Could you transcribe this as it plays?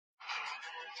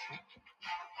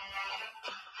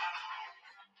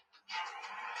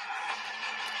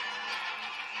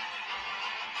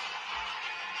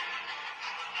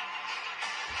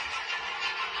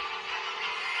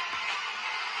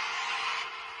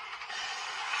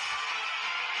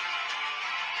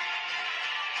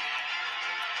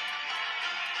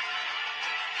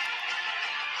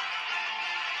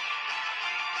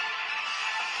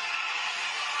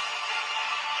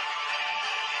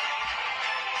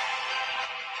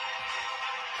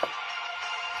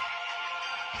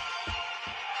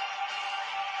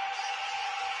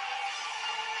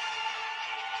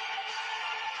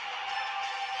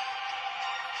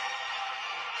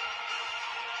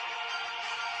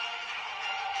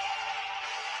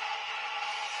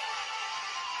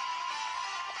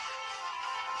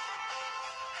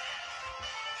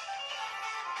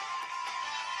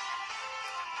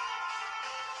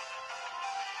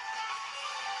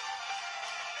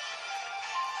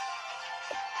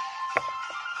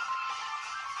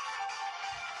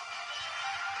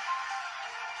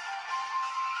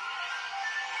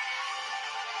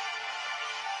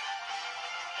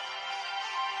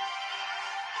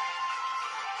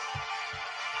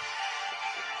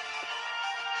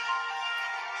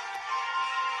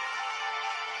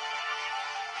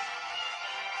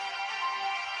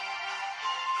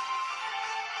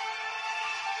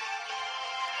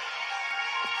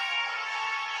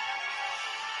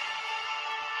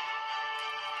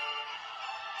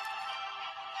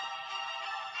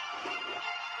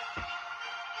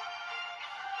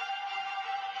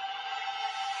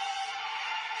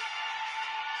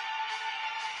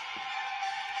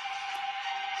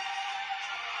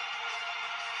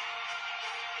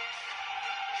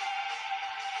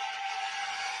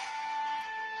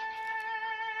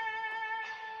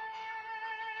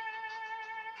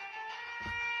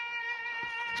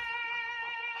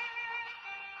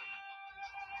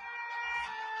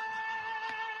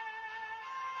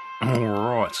All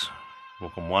right.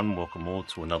 Welcome one, welcome all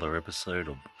to another episode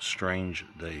of Strange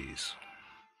Days.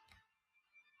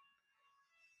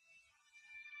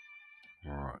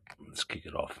 All right, let's kick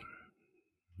it off.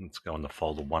 Let's go into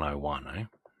folder 101, eh? Let's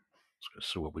go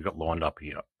see what we got lined up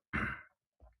here.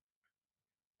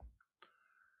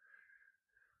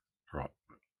 Right.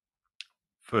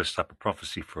 First up, a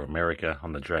prophecy for America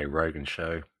on the Jay Rogan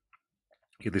show.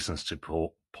 He listens to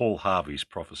Paul Harvey's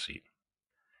prophecy.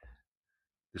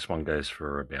 This one goes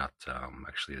for about,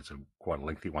 actually it's quite a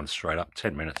lengthy one, straight up,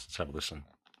 10 minutes. Let's have a listen.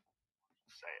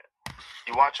 Say it.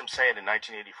 You watch him say it in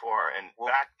 1984, and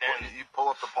back then... You pull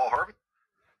up the Paul Harvey?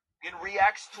 It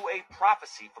reacts to a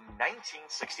prophecy from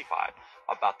 1965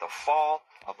 about the fall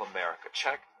of America.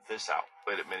 Check this out.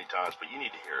 Played it many times, but you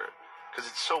need to hear it, because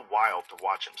it's so wild to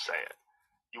watch him say it.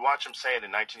 You watch him say it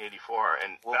in 1984,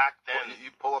 and back then...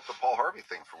 You pull up the Paul Harvey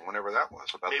thing from whenever that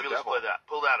was, about maybe the let's devil.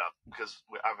 pull that up, because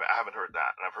I haven't heard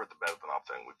that, and I've heard the Better Than Off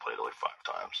thing. We played it like 5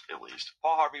 times, at least.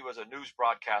 Paul Harvey was a news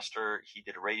broadcaster. He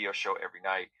did a radio show every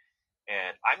night,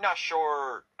 and I'm not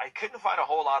sure... I couldn't find a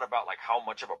whole lot about like how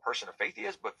much of a person of faith he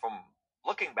is, but from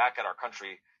looking back at our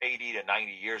country 80 to 90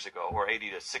 years ago, or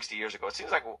 80 to 60 years ago, it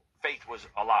seems like faith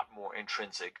was a lot more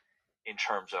intrinsic in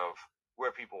terms of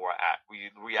where people were at.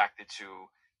 We reacted to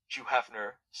Hugh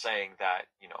Hefner saying that,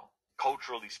 you know,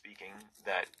 culturally speaking,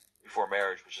 that before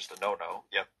marriage was just a no-no.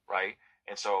 Yep. Right?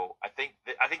 And so I think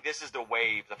this is the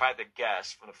wave. If I had to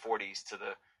guess, from the 40s to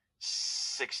the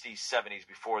 60s, 70s,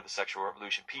 before the sexual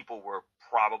revolution, people were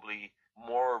probably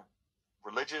more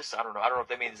religious. I don't know if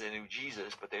that means they knew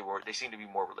Jesus, but they seemed to be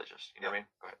more religious. You know what I mean?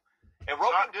 Go ahead. And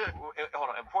Rogan, hold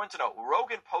on. Important to note,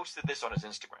 Rogan posted this on his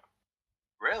Instagram.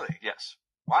 Really? Yes.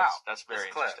 Wow. That's very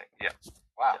interesting. Yeah.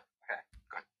 Wow. Yeah.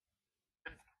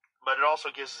 But it also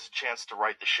gives us a chance to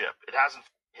right the ship. It hasn't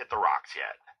hit the rocks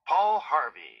yet. Paul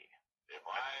Harvey. If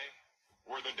I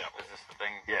were the devil. Is this the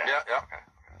thing? Yeah. Yeah. Okay.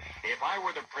 If I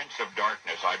were the prince of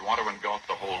darkness, I'd want to engulf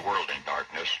the whole world in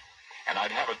darkness. And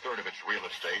I'd have 1/3 of its real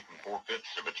estate and 4/5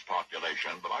 of its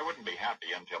population, but I wouldn't be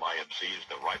happy until I had seized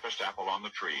the ripest apple on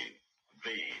the tree.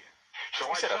 So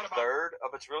You I said set a third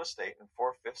of its real estate and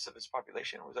 4/5 of its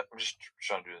population. Was that? I'm just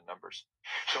trying to do the numbers.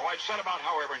 So I'd set about,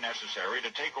 however necessary,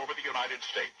 to take over the United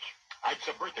States. I'd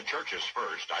subvert the churches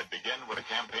first. I'd begin with a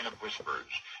campaign of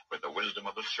whispers. With the wisdom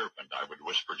of the serpent, I would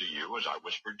whisper to you as I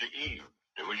whispered to Eve.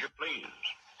 Do as you please.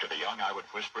 To the young, I would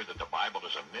whisper that the Bible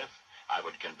is a myth. I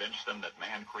would convince them that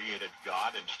man created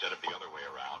God instead of the other way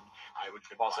around. I would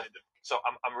confide that... So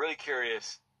I'm really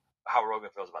curious how Rogan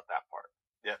feels about that part.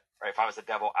 Yeah. Right. If I was the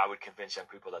devil, I would convince young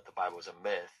people that the Bible is a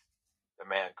myth. The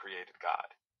man created God.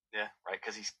 Yeah. Right.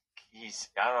 Because he's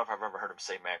I don't know if I've ever heard him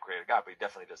say man created God, but he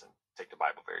definitely doesn't take the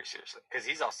Bible very seriously. Because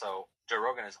Joe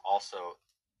Rogan is also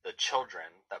the children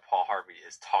that Paul Harvey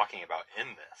is talking about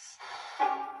in this.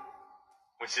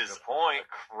 Which is Good point. A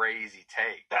crazy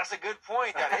take. That's a good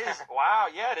point. That is. Wow,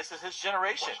 yeah, this is his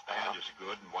generation. What's bad is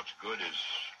good, and what's good is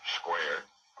square.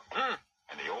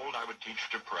 And the old I would teach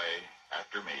to pray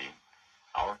after me,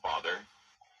 Our Father,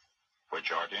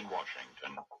 which art in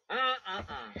Washington.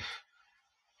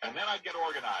 And then I'd get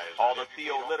organized. All the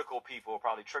theolitical people are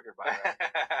probably triggered by that.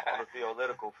 All the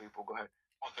theolitical people. Go ahead.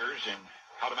 Authors in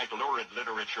how to make lurid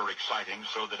literature exciting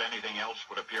so that anything else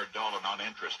would appear dull and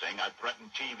uninteresting. I'd threaten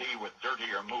TV with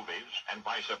dirtier movies and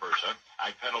vice versa.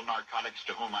 I'd peddle narcotics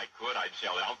to whom I could. I'd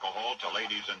sell alcohol to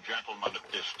ladies and gentlemen of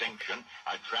distinction.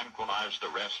 I'd tranquilize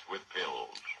the rest with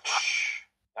pills.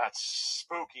 That's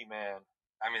spooky, man.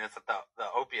 I mean, that's the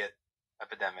opiate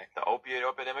epidemic. The opiate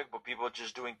epidemic, but people are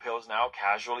just doing pills now,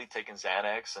 casually taking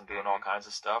Xanax and doing all kinds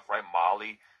of stuff, right?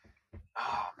 Molly.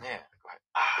 Oh, man. Go ahead.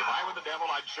 If I were the devil,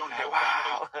 I'd soon have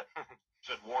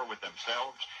families at war with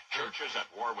themselves, churches at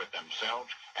war with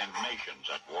themselves, and nations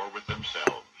at war with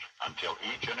themselves, until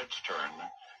each in its turn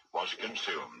was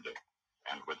consumed.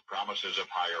 And with promises of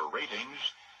higher ratings,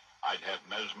 I'd have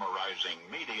mesmerizing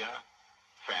media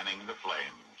fanning the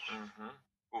flames.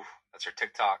 Oof, that's your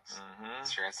TikToks.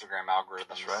 That's your Instagram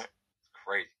algorithms. That's right. It's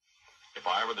crazy. If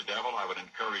I were the devil, I would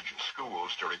encourage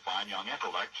schools to refine young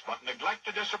intellects, but neglect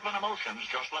to discipline emotions.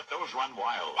 Just let those run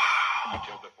wild.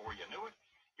 Until before you knew it,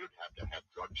 you'd have to have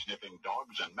drug-sniffing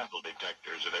dogs and metal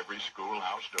detectors at every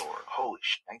schoolhouse door. Holy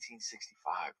shit.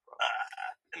 1965, bro.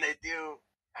 And they do.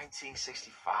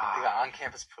 1965. They got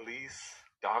on-campus police.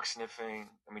 Drug sniffing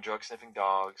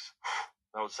dogs.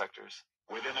 Those sectors.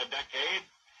 Within a decade,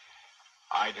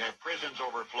 I'd have prisons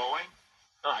overflowing.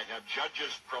 I'd have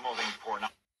judges promoting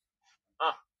pornography.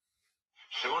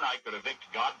 Soon I could evict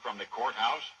God from the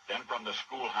courthouse, then from the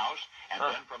schoolhouse, and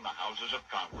then from the houses of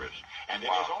Congress. And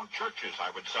in his own churches,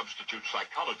 I would substitute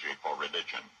psychology for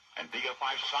religion and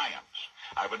deify science.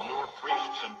 I would lure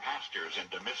priests and pastors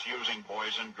into misusing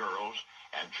boys and girls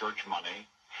and church money.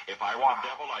 If I were the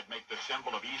devil, I'd make the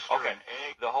symbol of Easter an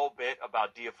egg. The whole bit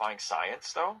about deifying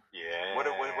science, though? Yeah.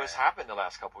 What's happened the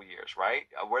last couple of years,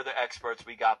 right? We're the experts.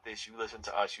 We got this. You listen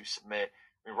to us. You submit.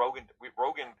 I mean,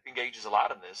 Rogan engages a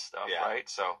lot in this stuff, right?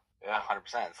 So, yeah. 100%.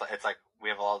 It's like we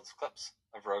have a lot of these clips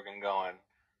of Rogan going,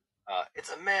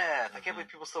 it's a myth. I can't believe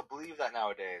people still believe that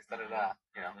nowadays. Da-da-da.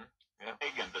 You know?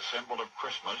 Egg and the symbol of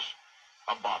Christmas,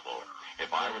 a bottle.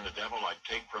 If I were the devil, I'd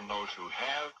take from those who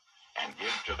have and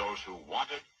give to those who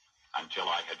wanted until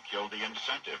I had killed the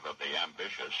incentive of the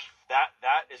ambitious. That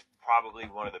is probably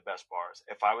one of the best bars.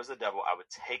 If I was the devil, I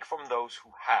would take from those who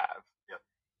have,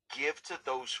 give to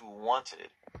those who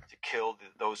wanted, to kill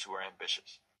those who are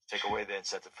ambitious. Take away the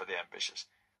incentive for the ambitious.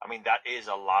 I mean, that is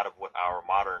a lot of what our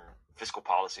modern fiscal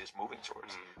policy is moving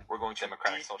towards. We're going to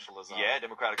democratic socialism. Yeah,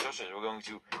 democratic socialism. We're going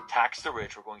to tax the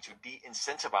rich. We're going to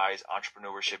de-incentivize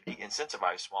entrepreneurship,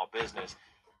 de-incentivize small business,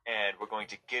 and we're going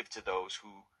to give to those who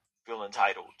feel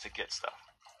entitled to get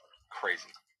stuff. Crazy.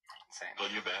 Insane.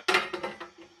 Will you bet?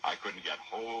 I couldn't get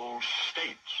whole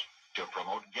states to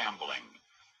promote gambling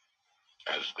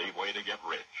as the way to get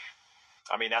rich.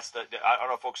 I mean, I don't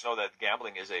know if folks know that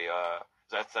gambling is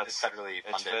that's it's federally funded.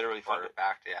 It's federally funded.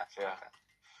 Backed, yeah.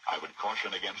 I would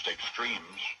caution against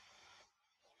extremes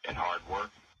in hard work,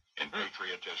 in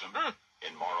patriotism,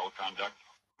 in moral conduct.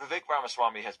 Vivek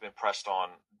Ramaswamy has been pressed on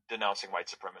denouncing white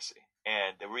supremacy.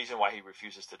 And the reason why he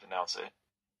refuses to denounce it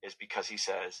is because he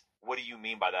says, what do you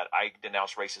mean by that? I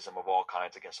denounce racism of all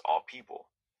kinds against all people.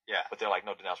 Yeah. But they're like,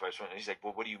 no, denounce racism. And he's like,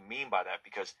 well, what do you mean by that?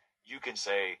 Because you can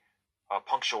say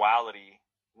punctuality,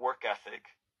 work ethic,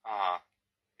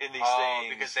 in these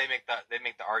things. Because they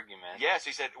make the argument. Yeah, so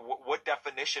he said, what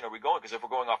definition are we going? Because if we're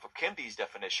going off of Kimby's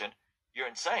definition, you're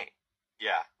insane.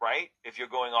 Yeah. Right? If you're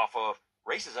going off of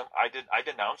racism, I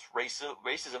denounce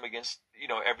racism against,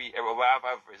 every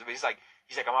he's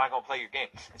like, I'm not going to play your game.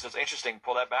 And so it's interesting.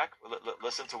 Pull that back.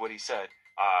 Listen to what he said.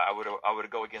 I would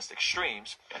go against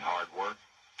extremes. In hard work,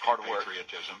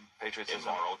 patriotism, in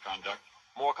moral conduct.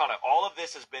 Moral conduct. All of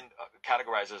this has been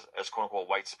categorized as quote unquote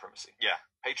white supremacy. Yeah.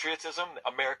 Patriotism,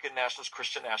 American nationalist,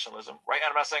 Christian nationalism, right? And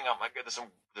I'm not saying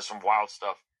there's some wild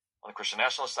stuff on the Christian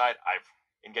nationalist side. I've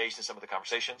engaged in some of the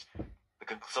conversations.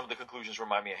 Some of the conclusions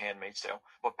remind me of Handmaid's Tale.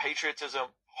 But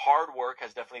patriotism, hard work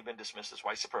has definitely been dismissed as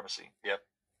white supremacy. Yep.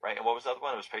 Right? And what was the other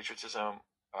one? It was patriotism.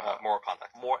 Moral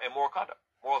conduct. Moral conduct.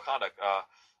 Moral conduct.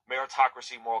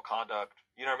 Meritocracy, moral conduct.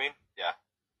 You know what I mean? Yeah.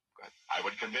 Go ahead. I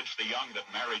would convince the young that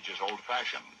marriage is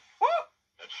old-fashioned. Woo!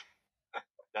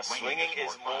 That swinging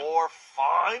is more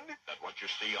fun? That what you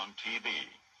see on TV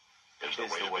is the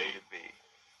way to be.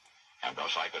 And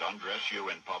thus I could undress you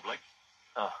in public,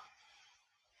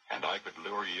 and I could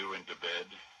lure you into bed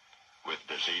with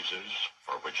diseases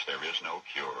for which there is no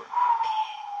cure.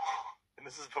 And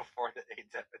this is before the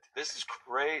AIDS epidemic. This is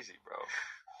crazy, bro.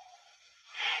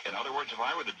 In other words, if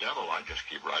I were the devil, I'd just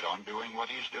keep right on doing what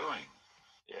he's doing.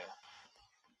 Yeah.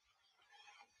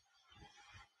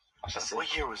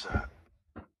 What year was that?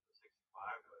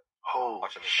 Holy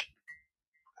shit.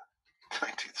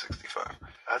 1965.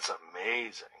 That's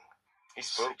amazing. He's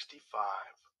 65.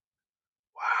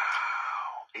 Wow.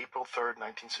 April 3rd,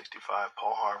 1965.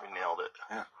 Paul Harvey nailed it.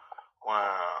 Yeah.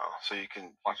 Wow. So you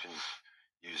can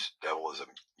use devil as a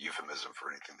euphemism for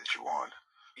anything that you want.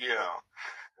 Yeah.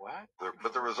 What?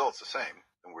 But the result's the same,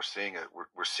 and we're seeing it.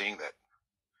 We're seeing that.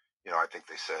 You know, I think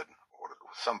they said, or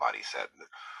somebody said,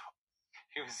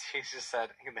 He just said,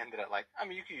 he ended it like, I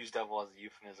mean, you can use devil as a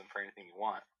euphemism for anything you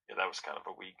want. Yeah, that was kind of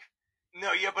a weak.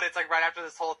 No, yeah, but it's like right after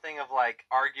this whole thing of like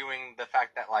arguing the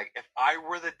fact that like if I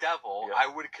were the devil, I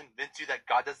would convince you that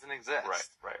God doesn't exist.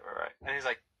 Right. And he's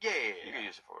like, yeah. You can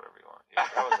use it for whatever you want. Yeah,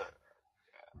 that was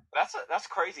that's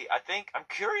crazy. I think I'm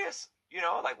curious. You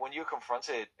know, like when you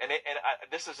confronted,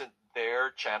 this isn't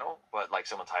their channel, but like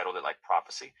someone titled it like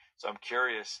prophecy. So I'm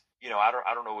curious. You know, I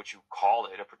don't know what you call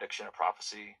it, a prediction, a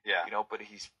prophecy. Yeah. You know, but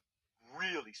he's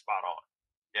really spot on.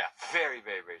 Yeah. Very,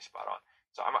 very, very spot on.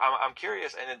 So I'm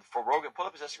curious, and then for Rogan, pull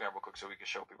up his Instagram real quick so we can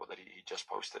show people that he just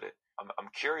posted it. I'm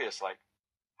curious, like,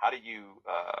 how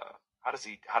does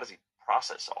he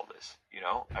process all this? You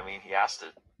know, I mean, he has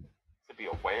to be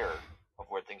aware of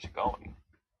where things are going,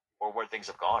 or where things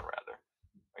have gone, rather.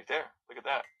 Right there, look at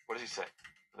that. What does he say?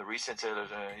 The recent, so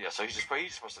he just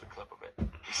posted a clip of it.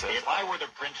 He says, if I were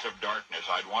the Prince of Darkness,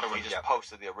 I'd want to... He just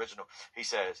posted the original. He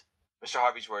says, Mr.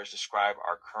 Harvey's words describe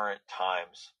our current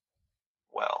times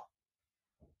well.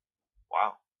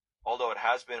 Wow. Although it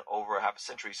has been over a half a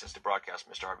century since the broadcast,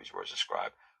 Mr. Harvey's words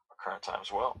describe our current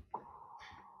times well.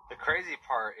 The crazy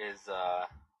part is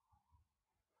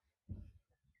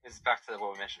back to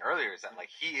what we mentioned earlier, is that like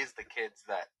he is the kids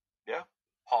that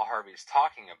Paul Harvey's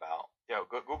talking about. Yeah,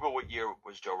 Google what year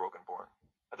was Joe Rogan born.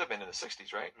 That'd have been in the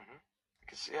 60s, right? Mm-hmm.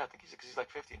 Because I think he's like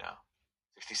 50 now.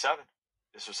 67.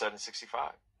 This was said in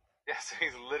 65. Yeah, so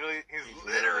he's literally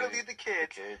the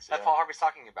kids that yeah. Paul Harvey's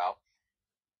talking about.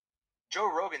 Joe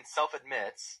Rogan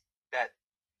self-admits that,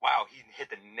 wow, he hit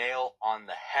the nail on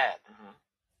the head. Mm-hmm.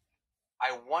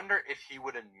 I wonder if he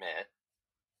would admit,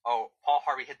 oh, Paul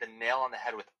Harvey hit the nail on the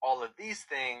head with all of these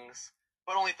things,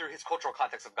 but only through his cultural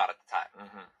context of God at the time.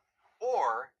 Mm-hmm.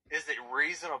 Or is it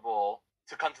reasonable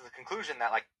to come to the conclusion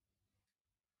that, like...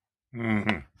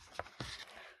 Mm-hmm.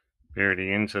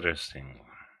 Very interesting.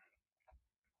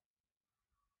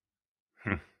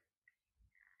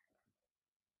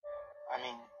 I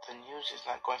mean, the news is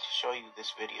not going to show you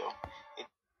this video.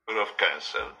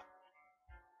 BroadCast.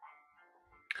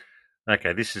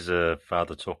 Okay, this is a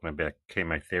father talking about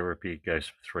chemotherapy. It goes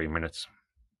for 3 minutes.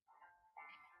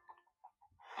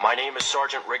 My name is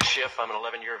Sergeant Rick Schiff. I'm an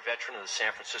 11-year veteran of the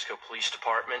San Francisco Police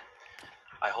Department.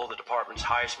 I hold the department's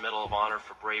highest Medal of Honor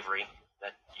for bravery.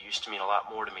 That used to mean a lot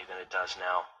more to me than it does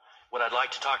now. What I'd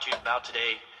like to talk to you about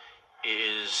today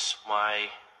is my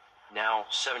now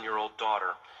 7-year-old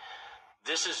daughter.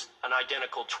 This is an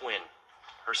identical twin.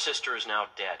 Her sister is now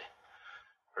dead.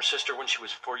 Her sister, when she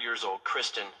was 4 years old,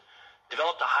 Kristen,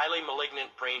 developed a highly malignant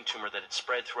brain tumor that had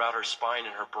spread throughout her spine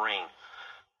and her brain.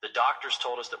 The doctors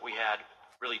told us that we had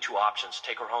really two options: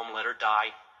 take her home, let her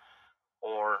die,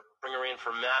 or bring her in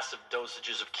for massive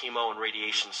dosages of chemo and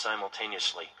radiation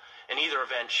simultaneously. In either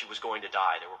event, she was going to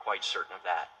die. They were quite certain of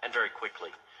that, and very quickly.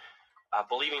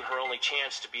 Believing her only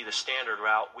chance to be the standard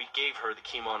route, we gave her the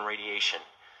chemo and radiation.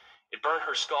 It burned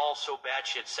her skull so bad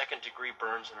she had second-degree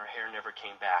burns and her hair never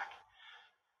came back.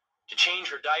 To change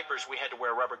her diapers, we had to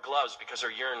wear rubber gloves because her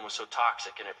urine was so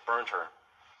toxic and it burned her.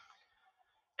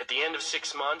 At the end of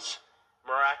 6 months,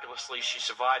 miraculously, she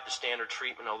survived the standard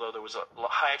treatment, although there was a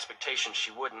high expectation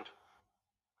she wouldn't.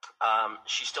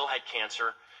 She still had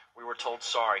cancer. We were told,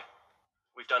 sorry,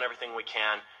 we've done everything we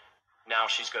can. Now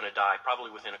she's going to die,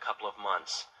 probably within a couple of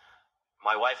months.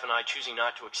 My wife and I, choosing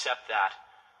not to accept that,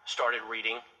 started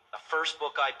reading. The first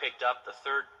book I picked up, the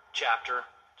third chapter,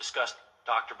 discussed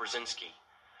Dr. Brzezinski.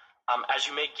 As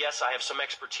you may guess, I have some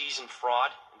expertise in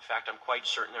fraud. In fact, I'm quite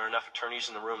certain there are enough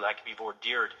attorneys in the room that I could be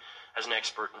vordeered as an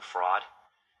expert in fraud.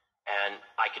 And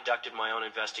I conducted my own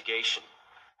investigation.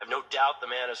 I have no doubt the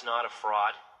man is not a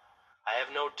fraud. I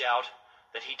have no doubt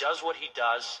that he does what he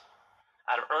does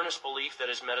out of earnest belief that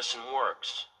his medicine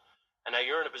works. And now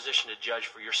you're in a position to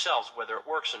judge for yourselves whether it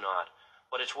works or not.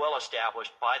 But it's well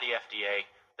established by the FDA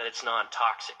that it's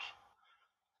non-toxic.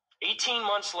 18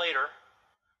 months later,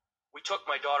 we took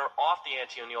my daughter off the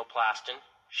anti-neoplastin.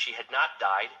 She had not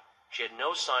died. She had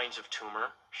no signs of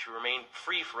tumor. She remained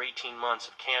free for 18 months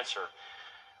of cancer.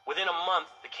 Within a month,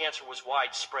 the cancer was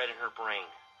widespread in her brain.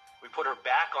 We put her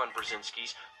back on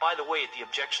Brzezinski's. By the way, at the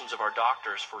objections of our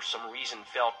doctors, for some reason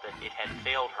felt that it had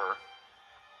failed her.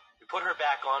 We put her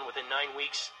back on. Within 9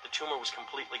 weeks, the tumor was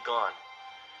completely gone.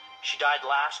 She died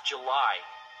last July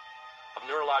of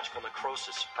neurological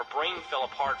necrosis. Her brain fell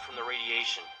apart from the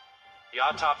radiation. The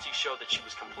autopsy showed that she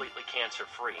was completely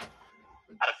cancer-free.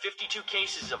 Out of 52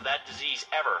 cases of that disease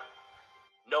ever,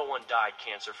 no one died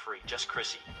cancer-free, just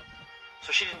Chrissy.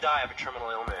 So she didn't die of a terminal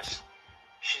illness.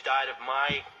 She died of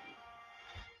my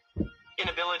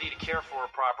inability to care for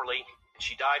her properly, and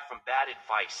she died from bad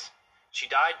advice. She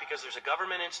died because there's a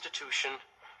government institution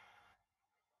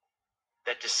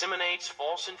that disseminates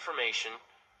false information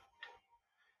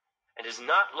and is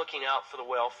not looking out for the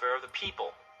welfare of the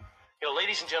people. You know,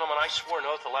 ladies and gentlemen, I swore an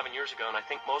oath 11 years ago, and I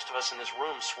think most of us in this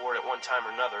room swore it at one time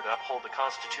or another to uphold the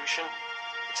Constitution.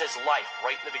 It says life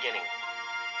right in the beginning.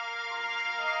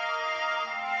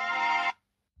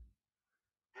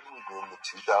 Within the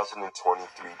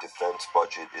 2023 defense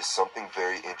budget is something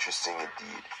very interesting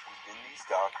indeed. Within these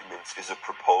documents is a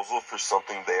proposal for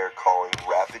something they are calling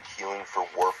rapid healing for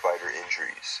warfighter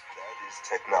injuries. That is,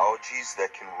 technologies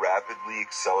that can rapidly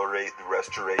accelerate the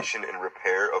restoration and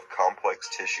repair of complex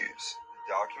tissues.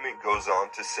 The document goes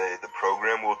on to say the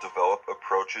program will develop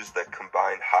approaches that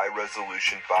combine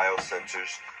high-resolution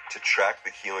biosensors to track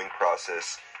the healing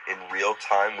process in real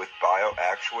time with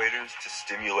bioactuators to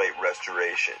stimulate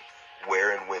restoration,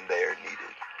 where and when they are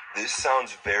needed. This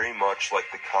sounds very much like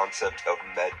the concept of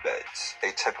medbeds,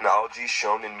 a technology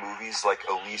shown in movies like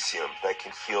Elysium that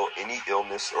can heal any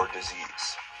illness or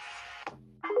disease.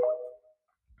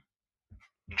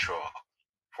 Control.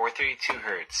 432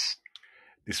 hertz.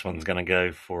 This one's going to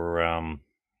go for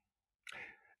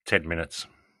 10 minutes.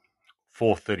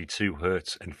 432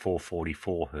 hertz and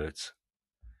 444 hertz.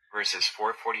 Versus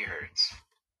 440 hertz.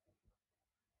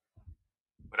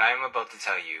 What I am about to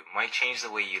tell you might change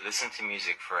the way you listen to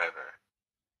music forever.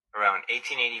 Around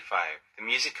 1885, the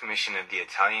Music Commission of the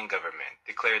Italian government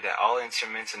declared that all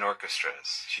instruments and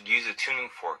orchestras should use a tuning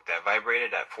fork that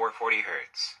vibrated at 440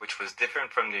 hertz, which was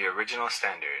different from the original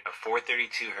standard of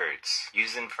 432 hertz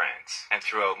used in France and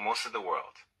throughout most of the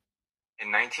world.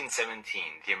 In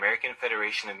 1917, the American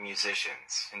Federation of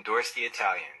Musicians endorsed the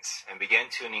Italians and began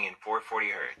tuning in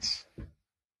 440 hertz.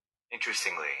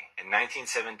 Interestingly, in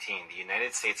 1917, the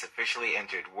United States officially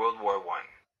entered World War I.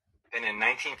 Then in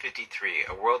 1953,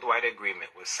 a worldwide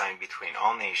agreement was signed between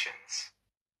all nations.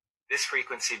 This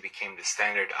frequency became the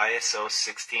standard ISO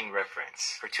 16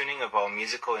 reference for tuning of all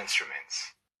musical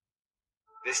instruments.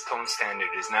 This tone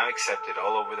standard is now accepted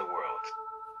all over the world.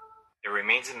 It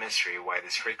remains a mystery why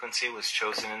this frequency was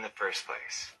chosen in the first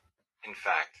place. In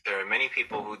fact, there are many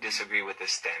people who disagree with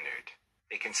this standard.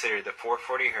 They consider the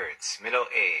 440 Hz middle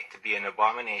A to be an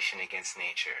abomination against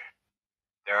nature.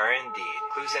 There are indeed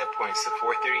clues that points to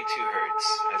 432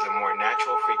 Hz as a more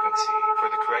natural frequency for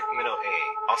the correct middle A,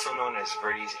 also known as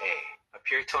Verdi's A, a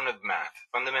pure tone of math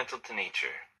fundamental to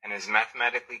nature and is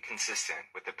mathematically consistent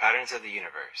with the patterns of the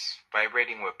universe,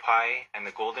 vibrating with pi and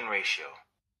the golden ratio.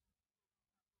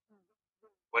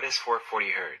 What is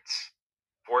 440 Hz?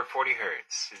 440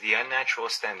 Hz is the unnatural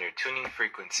standard tuning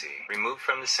frequency removed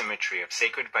from the symmetry of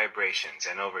sacred vibrations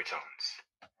and overtones.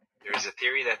 There is a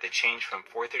theory that the change from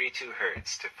 432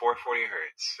 Hz to 440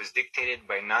 Hz was dictated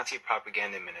by Nazi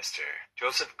propaganda minister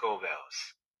Joseph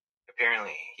Goebbels.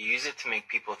 Apparently, he used it to make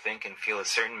people think and feel a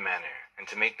certain manner and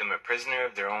to make them a prisoner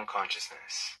of their own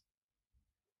consciousness.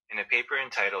 In a paper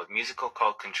entitled Musical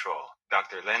Cult Control,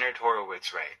 Dr. Leonard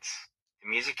Horowitz writes, "The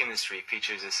music industry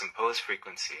features this imposed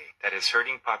frequency that is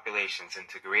herding populations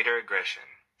into greater aggression,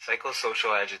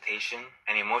 psychosocial agitation,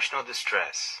 and emotional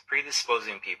distress,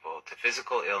 predisposing people to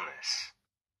physical illness.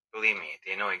 Believe me,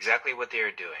 they know exactly what they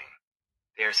are doing.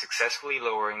 They are successfully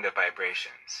lowering the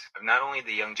vibrations of not only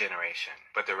the young generation,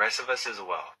 but the rest of us as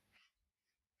well.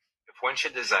 If one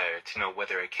should desire to know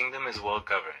whether a kingdom is well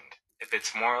governed, if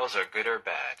its morals are good or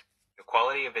bad, the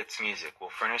quality of its music will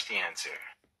furnish the answer."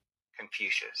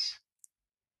 Confucius.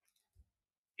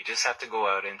 You just have to go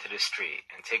out into the street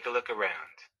and take a look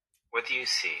around. What do you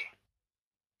see?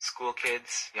 School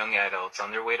kids, young adults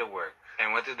on their way to work,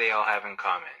 and what do they all have in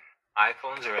common?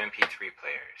 iPhones or MP3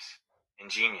 players.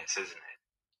 Ingenious, isn't it?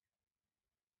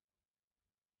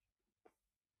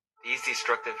 These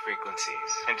destructive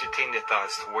frequencies entertain the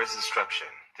thoughts towards destruction,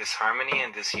 disharmony,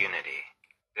 and disunity.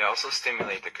 They also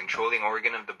stimulate the controlling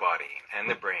organ of the body and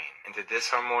the brain into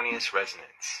disharmonious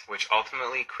resonance, which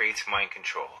ultimately creates mind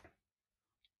control.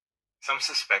 Some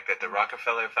suspect that the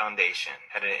Rockefeller Foundation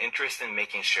had an interest in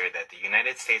making sure that the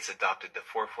United States adopted the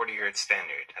 440 Hz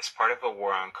standard as part of a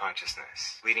war on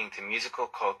consciousness, leading to musical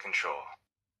cult control.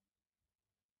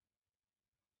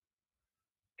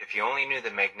 If you only knew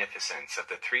the magnificence of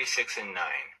the 3, 6, and 9,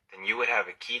 then you would have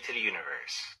a key to the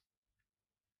universe.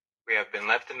 We have been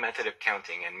left the method of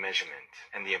counting and measurement,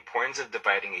 and the importance of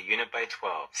dividing a unit by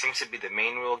 12 seems to be the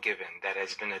main rule given that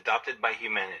has been adopted by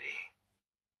humanity.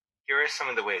 Here are some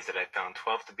of the ways that I found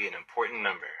 12 to be an important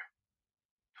number.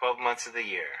 12 months of the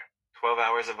year, 12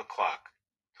 hours of a clock,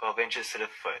 12 inches to the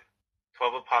foot,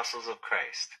 12 apostles of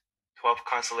Christ, 12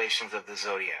 constellations of the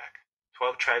zodiac,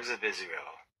 12 tribes of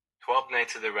Israel, 12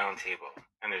 Knights of the Round Table,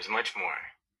 and there's much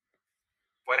more.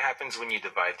 What happens when you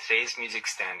divide today's music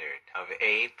standard of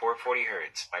A 440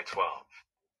 Hz by 12?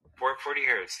 440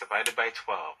 Hz divided by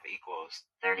 12 equals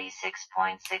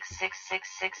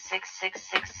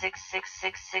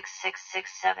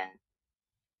 36.66666666666667.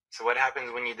 So what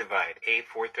happens when you divide A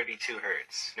 432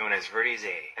 Hz, known as Verdi's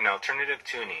A, an alternative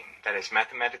tuning that is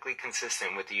mathematically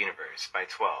consistent with the universe, by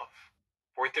 12?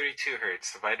 432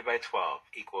 Hz divided by 12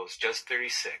 equals just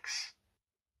 36.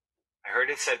 I heard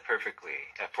it said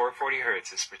perfectly that 440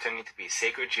 Hz is pretending to be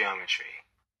sacred geometry.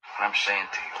 What I'm saying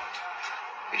to you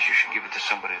is you should give it to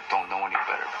somebody that don't know any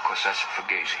better, because that's a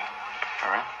fugazi.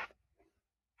 Alright?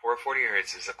 440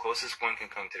 Hz is the closest one can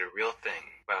come to the real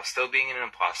thing, while still being an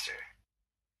imposter.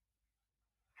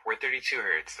 432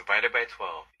 Hz divided by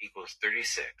 12 equals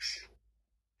 36.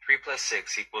 3 plus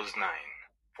 6 equals 9.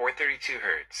 432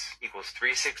 Hz equals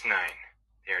 369.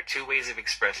 There are two ways of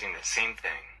expressing the same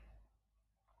thing.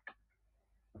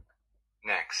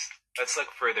 Next, let's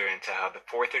look further into how the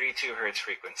 432 Hz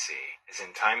frequency is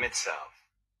in time itself.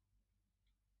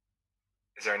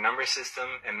 Is our number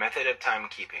system and method of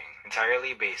timekeeping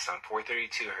entirely based on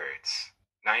 432 Hz,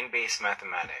 9-base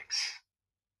mathematics?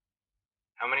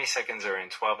 How many seconds are in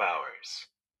 12 hours?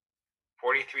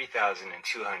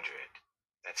 43,200.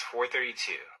 That's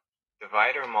 432.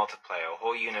 Divide or multiply a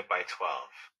whole unit by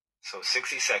 12. So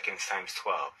 60 seconds times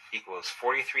 12 equals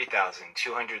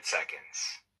 43,200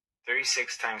 seconds.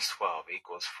 36 times 12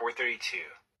 equals 432.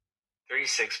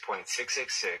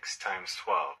 36.666 times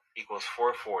 12 equals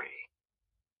 440.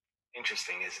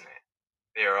 Interesting, isn't it?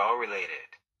 They are all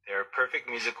related. They are perfect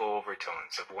musical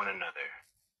overtones of one another.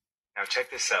 Now check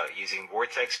this out using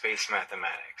vortex-based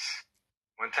mathematics.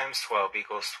 1 times 12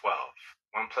 equals 12.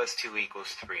 1 plus 2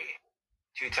 equals 3.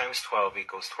 2 times 12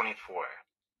 equals 24.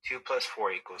 2 plus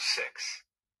 4 equals 6.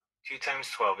 2 times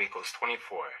 12 equals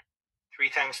 24. 3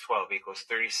 times 12 equals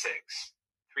 36.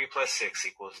 3 plus 6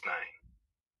 equals 9.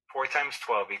 4 times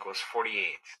 12 equals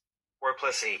 48. 4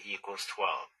 plus 8 equals 12.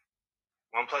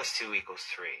 1 plus 2 equals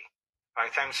 3.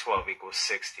 5 times 12 equals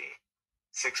 60.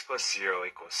 6 plus 0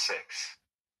 equals 6.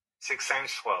 6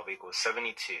 times 12 equals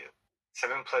 72.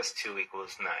 7 plus 2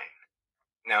 equals 9.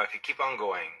 Now if you keep on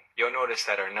going, you'll notice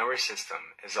that our number system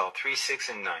is all 3, 6,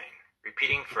 and 9,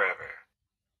 repeating forever.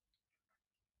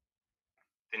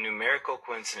 The numerical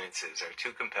coincidences are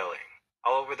too compelling.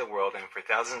 All over the world and for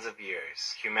thousands of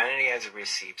years, humanity has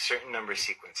received certain number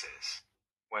sequences.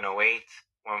 108,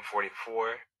 144,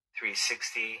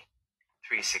 360,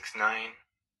 369,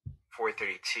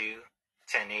 432,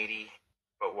 1080.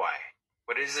 But why?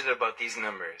 What is it about these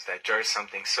numbers that jars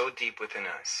something so deep within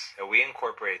us that we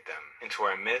incorporate them into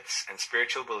our myths and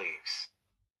spiritual beliefs?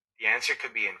 The answer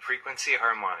could be in frequency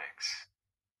harmonics.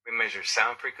 We measure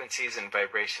sound frequencies and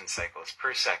vibration cycles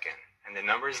per second, and the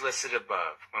numbers listed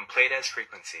above, when played as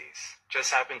frequencies,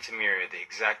 just happen to mirror the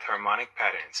exact harmonic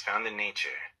patterns found in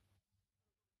nature.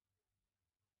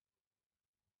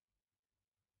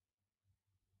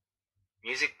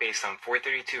 Music based on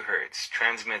 432 Hz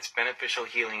transmits beneficial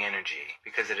healing energy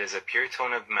because it is a pure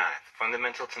tone of math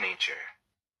fundamental to nature.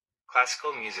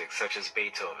 Classical music such as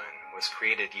Beethoven was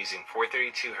created using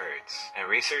 432 Hz, and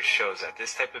research shows that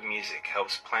this type of music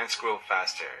helps plants grow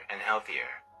faster and healthier.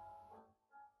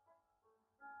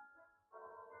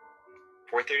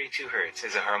 432 Hz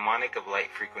is a harmonic of light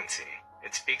frequency.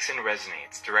 It speaks and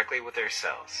resonates directly with our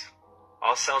cells.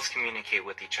 All cells communicate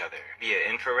with each other via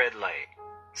infrared light.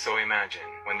 So imagine,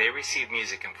 when they receive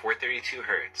music in 432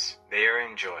 Hz, they are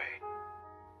in joy.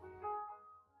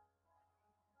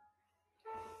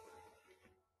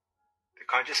 The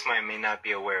conscious mind may not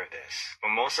be aware of this, but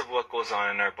most of what goes on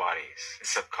in our bodies is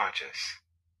subconscious.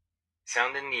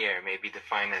 Sound in the air may be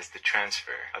defined as the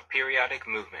transfer of periodic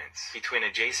movements between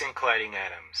adjacent colliding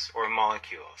atoms or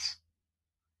molecules.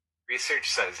 Research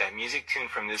says that music tuned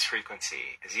from this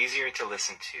frequency is easier to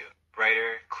listen to,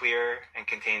 brighter, clearer, and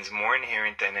contains more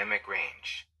inherent dynamic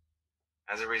range.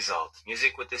 As a result,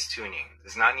 music with this tuning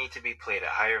does not need to be played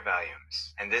at higher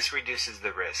volumes, and this reduces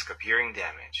the risk of hearing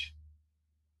damage.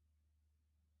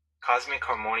 Cosmic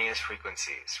harmonious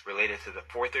frequencies related to the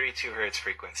 432 Hz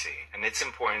frequency and its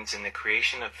importance in the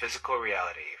creation of physical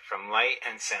reality from light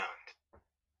and sound.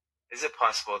 Is it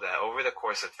possible that over the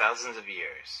course of thousands of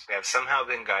years, we have somehow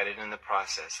been guided in the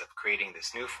process of creating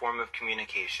this new form of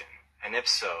communication? And if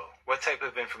so, what type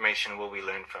of information will we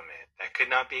learn from it that could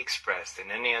not be expressed in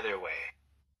any other way?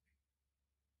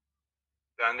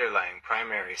 The underlying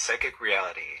primary psychic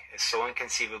reality is so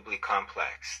inconceivably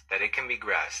complex that it can be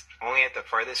grasped only at the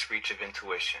farthest reach of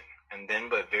intuition, and then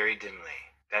but very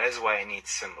dimly. That is why it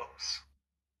needs symbols.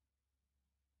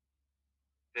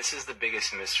 This is the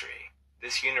biggest mystery.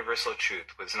 This universal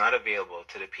truth was not available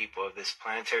to the people of this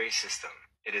planetary system.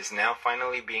 It is now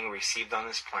finally being received on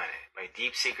this planet by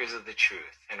deep seekers of the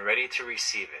truth and ready to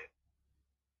receive it.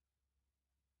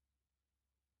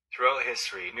 Throughout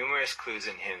history, numerous clues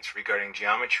and hints regarding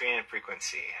geometry and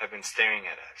frequency have been staring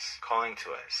at us, calling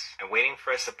to us, and waiting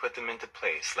for us to put them into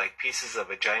place like pieces of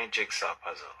a giant jigsaw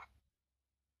puzzle.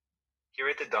 Here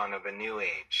at the dawn of a new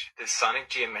age, this sonic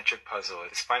geometric puzzle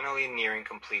is finally nearing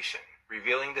completion,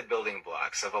 revealing the building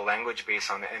blocks of a language based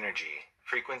on energy,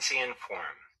 frequency, and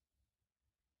form.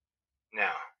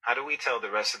 Now, how do we tell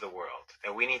the rest of the world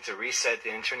that we need to reset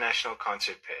the international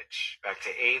concert pitch back to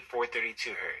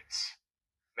A432 Hz?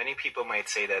 Many people might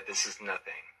say that this is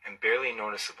nothing and barely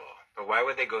noticeable, but why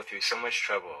would they go through so much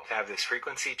trouble to have this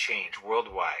frequency change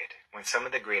worldwide when some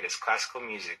of the greatest classical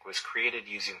music was created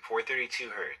using 432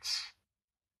 Hz?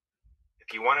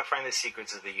 If you want to find the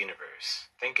secrets of the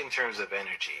universe, think in terms of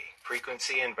energy,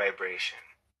 frequency, and vibration.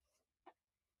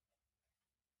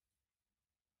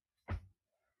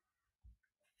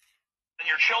 And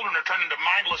your children are turned into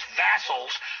mindless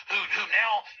vassals who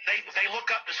now they look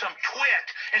up to some twit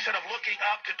instead of looking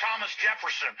up to Thomas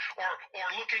Jefferson or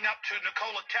looking up to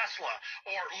Nikola Tesla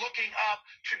or looking up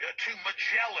to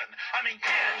Magellan. I mean,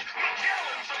 kids,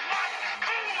 Magellan's a lot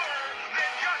cooler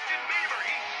than Justin Bieber.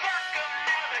 He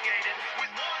circumnavigated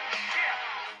with one ship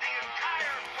the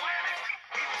entire planet.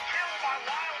 He was killed by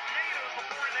wild natives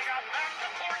before they got back to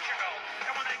Portugal.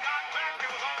 And when they got back,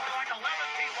 there was only like 11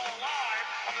 people alive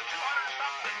of the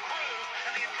 200-something crew,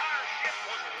 and the entire ship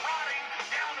was rotting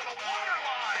down to the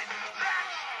waterline.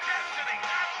 That's destiny.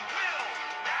 That's will.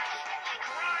 That's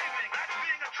striving. That's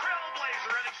being a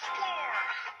trailblazer and explorer.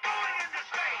 Going into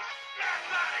space.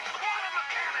 Mathematics. Quantum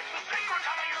mechanics. The secrets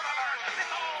of the universe.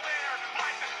 It's all there.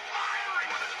 Life is fiery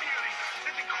with its beauty.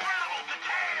 It's incredible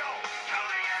detail.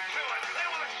 Tuning into it. They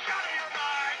want to shut your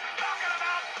mind. Talking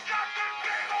about Justin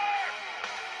Bieber.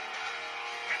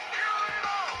 It's pure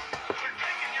evil. They're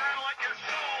taking your intellect, your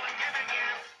soul, and giving you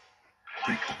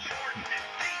Michael Jordan and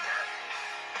Bieber.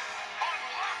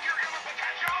 Unlock your human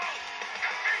potential.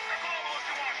 Defeat the globalists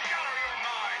who want to shatter your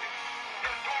mind.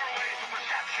 The doorways of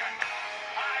perception.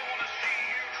 I want to see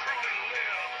you truly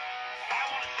live. I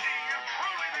want to see you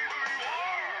truly be who you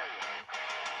are.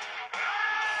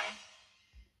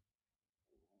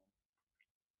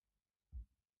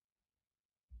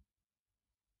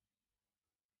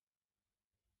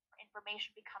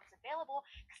 Information becomes available.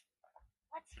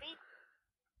 Let's face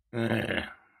Yeah.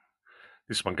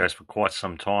 This one goes for quite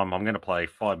some time. I'm going to play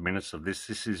 5 minutes of this.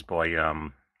 This is by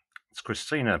it's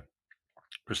Christina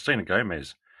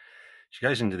Gomez. She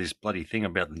goes into this bloody thing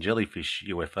about the jellyfish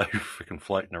UFO freaking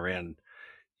floating around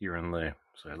here and there.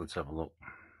 So let's have a look.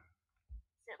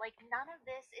 like none of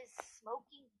this is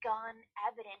smoking gun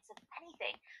evidence of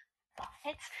anything. But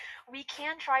we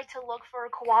can try to look for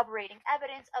corroborating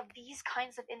evidence of these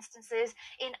kinds of instances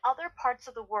in other parts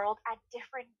of the world at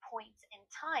different points in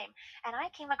time. And I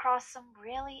came across some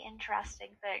really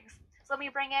interesting things. So let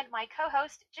me bring in my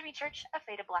co-host, Jimmy Church of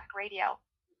Fade to Black Radio.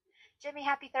 Jimmy,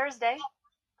 happy Thursday.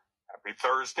 Happy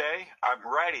Thursday. I'm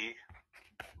ready.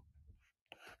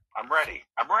 I'm ready.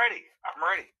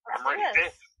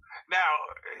 Now,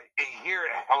 here,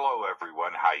 hello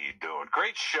everyone. How you doing?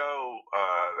 Great show.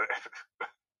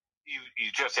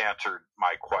 You just answered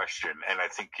my question, and I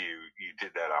think you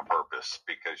did that on purpose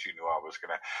because you knew I was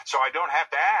gonna. So I don't have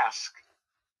to ask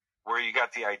where you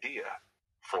got the idea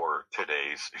for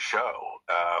today's show.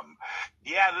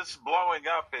 Yeah, this is blowing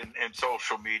up in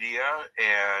social media,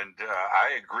 and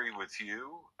I agree with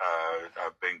you.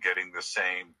 I've been getting the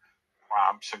same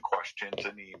prompts and questions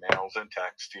and emails and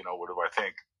text. What do I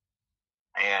think?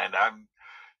 And I'm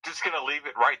just going to leave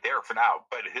it right there for now.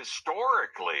 But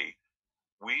historically,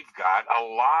 we've got a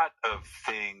lot of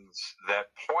things that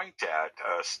point at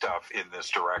stuff in this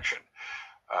direction.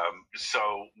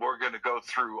 So we're going to go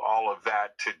through all of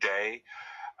that today.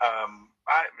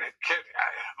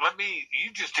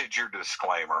 You just did your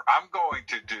disclaimer. I'm going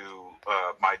to do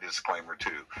my disclaimer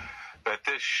too. That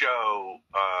this show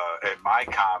and my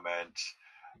comments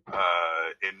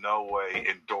in no way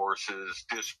endorses,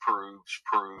 disproves,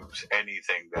 proves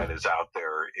anything that is out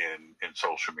there in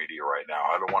social media right now.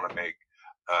 I don't want to make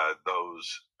I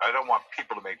don't want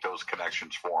people to make those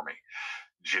connections for me.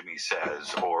 Jimmy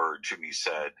says or Jimmy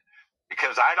said,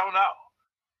 because I don't know.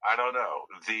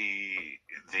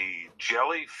 The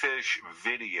jellyfish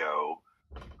video,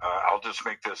 I'll just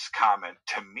make this comment.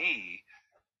 To me,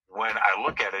 when I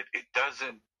look at it, it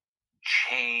doesn't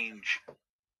change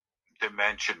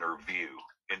dimension or view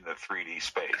in the 3D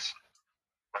space.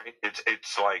 Right?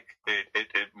 It's like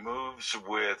it moves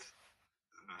with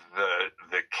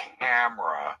the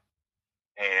camera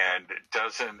and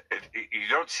you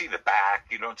don't see the back,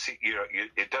 you don't see,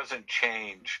 it doesn't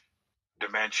change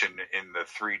dimension in the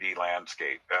 3D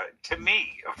landscape. To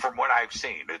me, from what I've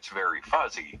seen, it's very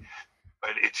fuzzy,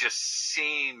 but it just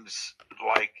seems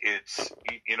like it's,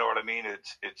 you know what I mean?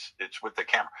 It's with the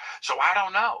camera. So I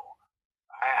don't know.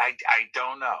 I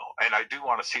don't know. And I do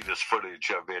want to see this footage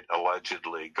of it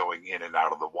allegedly going in and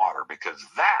out of the water, because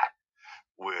that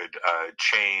would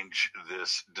change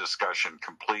this discussion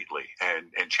completely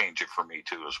and change it for me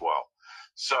too as well.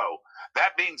 So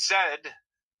that being said,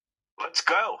 let's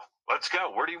go.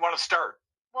 Where do you want to start?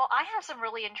 Well, I have some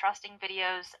really interesting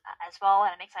videos as well,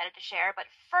 and I'm excited to share. But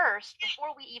first,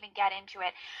 before we even get into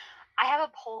it, I have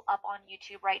a poll up on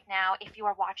YouTube right now if you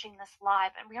are watching this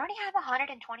live, and we already have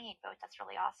 128 votes. That's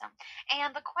really awesome.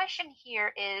 And the question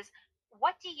here is,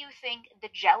 what do you think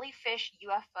the jellyfish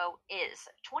UFO is?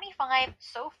 25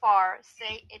 so far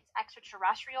say it's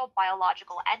extraterrestrial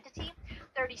biological entity.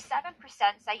 37%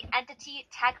 say entity,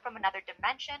 tech from another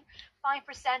dimension. 5%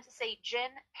 say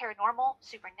jinn, paranormal,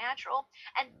 supernatural.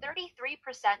 And 33%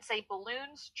 say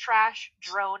balloons, trash,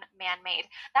 drone,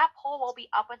 man-made. That poll will be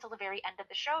up until the very end of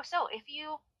the show. So if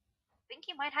you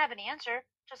think you might have an answer,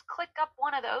 just click up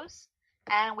one of those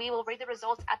and we will read the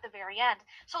results at the very end.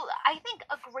 So I think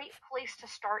a great place to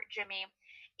start, Jimmy,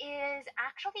 is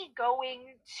actually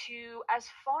going to as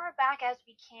far back as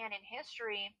we can in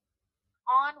history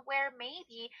on where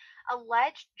maybe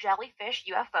alleged jellyfish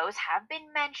UFOs have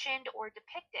been mentioned or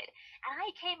depicted. And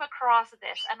I came across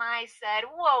this and I said,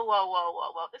 whoa,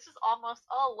 this is almost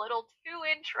a little too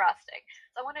interesting.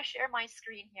 So I want to share my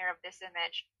screen here of this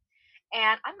image.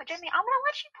 And Jimmy, I'm going to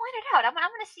let you point it out. I'm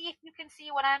going to see if you can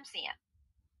see what I'm seeing.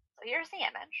 So here's the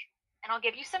image, and I'll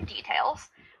give you some details.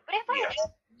 But if I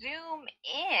just zoom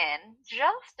in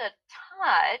just a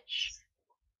touch,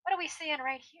 what are we seeing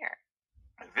right here?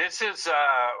 This is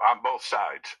on both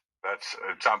sides.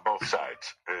 It's on both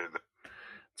sides.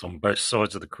 It's on both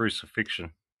sides of the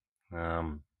crucifixion.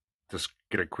 Just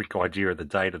get a quick idea of the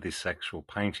date of this actual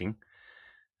painting.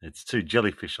 It's two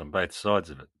jellyfish on both sides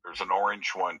of it. There's an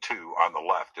orange one, too, on the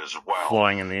left as well.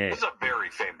 Flying in the air. This is a very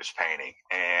famous painting,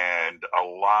 and a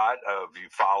lot of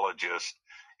ufologists,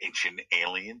 ancient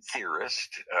alien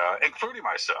theorists, including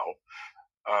myself,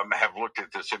 have looked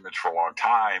at this image for a long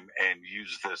time and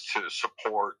used this to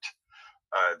support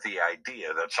the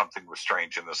idea that something was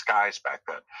strange in the skies back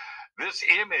then. This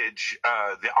image,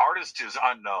 the artist is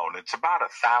unknown. It's about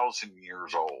 1,000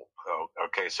 years old.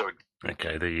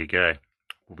 Okay, there you go.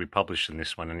 We'll be publishing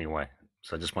this one anyway,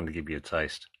 so I just wanted to give you a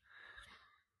taste.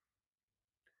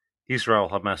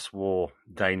 Israel-Hamas war,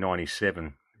 day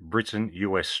 97. Britain,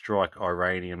 US strike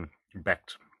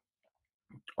Iranian-backed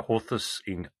Houthis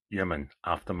in Yemen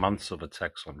after months of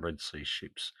attacks on Red Sea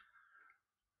ships.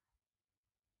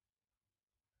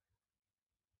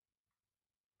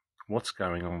 What's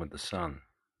going on with the sun?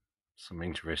 Some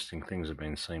interesting things have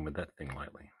been seen with that thing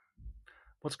lately.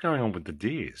 What's going on with the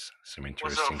Dayz? Some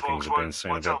interesting things have been seen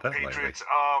about that Patriots?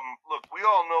 lately. Look, we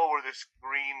all know where this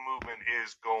green movement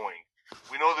is going.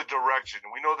 We know the direction.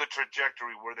 We know the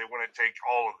trajectory where they want to take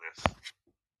all of this.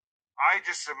 I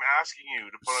just am asking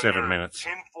you to put 7 your minutes.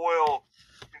 tinfoil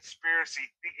conspiracy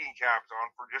thinking caps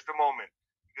on for just a moment,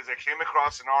 because I came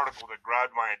across an article that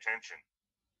grabbed my attention.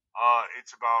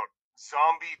 It's about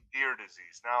zombie deer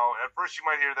disease. Now, at first you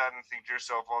might hear that and think to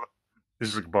yourself, "Oh,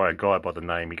 This is by a guy by the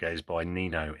name, he goes by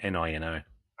Nino, N-I-N-O.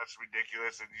 that's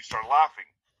ridiculous," and you start laughing.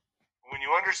 When you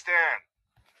understand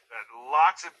that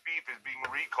lots of beef is being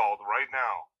recalled right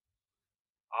now,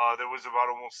 there was about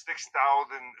almost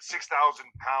 6,000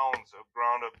 pounds of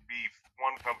ground up beef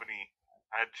one company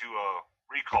had to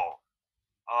recall.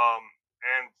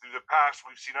 And through the past,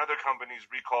 we've seen other companies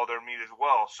recall their meat as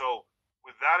well. So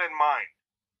with that in mind,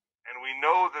 and we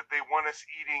know that they want us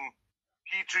eating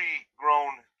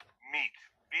Petri-grown meat,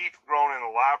 beef grown in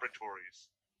the laboratories,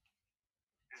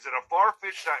 Is it a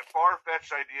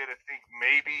far-fetched idea to think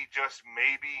maybe, just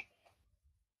maybe,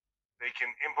 they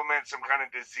can implement some kind of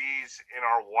disease in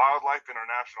our wildlife, in our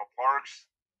national parks,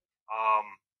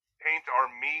 paint our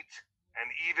meat, and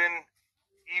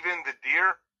even the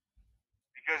deer?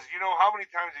 Because, you know, how many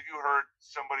times have you heard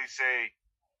somebody say,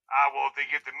 well, if they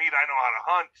get the meat, I know how to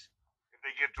hunt. If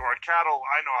they get to our cattle,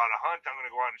 I know how to hunt. I'm going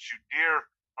to go out and shoot deer.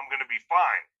 I'm going to be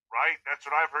fine, right? That's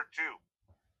what I've heard too.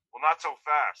 Well, not so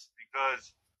fast,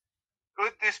 because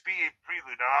could this be a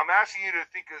prelude? Now, I'm asking you to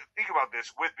think about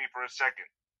this with me for a second.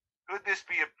 Could this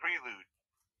be a prelude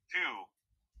to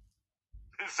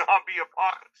the zombie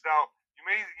apocalypse? Now,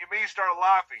 you may start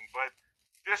laughing, but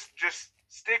just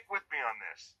stick with me on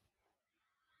this.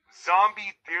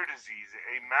 Zombie deer disease,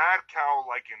 a mad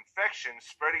cow-like infection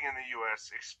spreading in the U.S.,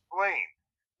 explained.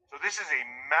 So this is a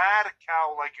mad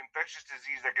cow-like infectious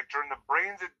disease that could turn the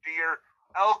brains of deer,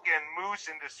 elk, and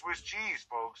moose into Swiss cheese,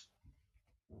 folks.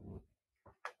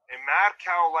 A mad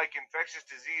cow-like infectious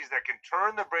disease that can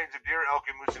turn the brains of deer, elk,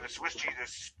 and moose into Swiss cheese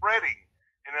is spreading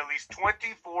in at least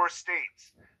 24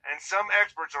 states. And some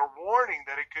experts are warning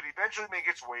that it could eventually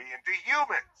make its way into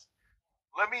humans.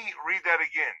 Let me read that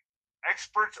again.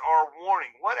 Experts are warning.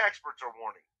 What experts are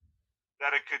warning?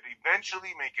 That it could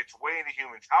eventually make its way into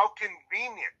humans. How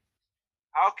convenient.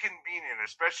 How convenient,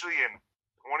 especially in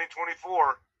 2024,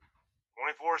 24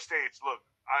 states. Look,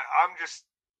 I'm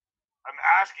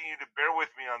asking you to bear with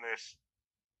me on this.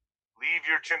 Leave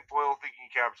your tinfoil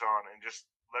thinking caps on and just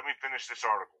let me finish this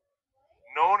article.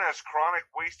 Known as chronic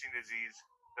wasting disease,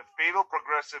 the fatal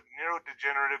progressive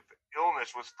neurodegenerative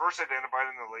illness was first identified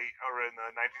in the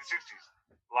 1960s.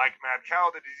 Like mad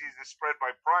cow, the disease is spread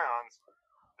by prions,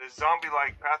 the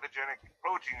zombie-like pathogenic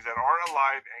proteins that aren't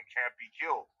alive and can't be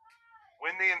killed.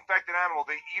 When they infect an animal,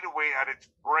 they eat away at its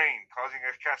brain, causing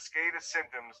a cascade of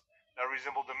symptoms that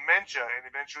resemble dementia and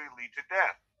eventually lead to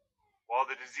death. While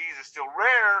the disease is still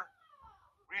rare,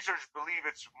 researchers believe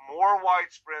it's more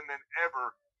widespread than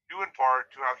ever, due in part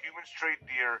to how humans trade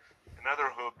deer and other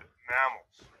hoofed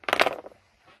mammals.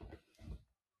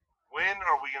 When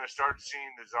are we going to start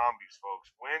seeing the zombies,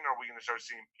 folks? When are we going to start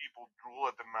seeing people drool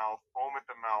at the mouth, foam at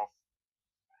the mouth?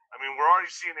 I mean, we're already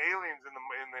seeing aliens in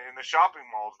the shopping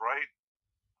malls, right?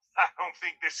 I don't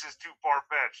think this is too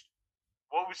far-fetched.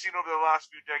 What we've seen over the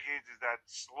last few decades is that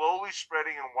slowly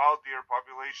spreading in wild deer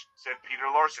population, said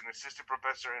Peter Larson, assistant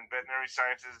professor in veterinary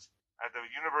sciences at the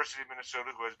University of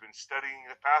Minnesota, who has been studying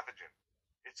the pathogen.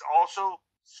 It's also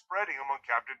spreading among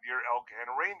captive deer, elk,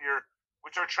 and reindeer,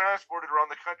 which are transported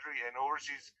around the country and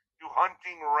overseas to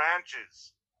hunting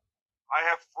ranches. I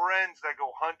have friends that go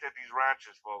hunt at these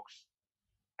ranches, folks.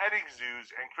 Petting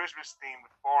zoos and Christmas-themed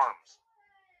farms.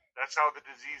 That's how the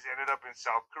disease ended up in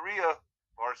South Korea,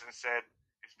 Larson said.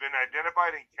 It's been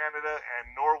identified in Canada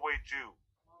and Norway, too.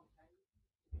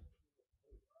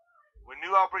 When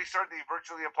new outbreaks start, they're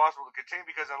virtually impossible to contain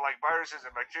because, unlike viruses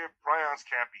and bacteria, prions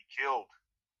can't be killed.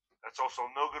 That's also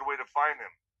no good way to find them.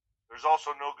 There's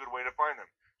also no good way to find them.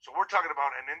 So we're talking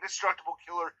about an indestructible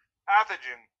killer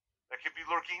pathogen that could be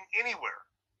lurking anywhere.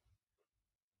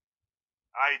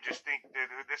 I just think that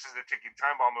this is a ticking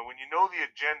time bomb. And when you know the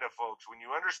agenda, folks, when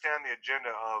you understand the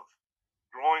agenda of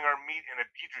growing our meat in a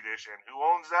petri dish, and who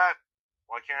owns that?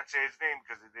 Well, I can't say his name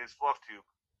because it is Fluff Tube.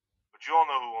 But you all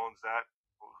know who owns that,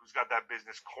 who's got that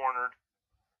business cornered.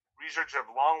 Researchers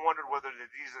have long wondered whether a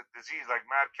disease like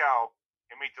mad cow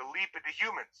can make the leap into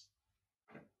humans.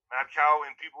 Mad cow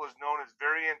in people is known as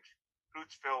variant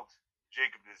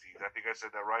Creutzfeldt-Jakob disease. I think I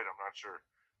said that right. I'm not sure.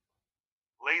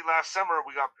 Late last summer,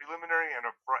 we got preliminary and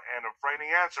a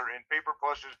frightening answer in paper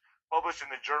published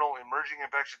in the journal Emerging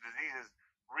Infectious Diseases.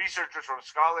 Researchers from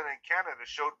Scotland and Canada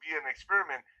showed via an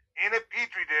experiment in a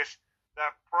petri dish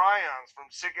that prions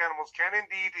from sick animals can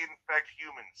indeed infect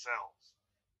human cells.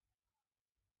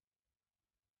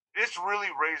 This really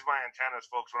raised my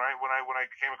antennas, folks. When I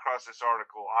came across this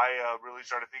article, I really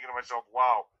started thinking to myself,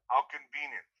 "Wow, how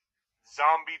convenient!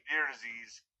 Zombie deer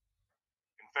disease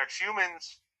infects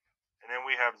humans, and then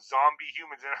we have zombie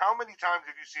humans." And how many times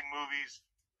have you seen movies?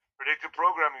 Predictive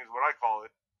programming is what I call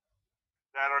it.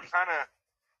 That are kind of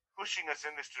pushing us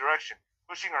in this direction,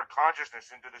 pushing our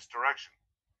consciousness into this direction.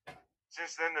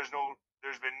 Since then, there's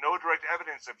been no direct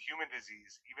evidence of human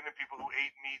disease, even in people who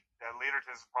ate meat that later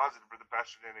tested positive for the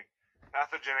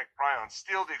pathogenic prions.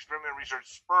 Still, the experimental research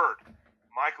spurred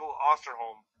Michael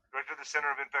Osterholm, director of the Center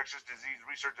of Infectious Disease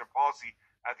Research and Policy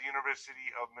at the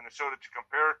University of Minnesota, to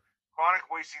compare chronic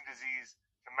wasting disease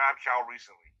to mad cow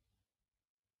recently.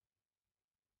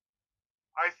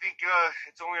 I think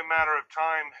it's only a matter of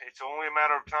time. It's only a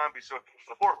matter of time before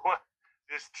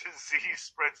this disease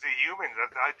spreads to humans.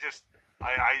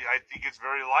 I think it's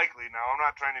very likely. Now, I'm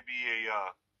not trying to be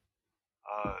a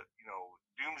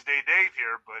doomsday Dave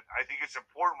here, but I think it's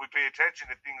important we pay attention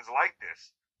to things like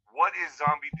this. What is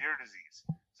zombie deer disease?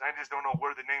 Scientists don't know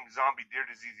where the name zombie deer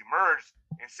disease emerged.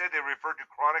 Instead, they refer to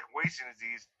chronic wasting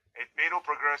disease, a fatal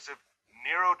progressive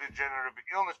neurodegenerative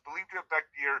illness believed to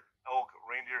affect deer, elk,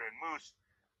 reindeer, and moose.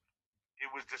 It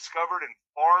was discovered and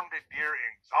farmed deer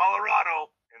in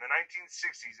Colorado in the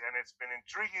 1960s, and it's been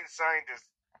intriguing scientists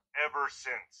ever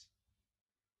since.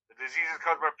 The disease is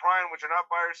caused by prion, which are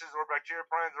not viruses or bacteria.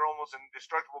 Prions are almost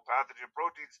indestructible pathogen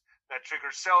proteins that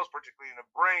trigger cells, particularly in the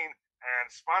brain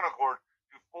and spinal cord,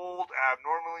 to fold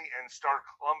abnormally and start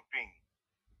clumping.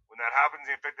 When that happens,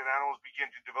 the infected animals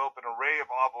begin to develop an array of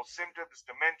awful symptoms: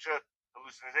 dementia,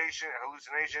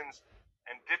 hallucinations,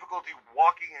 and difficulty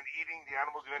walking and eating. The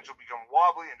animals eventually become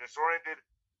wobbly and disoriented.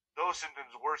 Those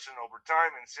symptoms worsen over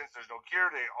time, and since there's no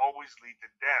cure, they always lead to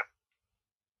death.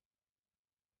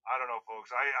 I don't know,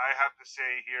 folks. I have to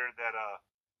say here that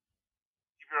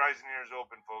keep your eyes and ears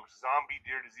open, folks. Zombie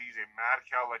deer disease, a mad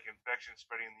cow-like infection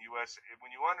spreading in the U.S.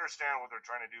 When you understand what they're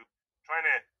trying to do,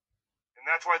 and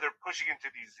that's why they're pushing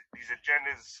into these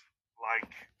agendas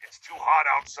like it's too hot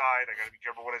outside. I got to be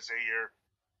careful what I say here.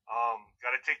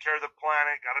 Got to take care of the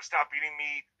planet. Got to stop eating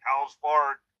meat. Cows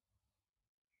fart.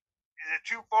 Is it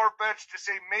too far-fetched to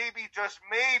say maybe, just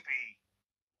maybe,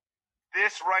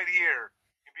 this right here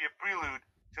can be a prelude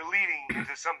to leading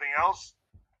into something else?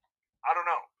 I don't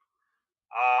know.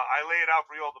 I lay it out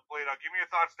for you all to play it out. Give me your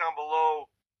thoughts down below.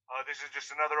 This is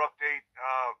just another update.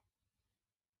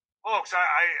 Folks,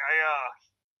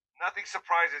 nothing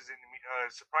surprises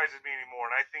me anymore,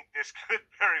 and I think this could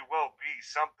very well be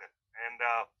something. And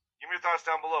give me your thoughts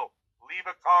down below. Leave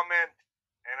a comment,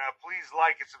 and please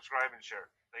like and subscribe and share.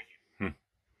 Thank you.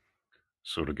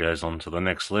 Sort of goes on to the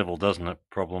next level, doesn't it?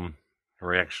 Problem,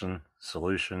 reaction,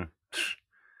 solution.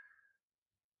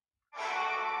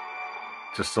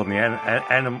 Just on the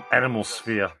animal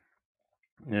sphere.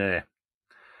 Yeah.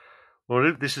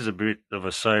 Well, this is a bit of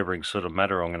a sobering sort of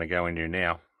matter I'm going to go into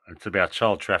now. It's about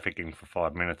child trafficking for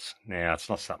 5 minutes. Now, it's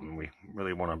not something we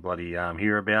really want to bloody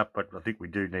hear about, but I think we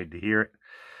do need to hear it.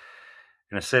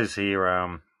 And it says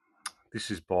here,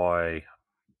 this is by,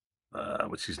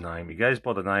 what's his name? He goes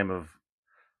by the name of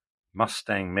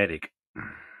Mustang Medic.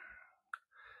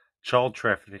 Child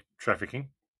trafficking.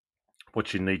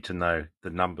 What you need to know, the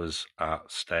numbers are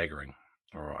staggering.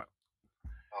 All right.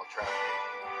 Child trafficking,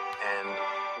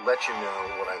 and let you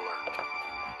know what I learned.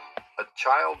 A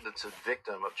child that's a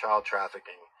victim of child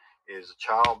trafficking is a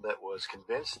child that was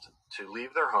convinced to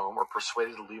leave their home or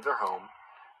persuaded to leave their home,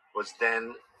 was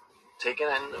then taken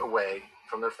away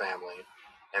from their family,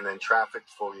 and then trafficked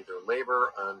for either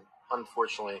labor and,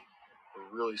 unfortunately,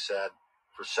 really sad,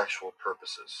 for sexual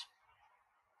purposes.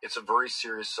 It's a very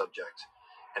serious subject,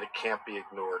 and it can't be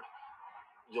ignored.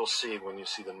 You'll see when you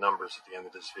see the numbers at the end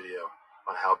of this video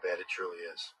on how bad it truly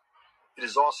is. It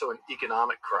is also an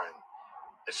economic crime,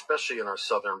 especially in our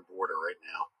southern border right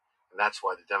now. And that's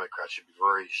why the Democrats should be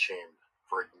very ashamed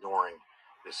for ignoring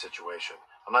this situation.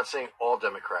 I'm not saying all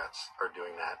Democrats are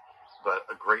doing that, but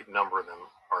a great number of them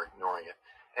are ignoring it.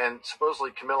 And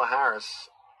supposedly Kamala Harris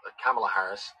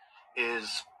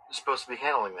is supposed to be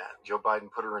handling that. Joe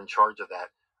Biden put her in charge of that,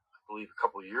 I believe, a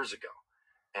couple of years ago.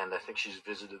 And I think she's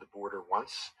visited the border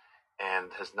once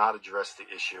and has not addressed the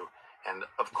issue. And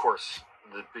of course,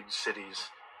 the big cities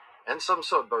and some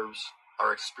suburbs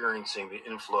are experiencing the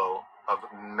inflow of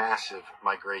massive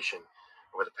migration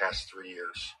over the past 3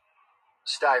 years.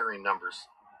 Staggering numbers.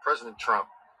 President Trump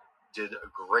did a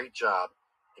great job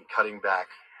in cutting back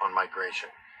on migration.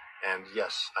 And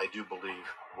yes, I do believe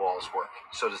walls work.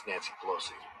 So does Nancy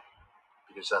Pelosi,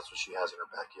 because that's what she has in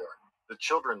her backyard. The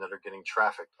children that are getting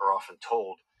trafficked are often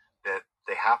told that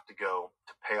they have to go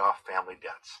to pay off family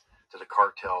debts to the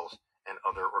cartels and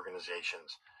other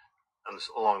organizations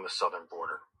along the southern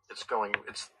border.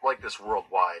 It's like this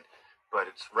worldwide, but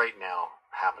it's right now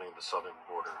happening at the southern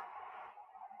border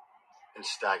in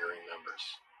staggering numbers.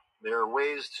 There are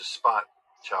ways to spot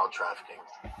child trafficking,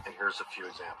 and here's a few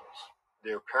examples.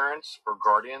 Their parents or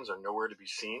guardians are nowhere to be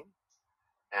seen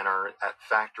and are at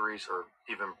factories or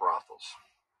even brothels.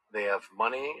 They have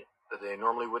money that they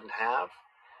normally wouldn't have,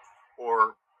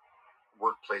 or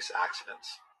workplace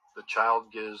accidents. The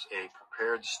child gives a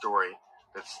prepared story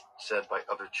that's said by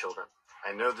other children.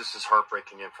 I know this is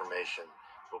heartbreaking information,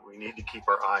 but we need to keep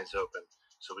our eyes open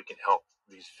so we can help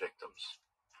these victims.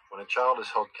 When a child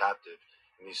is held captive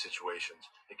in these situations,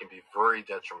 it can be very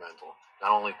detrimental,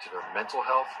 not only to their mental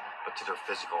health, but to their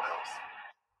physical health.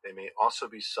 They may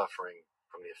also be suffering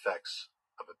from the effects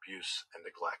of abuse and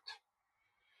neglect.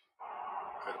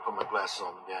 I had to put my glasses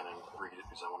on again and read it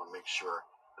because I want to make sure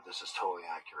that this is totally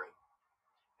accurate.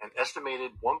 An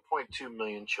estimated 1.2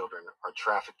 million children are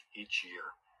trafficked each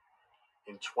year.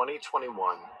 In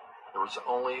 2021, there was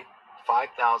only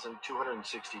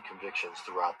 5,260 convictions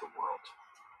throughout the world.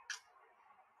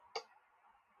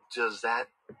 Does that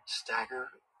stagger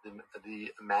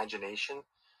the imagination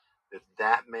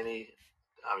that many,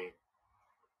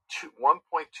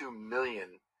 1.2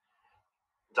 million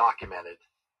documented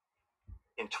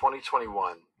in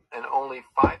 2021 and only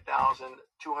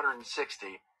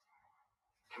 5,260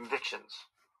 convictions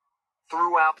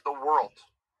throughout the world.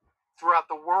 Throughout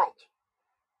the world.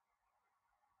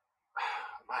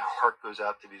 My heart goes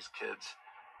out to these kids.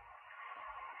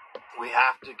 We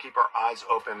have to keep our eyes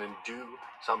open and do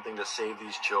something to save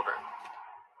these children.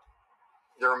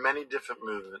 There are many different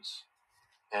movements,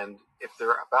 and if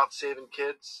they're about saving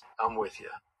kids, I'm with you.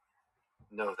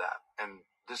 Know that. And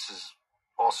this is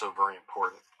also very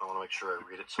important. I want to make sure I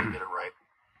read it so I get it right.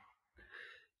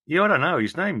 Yeah, I don't know.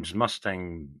 His name's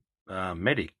Mustang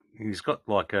Medic. He's got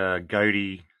like a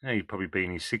goatee. He'd probably be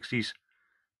in his 60s,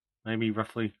 maybe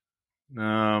roughly.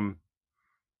 Got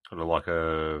like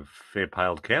a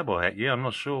fair-paled cowboy hat. Yeah, I'm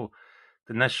not sure.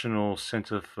 The National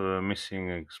Centre for Missing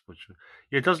Exploitation.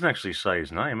 Yeah, it doesn't actually say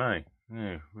his name, eh?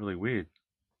 Yeah, really weird.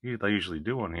 Yeah, they usually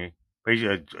do on here. But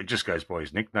it just goes by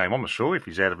his nickname. I'm not sure if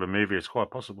he's out of a movie. It's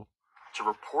quite possible. To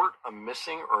report a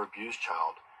missing or abused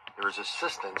child, there is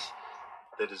assistance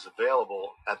that is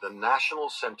available at the National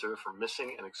Center for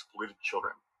Missing and Exploited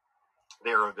Children.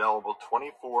 They are available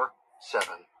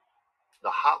 24/7.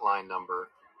 The hotline number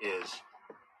is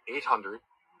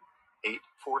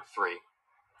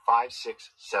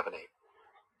 800-843-5678.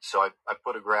 So I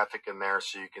put a graphic in there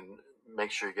so you can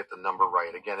make sure you get the number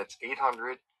right. Again, it's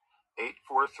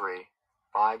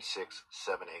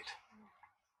 800-843-5678.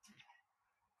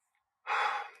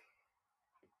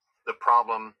 The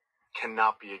problem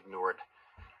cannot be ignored.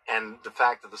 And the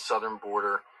fact that the southern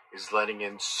border is letting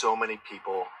in so many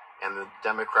people and the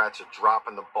Democrats are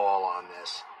dropping the ball on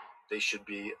this, they should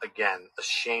be, again,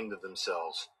 ashamed of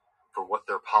themselves for what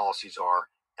their policies are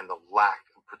and the lack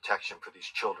of protection for these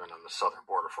children on the southern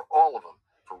border, for all of them,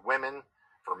 for women,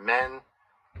 for men.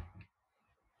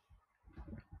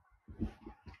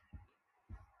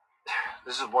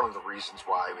 This is one of the reasons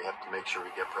why we have to make sure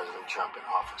we get President Trump in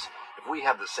office. If we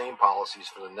have the same policies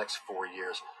for the next 4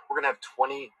 years, we're going to have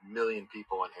 20 million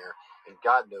people in here, and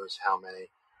God knows how many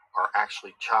are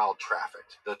actually child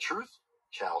trafficked. The truth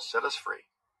shall set us free.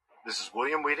 This is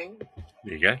William Wheating.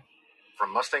 There you go.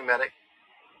 From Mustang Medic.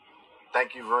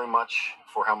 Thank you very much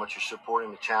for how much you're supporting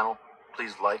the channel.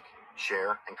 Please like,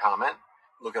 share, and comment.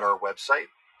 Look at our website.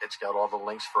 It's got all the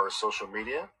links for our social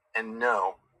media. And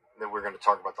know that we're going to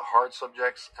talk about the hard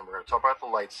subjects and we're going to talk about the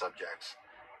light subjects.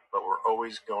 But we're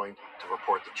always going to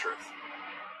report the truth.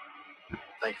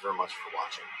 Thank you very much for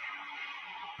watching.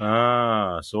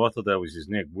 So I thought that was his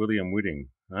nick, William Whitting.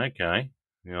 Okay.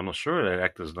 Yeah, I'm not sure of that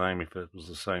actor's name if it was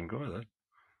the same guy, though.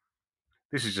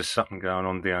 This is just something going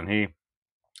on down here.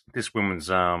 This woman's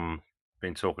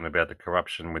been talking about the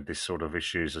corruption with this sort of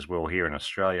issues as well here in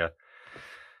Australia.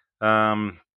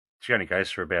 She only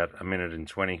goes for about a minute and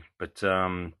 20, but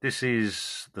this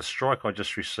is the strike I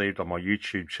just received on my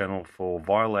YouTube channel for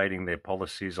violating their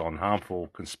policies on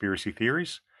harmful conspiracy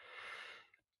theories.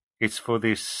 It's for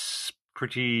this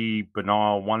pretty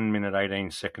banal 1 minute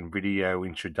 18-second video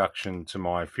introduction to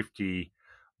my 50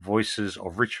 Voices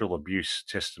of Ritual Abuse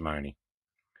testimony.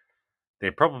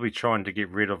 They're probably trying to get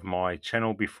rid of my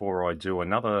channel before I do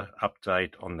another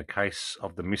update on the case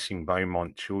of the missing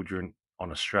Beaumont children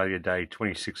on Australia Day,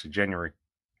 26th of January.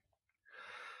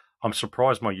 I'm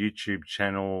surprised my YouTube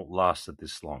channel lasted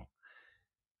this long.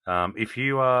 If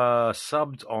you are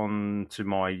subbed on to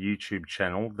my YouTube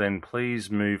channel, then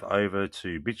please move over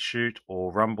to BitChute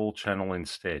or Rumble channel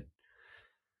instead.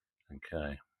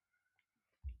 Okay.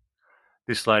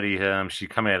 This lady, she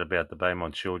come out about the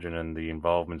Beaumont children and the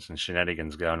involvements and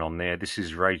shenanigans going on there. This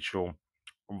is Rachel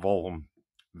Volham,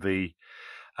 VAUGHAN.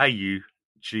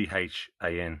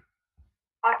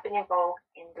 I've been involved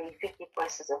in the 50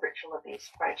 Voices of Ritual Abuse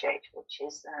project, which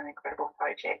is an incredible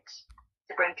project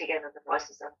to bring together the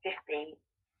voices of 50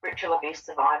 ritual abuse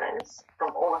survivors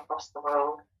from all across the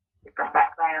world, different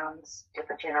backgrounds,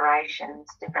 different generations,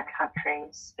 different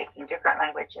countries, speaking different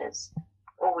languages,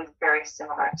 all with very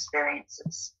similar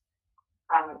experiences.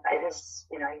 It is,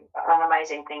 an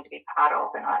amazing thing to be part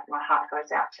of, and my heart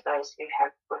goes out to those who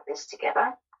have put this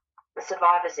together. The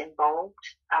survivors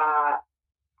involved are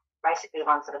basically the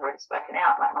ones that have already spoken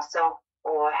out, like myself,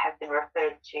 or have been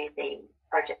referred to the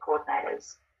project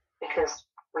coordinators, because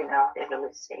we know of their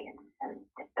validity, and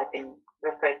they've been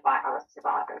referred by other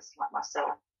survivors like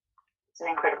myself. It's an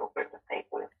incredible group of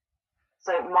people.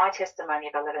 So my testimony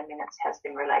of 11 minutes has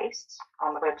been released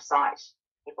on the website,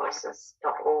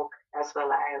 evoices.org, as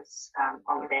well as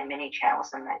on their many channels.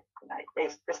 And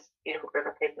this beautiful group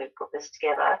of people who put this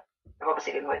together have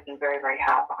obviously been working very, very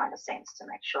hard behind the scenes to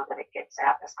make sure that it gets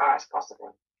out as far as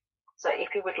possible. So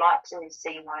if you would like to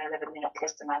see my 11-minute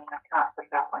testimony, I can't put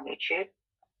it up on YouTube,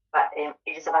 but it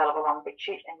is available on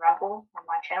BitChute and Rumble on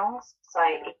my channels. So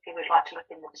if you would like to look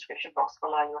in the description box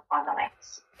below, you'll find the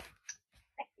links.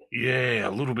 Yeah, a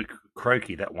little bit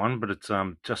croaky, that one, but it's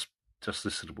just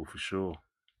listenable for sure.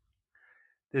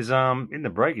 There's in the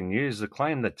breaking news the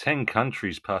claim that 10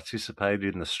 countries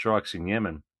participated in the strikes in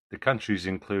Yemen. The countries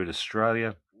include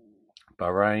Australia,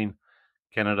 Bahrain,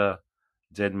 Canada,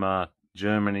 Denmark,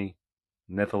 Germany,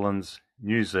 Netherlands,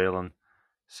 New Zealand,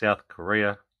 South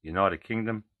Korea, United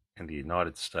Kingdom, and the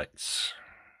United States.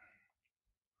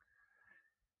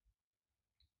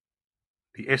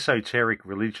 The esoteric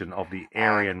religion of the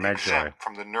Aryan Magi. Exempt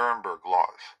from the Nuremberg laws.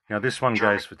 Now this one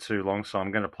goes for too long, so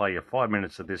I'm going to play you 5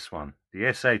 minutes of this one. The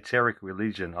esoteric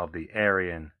religion of the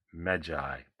Aryan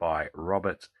Magi by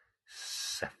Robert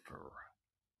Sefer.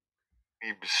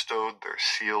 He bestowed their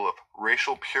seal of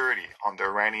racial purity on the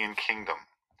Iranian kingdom.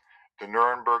 The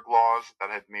Nuremberg laws that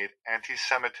had made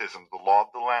anti-Semitism the law of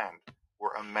the land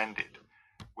were amended,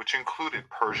 which included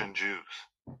Persian Jews.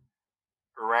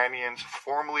 Iranians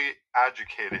formally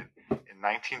educated in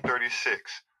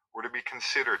 1936 were to be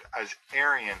considered as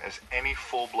Aryan as any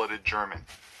full-blooded German.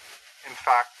 In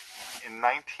fact, in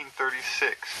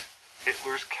 1936,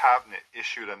 Hitler's cabinet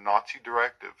issued a Nazi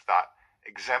directive that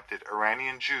exempted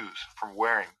Iranian Jews from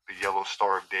wearing the Yellow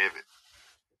Star of David.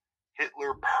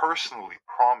 Hitler personally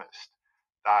promised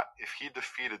that if he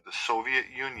defeated the Soviet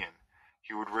Union,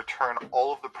 he would return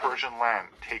all of the Persian land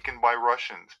taken by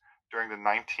Russians during the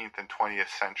 19th and 20th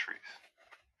centuries.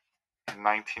 In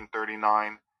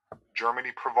 1939,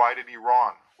 Germany provided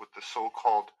Iran with the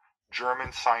so-called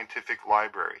German Scientific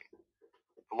Library.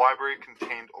 The library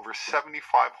contained over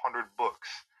 7,500 books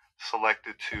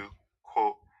selected to,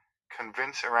 quote,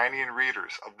 convince Iranian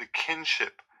readers of the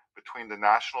kinship between the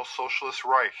National Socialist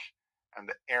Reich and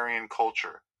the Aryan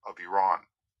culture of Iran.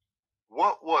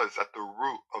 What was at the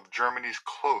root of Germany's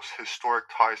close historic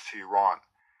ties to Iran,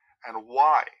 and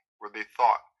why were they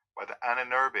thought by the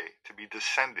Anunnurbe to be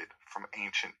descended from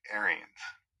ancient Aryans?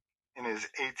 In his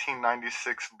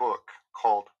 1896 book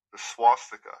called The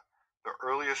Swastika, the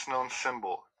earliest known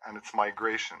symbol and its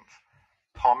migrations,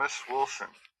 Thomas Wilson,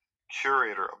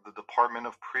 curator of the Department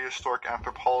of Prehistoric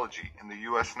Anthropology in the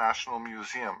U.S. National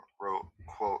Museum, wrote,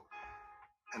 quote,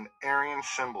 an Aryan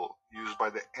symbol used by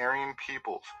the Aryan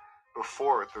peoples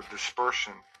before their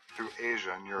dispersion through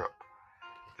Asia and Europe.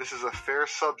 This is a fair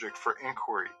subject for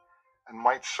inquiry and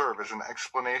might serve as an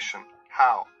explanation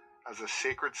how, as a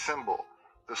sacred symbol,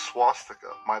 the swastika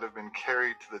might have been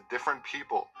carried to the different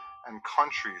people and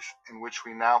countries in which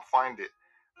we now find it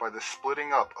by the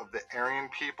splitting up of the Aryan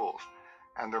peoples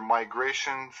and their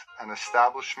migrations and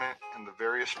establishment in the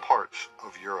various parts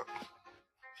of Europe.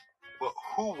 But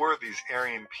who were these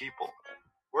Aryan people?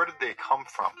 Where did they come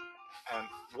from? And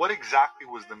what exactly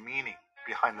was the meaning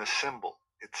behind the symbol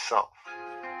itself?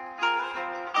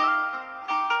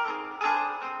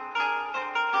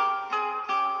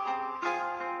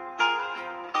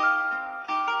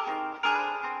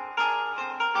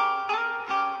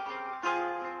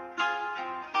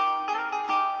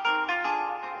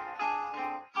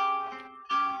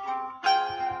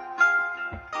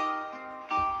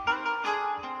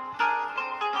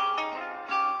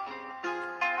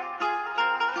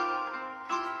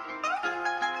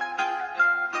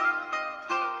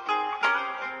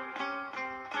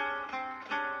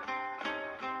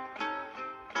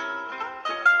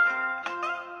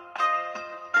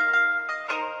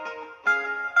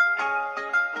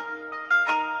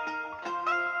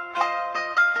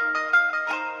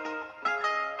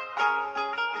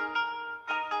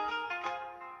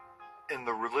 In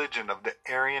the religion of the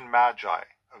Aryan Magi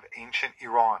of ancient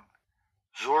Iran,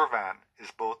 Zorvan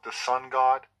is both the sun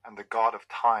god and the god of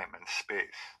time and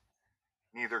space.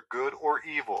 Neither good or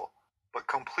evil, but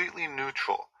completely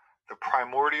neutral, the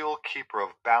primordial keeper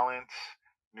of balance,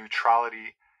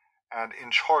 neutrality, and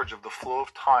in charge of the flow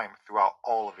of time throughout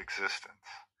all of existence.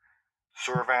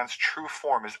 Zorvan's true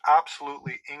form is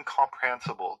absolutely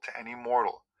incomprehensible to any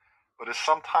mortal, but is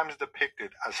sometimes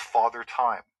depicted as Father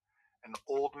Time, an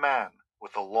old man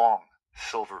with a long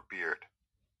silver beard.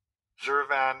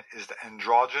 Zurvan is the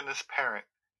androgynous parent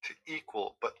to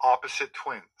equal but opposite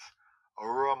twins,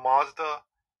 Ahura Mazda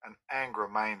and Angra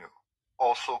Mainyu,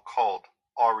 also called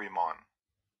Ahriman.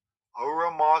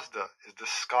 Ahura Mazda is the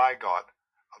sky god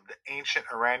of the ancient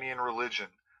Iranian religion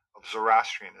of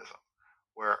Zoroastrianism,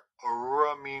 where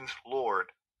Ahura means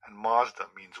Lord and Mazda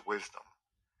means wisdom.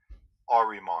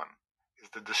 Ahriman is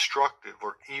the destructive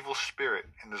or evil spirit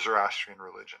in the Zoroastrian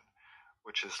religion,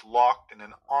 which is locked in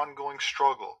an ongoing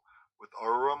struggle with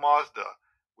Ahura Mazda,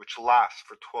 which lasts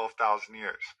for 12,000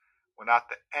 years, when at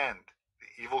the end,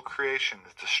 the evil creation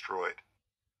is destroyed.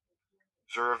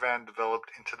 Zuravan developed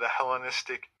into the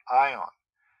Hellenistic Ion,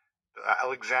 the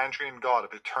Alexandrian god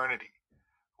of eternity,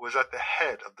 who was at the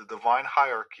head of the divine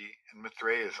hierarchy in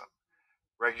Mithraism,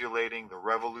 regulating the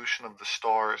revolution of the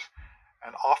stars,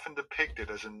 and often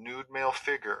depicted as a nude male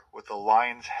figure with a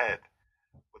lion's head,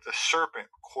 with a serpent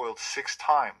coiled 6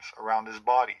 times around his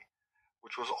body,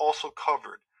 which was also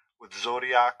covered with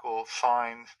zodiacal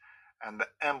signs and the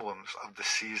emblems of the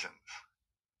seasons.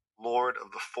 Lord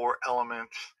of the 4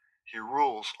 elements, he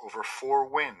rules over 4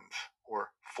 winds,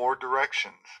 or 4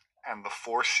 directions, and the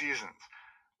 4 seasons,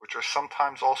 which are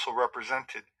sometimes also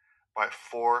represented by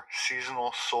 4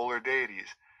 seasonal solar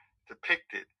deities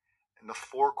depicted in the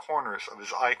 4 corners of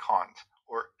his icons,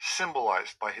 or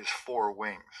symbolized by his 4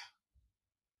 wings.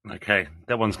 Okay,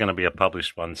 that one's going to be a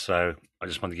published one, so I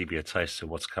just want to give you a taste of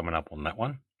what's coming up on that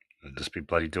one. I'll just be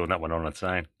bloody doing that one on its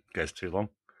own. It goes too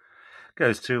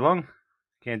long.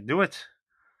 Can't do it.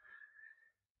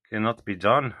 Cannot be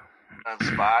done.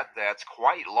 Spot that's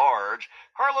quite large.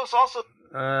 Carlos also...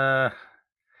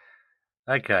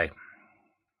 Okay.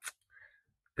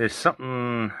 There's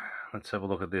something... Let's have a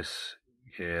look at this.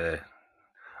 Yeah.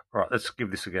 All right, let's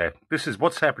give this a go. This is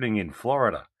what's happening in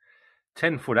Florida.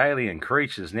 10-foot alien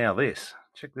creatures. Now this.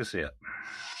 Check this out.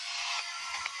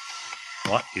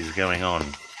 What is going on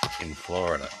in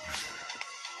Florida?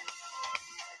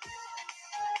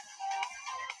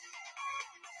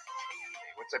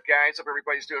 What's up, guys? Hope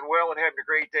everybody's doing well and having a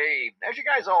great day. As you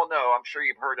guys all know, I'm sure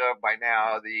you've heard of by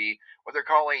now what they're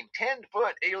calling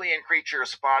 10-foot alien creature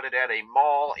spotted at a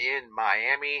mall in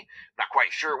Miami. Not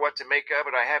quite sure what to make of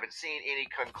it. I haven't seen any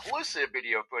conclusive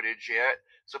video footage yet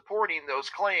supporting those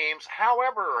claims.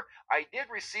 However, I did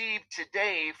receive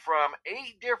today from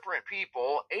 8 different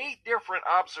people, 8 different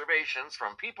observations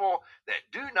from people that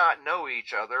do not know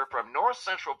each other from north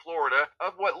central Florida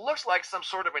of what looks like some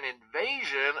sort of an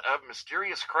invasion of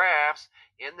mysterious crafts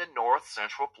in the north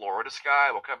central Florida sky.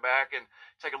 We'll come back and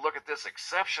take a look at this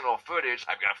exceptional footage.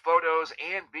 I've got photos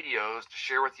and videos to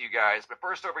share with you guys. But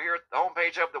first, over here at the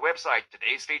homepage of the website,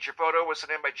 today's feature photo was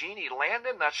sent in by Jeannie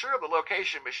Landon. Not sure of the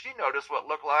location, but she noticed what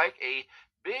looked like a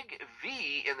big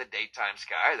V in the daytime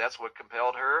sky. That's what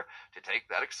compelled her to take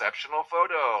that exceptional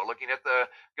photo. Looking at the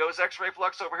GOES X-ray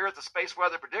flux over here at the Space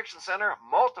Weather Prediction Center,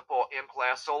 multiple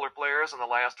M-class solar flares in the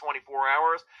last 24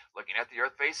 hours. Looking at the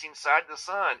Earth-facing side of the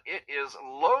sun, it is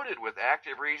loaded with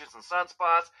active regions and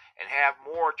sunspots and have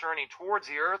more turning towards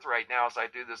the Earth right now as I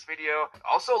do this video.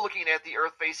 Also looking at the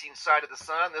Earth-facing side of the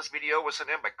sun, this video was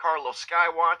sent in by Carlos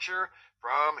Skywatcher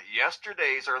from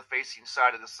yesterday's Earth-facing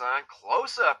side of the sun.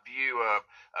 Close-up view of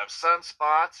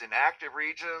sunspots in active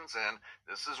regions, and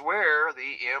this is where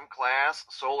the M-class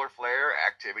solar flare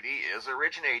activity is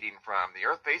originating from. The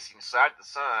Earth-facing side of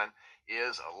the sun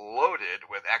is loaded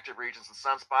with active regions and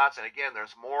sunspots, and again,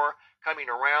 there's more coming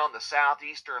around the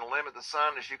southeastern limb of the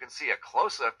sun. As you can see, a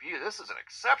close-up view. This is an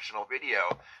exceptional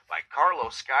video by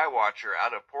Carlos Skywatcher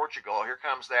out of Portugal. Here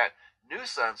comes that new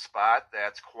sunspot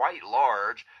that's quite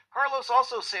large. Carlos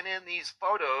also sent in these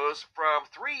photos from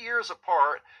 3 years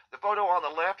apart. The photo on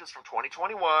the left is from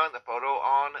 2021. The photo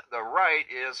on the right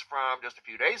is from just a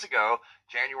few days ago,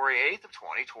 January 8th of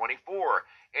 2024.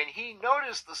 And he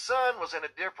noticed the sun was in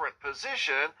a different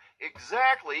position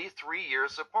exactly 3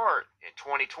 years apart. In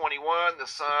 2021, the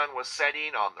sun was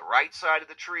setting on the right side of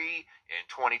the tree. In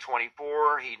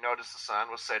 2024, he noticed the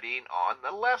sun was setting on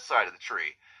the left side of the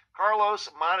tree. Carlos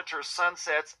monitors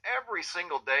sunsets every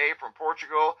single day from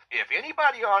Portugal. If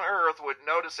anybody on Earth would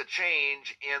notice a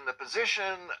change in the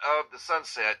position of the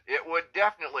sunset, it would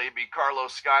definitely be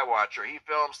Carlos Skywatcher. He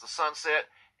films the sunset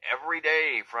every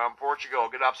day from Portugal.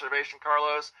 Good observation,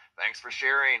 Carlos. Thanks for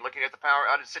sharing. Looking at the power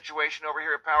outage situation over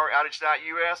here at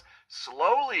poweroutage.us,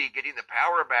 slowly getting the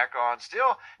power back on.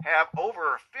 Still have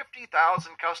over 50,000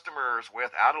 customers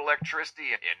without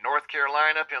electricity in North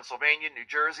Carolina, Pennsylvania, New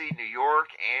Jersey, New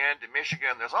York, and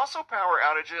Michigan. There's also power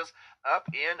outages up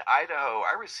in Idaho.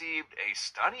 I received a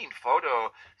stunning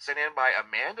photo sent in by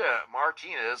Amanda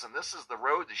Martinez, and this is the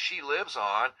road that she lives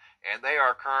on, and they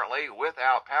are currently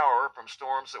without power from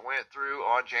storms that went through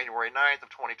on January 9th of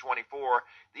 2024.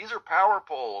 These These are power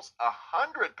poles,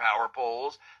 100 power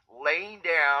poles laying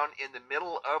down in the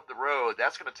middle of the road.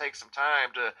 That's going to take some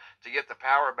time to get the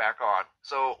power back on.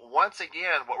 So once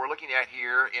again, what we're looking at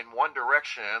here in one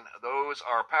direction, those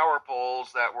are power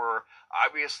poles that were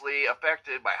obviously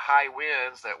affected by high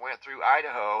winds that went through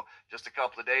Idaho just a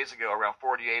couple of days ago, around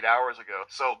 48 hours ago.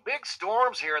 So big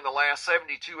storms here in the last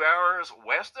 72 hours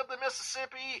west of the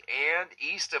Mississippi and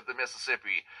east of the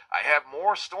Mississippi. I have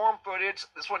more storm footage.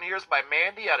 This one here is by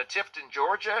Mandy out of Tifton,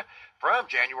 Georgia, from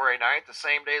January 9th, the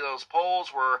same day those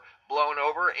poles were blown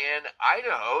over in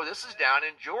Idaho. This is down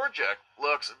in Georgia.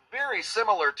 Looks very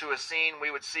similar to a scene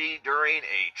we would see during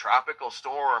a tropical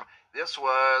storm. This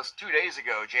was 2 days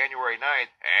ago, January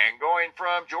 9th. And going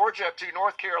from Georgia up to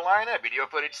North Carolina, video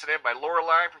footage sent in by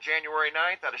Lorelei from January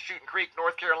 9th out of Shooting Creek,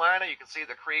 North Carolina. You can see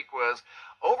the creek was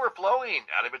overflowing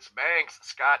out of its banks.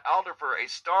 Scott Alderfer, a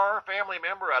Star family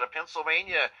member out of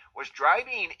Pennsylvania, was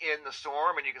driving in the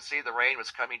storm, and you can see the rain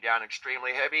was coming down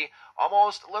extremely heavy.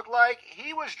 Almost looked like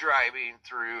he was driving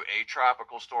through a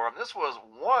tropical storm. This was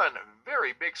one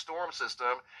very big storm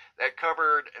system that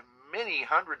covered many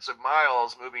hundreds of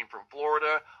miles, moving from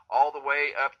Florida all the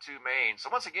way up to Maine. So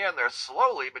once again, they're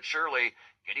slowly but surely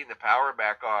getting the power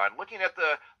back on. Looking at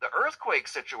the earthquake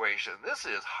situation, this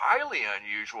is highly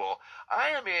unusual. I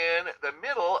am in the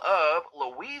middle of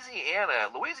Louisiana.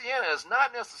 Louisiana is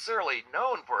not necessarily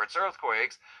known for its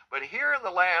earthquakes, but here in the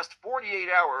last 48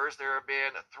 hours, there have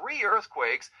been 3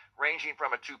 earthquakes ranging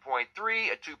from a 2.3,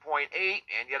 a 2.8,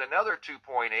 and yet another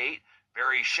 2.8.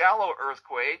 Very shallow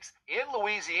earthquakes in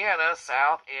Louisiana,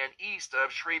 south and east of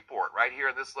Shreveport, right here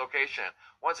in this location.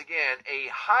 Once again,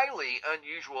 a highly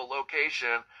unusual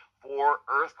location for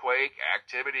earthquake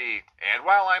activity. And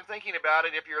while I'm thinking about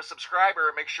it, if you're a subscriber,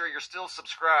 make sure you're still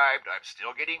subscribed. I'm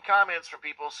still getting comments from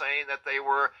people saying that they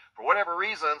were, for whatever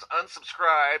reasons,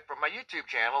 unsubscribed from my YouTube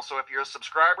channel. So if you're a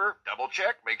subscriber, double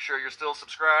check, make sure you're still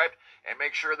subscribed, and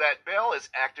make sure that bell is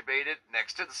activated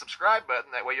next to the subscribe button.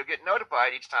 That way you'll get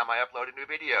notified each time I upload a new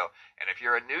video. And if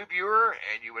you're a new viewer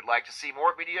and you would like to see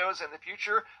more videos in the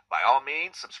future, by all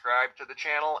means, subscribe to the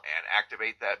channel and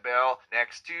activate that bell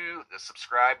next to the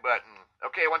subscribe button.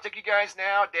 Okay, I want to take you guys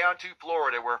now down to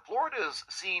Florida, where Florida's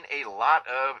seen a lot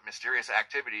of mysterious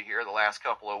activity here the last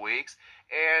couple of weeks.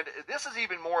 And this is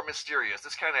even more mysterious.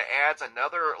 This kind of adds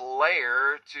another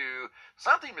layer to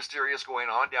something mysterious going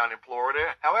on down in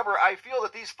Florida. However, I feel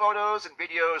that these photos and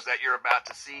videos that you're about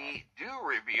to see do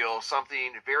reveal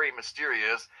something very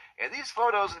mysterious. And these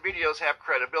photos and videos have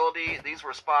credibility. These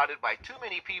were spotted by too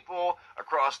many people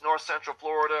across north central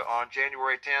Florida on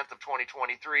January 10th of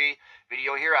 2023.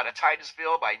 Video here out of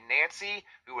Titusville by Nancy,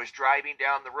 who was driving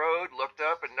down the road, looked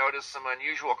up and noticed some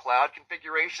unusual cloud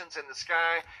configurations in the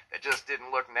sky that just didn't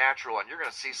look natural. And you're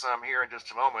going to see some here in just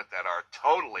a moment that are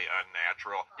totally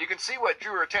unnatural. You can see what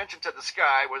drew her attention to the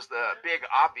sky was the big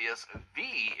obvious V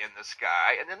in the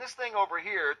sky. And then this thing over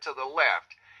here to the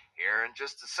left. Here in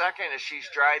just a second, as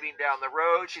she's driving down the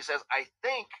road, she says, I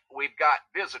think we've got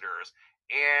visitors.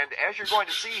 And as you're going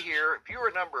to see here,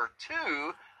 viewer number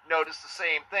 2 noticed the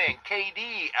same thing.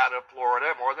 KD out of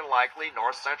Florida, more than likely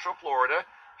north central Florida.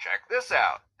 Check this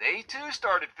out. They too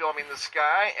started filming the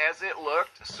sky as it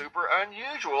looked super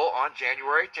unusual on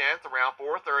January 10th around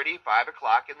 4:30, 5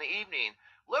 o'clock in the evening.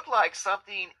 Looked like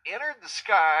something entered the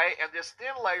sky, and this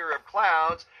thin layer of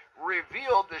clouds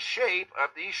revealed the shape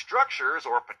of these structures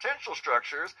or potential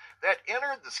structures that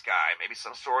entered the sky. Maybe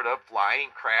some sort of flying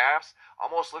crafts.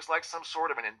 Almost looks like some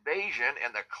sort of an invasion,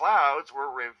 and the clouds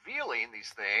were revealing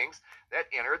these things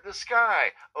that entered the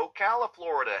sky. Ocala,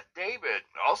 Florida, David,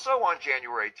 also on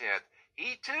January 10th.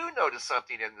 He too noticed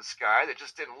something in the sky that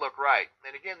just didn't look right.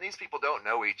 And again, these people don't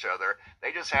know each other.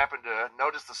 They just happen to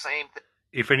notice the same thing.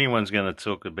 If anyone's going to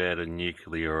talk about a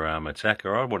nuclear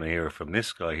attacker, I want to hear it from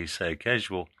this guy. He's so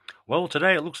casual. Well,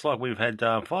 today it looks like we've had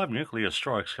 5 nuclear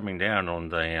strikes coming down on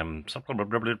the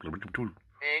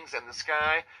things in the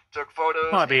sky, took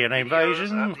photos. Might be an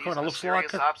invasion. Kind of looks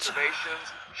like it.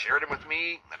 Observations, shared them with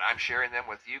me, and I'm sharing them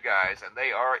with you guys, and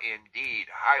they are indeed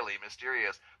highly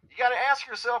mysterious. You got to ask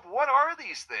yourself, what are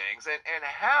these things, and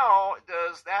how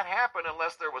does that happen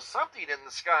unless there was something in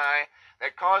the sky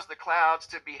that caused the clouds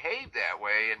to behave that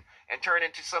way and turn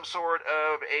into some sort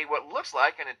of what looks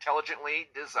like an intelligently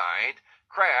designed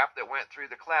craft that went through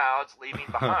the clouds, leaving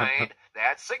behind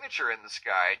that signature in the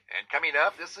sky. And coming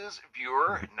up, this is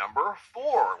viewer number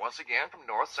 4, once again from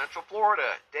north central Florida.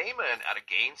 Damon out of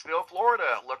Gainesville,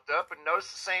 Florida, looked up and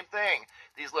noticed the same thing.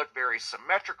 These look very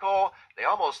symmetrical. They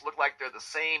almost look like they're the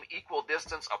same equal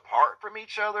distance apart from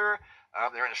each other.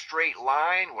 They're in a straight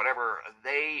line. Whatever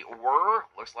they were,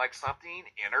 looks like something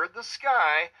entered the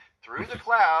sky through the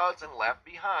clouds and left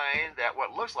behind that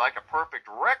what looks like a perfect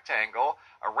rectangle,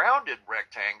 a rounded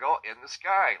rectangle in the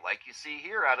sky, like you see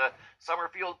here out of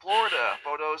Summerfield, Florida.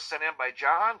 Photos sent in by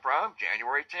John from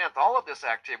January 10th. All of this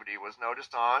activity was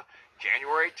noticed on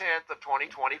January 10th of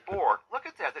 2024. Look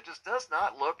at that. That just does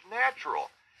not look natural.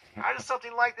 How does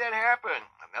something like that happen?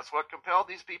 And that's what compelled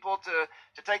these people to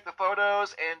take the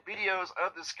photos and videos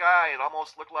of the sky. It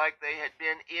almost looked like they had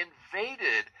been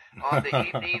invaded on the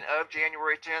evening of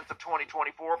January 10th of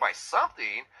 2024 by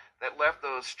something that left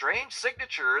those strange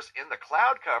signatures in the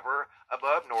cloud cover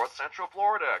above north central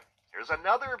Florida. Here's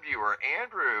another viewer,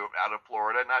 Andrew, out of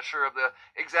Florida. Not sure of the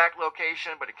exact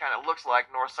location, but it kind of looks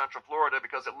like north central Florida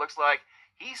because it looks like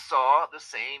he saw the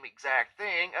same exact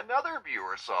thing another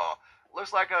viewer saw.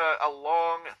 Looks like a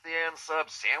long, thin sub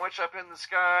sandwich up in the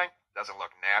sky. Doesn't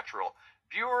look natural.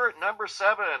 Viewer number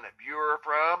 7, viewer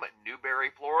from Newberry,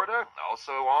 Florida,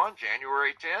 also on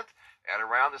January 10th at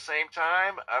around the same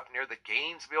time up near the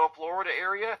Gainesville, Florida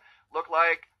area. Looked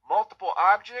like multiple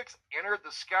objects entered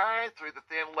the sky through the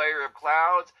thin layer of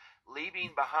clouds,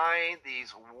 leaving behind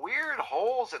these weird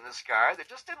holes in the sky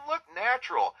that just didn't look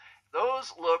natural.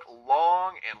 Those look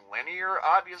long and linear,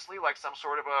 obviously, like some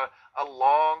sort of a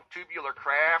long tubular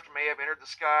craft may have entered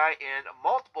the sky in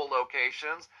multiple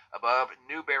locations above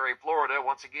Newberry, Florida.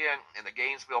 Once again, in the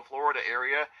Gainesville, Florida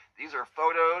area. These are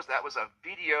photos. That was a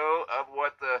video of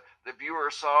what the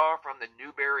viewer saw from the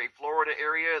Newberry, Florida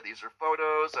area. These are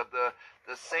photos of the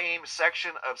same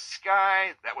section of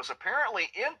sky that was apparently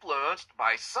influenced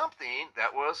by something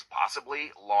that was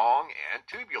possibly long and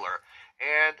tubular.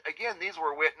 And again, these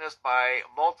were witnessed by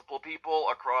multiple people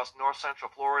across north central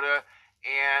Florida,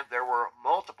 and there were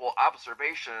multiple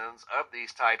observations of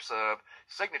these types of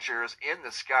signatures in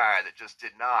the sky that just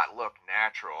did not look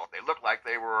natural. They looked like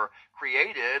they were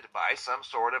created by some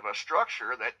sort of a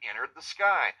structure that entered the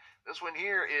sky. This one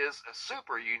here is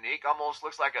super unique, almost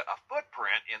looks like a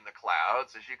footprint in the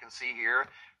clouds, as you can see here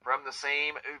from the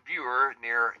same viewer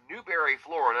near Newberry,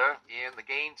 Florida, in the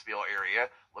Gainesville area,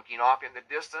 looking off in the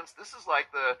distance. This is like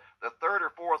the third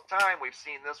or fourth time we've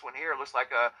seen this one here. It looks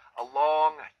like a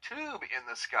long tube in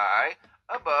the sky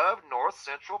above north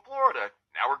central Florida.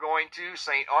 Now we're going to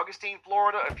St. Augustine,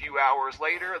 Florida, a few hours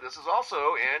later. This is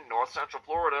also in north central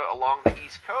Florida along the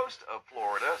east coast of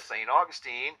Florida, St.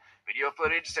 Augustine. Video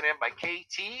footage sent in by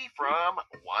KT from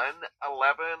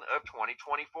 1/11 of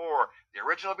 2024. The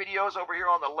original video is over here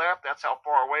on the left. That's how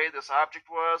far away this object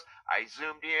was. I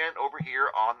zoomed in over here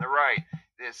on the right.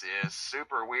 This is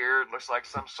super weird. Looks like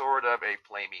some sort of a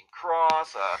flaming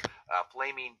cross, a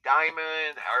flaming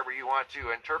diamond, however you want to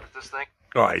interpret this thing.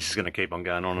 Oh, he's just going to keep on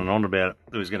going on and on about it.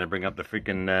 He was going to bring up the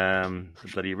freaking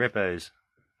bloody repos.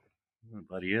 Oh,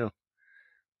 bloody hell.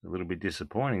 A little bit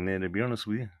disappointing there, to be honest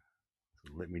with you.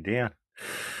 Sort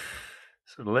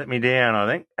of let me down, I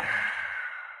think. I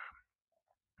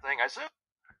assume.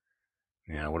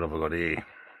 Yeah, what have I got here?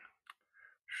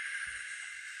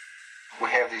 We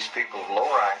have these people of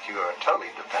lower IQ who are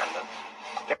totally dependent.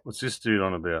 What's this dude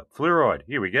on about? Fluoride.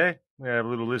 Here we go. We have a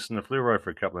little listen to fluoride for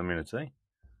a couple of minutes, eh?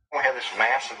 We have this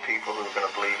mass of people who are going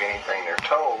to believe anything they're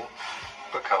told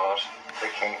because they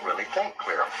can't really think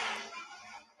clearly.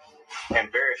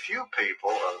 And very few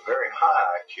people of very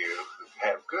high IQ who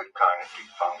have good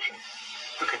cognitive function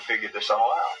who can figure this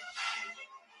all out.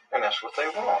 And that's what they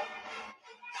want.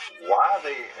 Why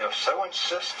they are so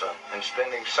insistent in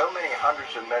spending so many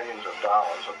hundreds of millions of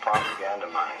dollars of propaganda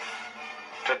money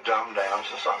to dumb down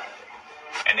society.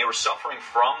 And they were suffering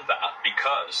from that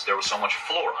because there was so much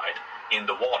fluoride in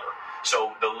the water.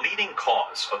 So the leading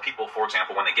cause of people, for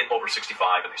example, when they get over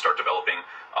 65 and they start developing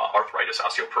arthritis,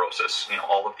 osteoporosis,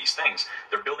 all of these things,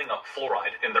 they're building up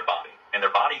fluoride in their body. And their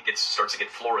body starts to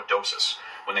get fluoridosis.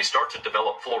 When they start to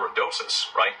develop fluoridosis,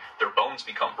 right, their bones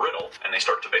become brittle and they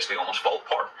start to basically almost fall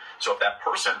apart. So if that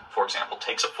person, for example,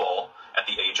 takes a fall at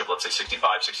the age of, let's say,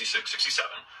 65, 66, 67,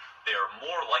 they are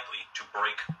more likely to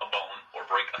break a bone or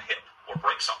break a hip or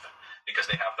break something because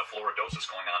they have the fluoridosis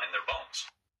going on in their bones.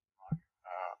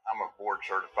 I'm a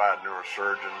board-certified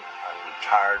neurosurgeon. I'm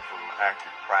retired from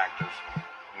active practice.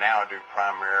 Now I do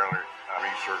primarily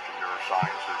research in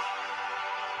neurosciences.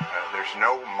 There's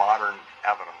no modern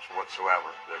evidence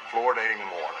whatsoever that fluoridating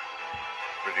water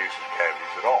reduces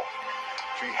cavities at all.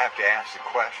 So you have to ask the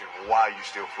question, why are you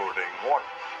still fluoridating water?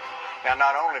 Now,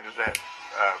 not only does that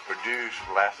produce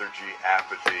lethargy,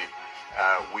 apathy,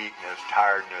 weakness,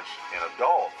 tiredness in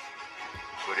adults,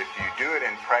 but if you do it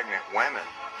in pregnant women,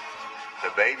 the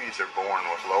babies are born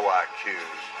with low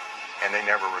IQs, and they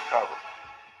never recover.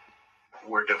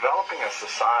 we're developing a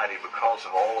society because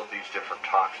of all of these different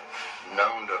toxins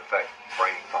known to affect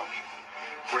brain function.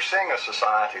 We're seeing a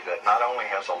society that not only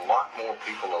has a lot more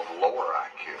people of lower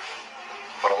IQ,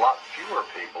 but a lot fewer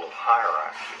people of higher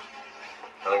IQ.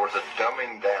 In other words, a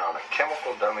dumbing down, a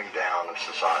chemical dumbing down of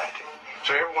society.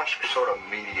 So everyone's sort of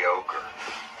mediocre.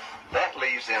 That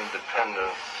leaves them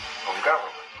dependent on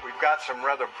government. We've got some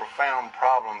rather profound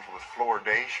problems with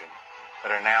fluoridation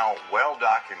that are now well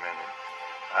documented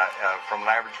from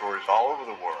laboratories all over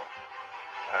the world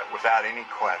without any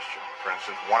question. For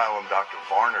instance, one of them Dr.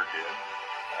 Varner did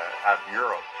out of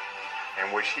Europe,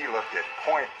 in which he looked at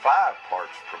 0.5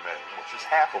 parts per million, which is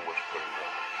half of what's put in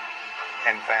water,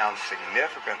 and found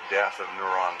significant death of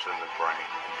neurons in the brain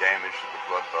and damage to the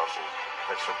blood vessels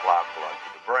that supply blood to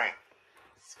the brain.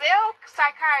 Spell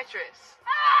psychiatrist.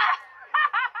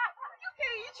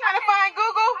 You trying to find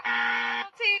Google?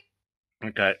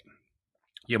 Okay.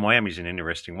 Yeah, Miami's an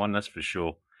interesting one, that's for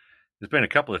sure. There's been a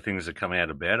couple of things that come out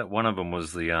about it. One of them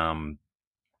was the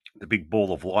big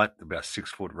ball of light, about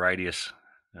 6 foot radius,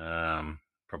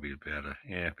 probably about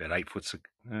 8 foot,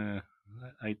 10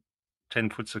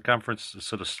 foot circumference. It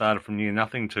sort of started from near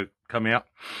nothing to come out.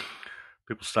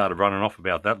 People started running off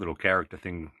about that little character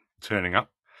thing turning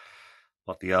up,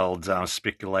 like the old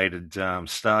speculated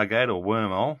Stargate or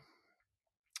wormhole.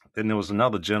 Then there was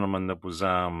another gentleman that was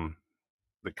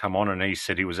that come on, and he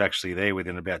said he was actually there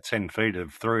within about 10 feet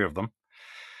of 3 of them.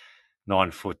 9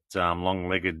 foot,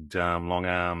 long-legged,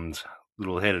 long-armed,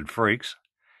 little-headed freaks.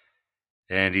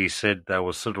 And he said they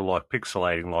were sort of like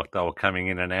pixelating, like they were coming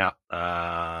in and out.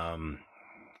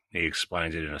 He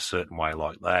explained it in a certain way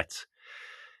like that.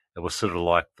 It was sort of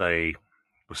like they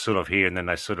were sort of here, and then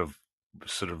they sort of,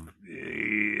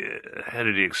 how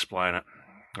did he explain it?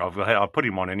 I put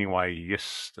him on anyway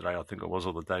yesterday, I think it was,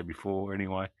 or the day before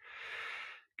anyway.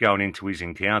 Going into his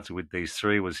encounter with these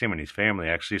 3 was him and his family,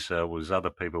 actually, so it was other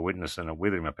people witnessing it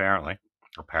with him, apparently.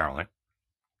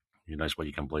 Who knows what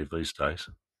you can believe these days?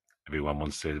 Everyone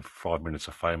wants their 5 minutes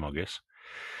of fame, I guess.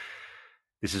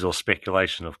 This is all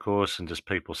speculation, of course, and just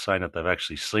people saying that they've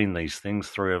actually seen these things,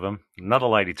 3 of them. Another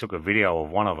lady took a video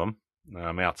of one of them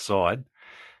outside.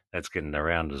 That's getting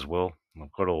around as well.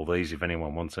 I've got all these if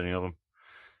anyone wants any of them.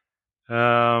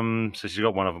 So she's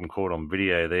got one of them caught on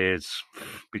video there. It's a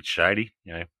bit shady,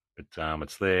 but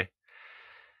it's there.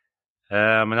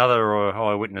 Another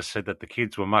eyewitness said that the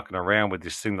kids were mucking around with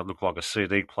this thing that looked like a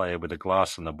CD player with a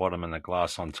glass on the bottom and a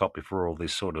glass on top before all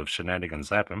this sort of shenanigans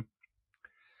happened.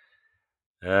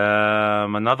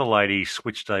 Another lady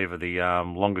switched over the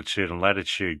longitude and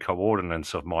latitude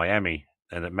coordinates of Miami,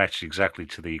 and it matched exactly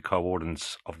to the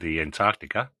coordinates of the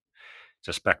Antarctica,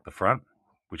 just back the front,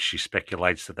 which she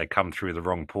speculates that they come through the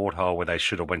wrong porthole where they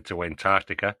should have went to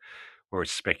Antarctica, where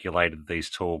it's speculated these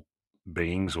tall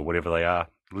beings or whatever they are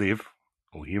live,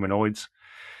 or humanoids,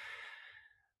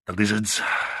 the lizards.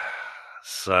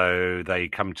 So they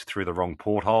come through the wrong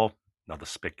porthole. Another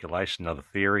speculation, another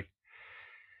theory.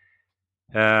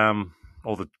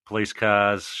 All the police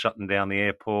cars shutting down the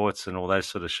airports and all those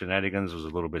sort of shenanigans was a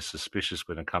little bit suspicious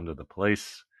when it come to the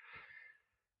police.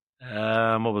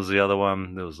 What was the other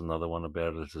one? There was another one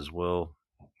about it as well.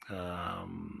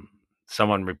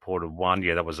 Someone reported one.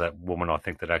 Yeah, that was that woman, I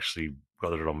think, that actually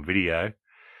got it on video.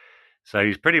 So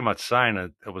he's pretty much saying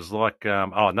it was like,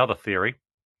 another theory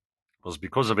was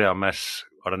because of our mass,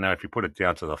 I don't know if you put it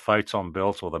down to the photon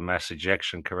belt or the mass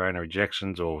ejection, corona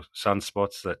ejections or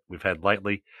sunspots that we've had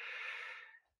lately,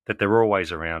 that they're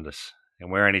always around us.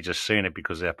 And we're only just seeing it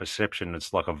because our perception,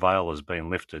 it's like a veil has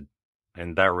been lifted.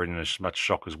 And they were in as much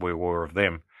shock as we were of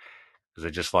them, because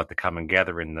they just like to come and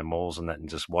gather in the malls and that and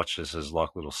just watch us as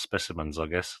like little specimens, I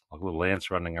guess, like little ants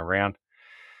running around,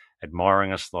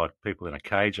 admiring us like people in a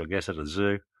cage, I guess, at a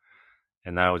zoo.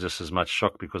 And they were just as much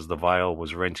shocked because the veil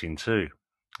was rent in two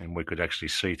and we could actually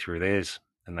see through theirs,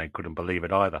 and they couldn't believe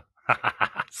it either.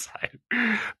 So,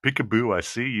 peekaboo, I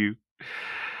see you.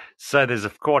 So there's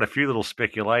quite a few little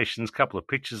speculations, couple of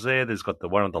pictures there. There's got the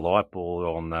one of the light ball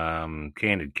on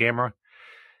candid camera.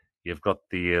 You've got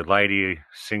the lady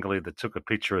singly that took a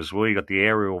picture as well. You got the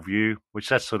aerial view, which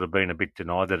that's sort of been a bit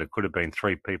denied, that it could have been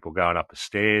 3 people going up the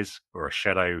stairs or a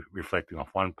shadow reflecting off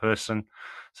one person.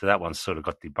 So that one sort of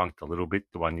got debunked a little bit,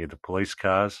 the one near the police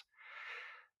cars.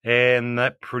 And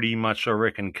that pretty much, I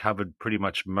reckon, covered pretty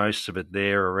much most of it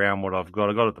there around what I've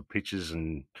got. I got at the pictures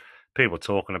and people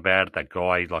talking about it. That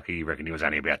guy, like, he reckoned he was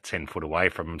only about 10 foot away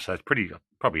from him. So it's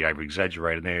probably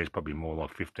over-exaggerated there. It's probably more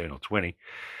like 15 or 20.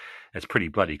 It's pretty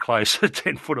bloody close.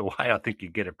 10 foot away, I think you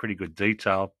get a pretty good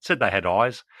detail. Said they had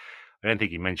eyes. I don't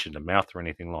think he mentioned a mouth or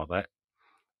anything like that.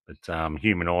 But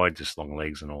humanoid, just long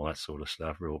legs and all that sort of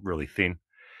stuff, really thin.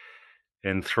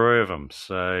 and 3 of them.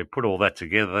 So put all that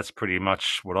together, that's pretty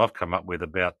much what I've come up with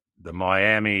about the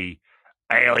Miami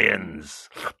aliens,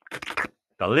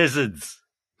 the lizards.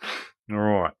 All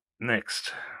right,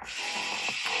 next.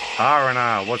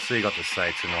 R&R, what's he got to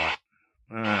say tonight?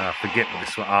 I forget what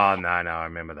this one. Oh, no, I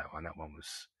remember that one. That one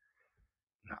was...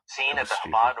 No, Scene that at was the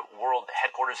stupid. Chabad World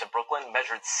headquarters in Brooklyn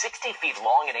measured 60 feet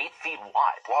long and 8 feet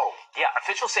wide. Whoa. Yeah,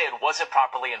 officials say it wasn't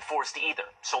properly enforced either.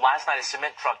 So last night a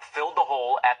cement truck filled the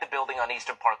hole at the building on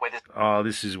Eastern Parkway. Oh,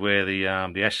 this is where the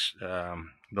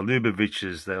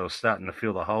Luboviches, they were starting to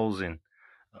fill the holes in.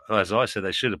 As I said,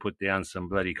 they should have put down some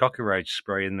bloody cockroach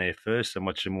spray in there first and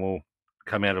watch them all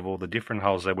come out of all the different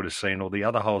holes. They would have seen all the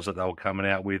other holes that they were coming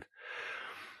out with.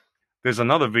 There's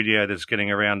another video that's getting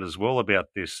around as well about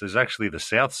this. There's actually the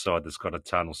south side that's got a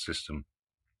tunnel system,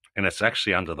 and it's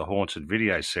actually under the haunted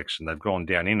video section. They've gone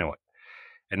down into it,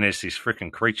 and there's this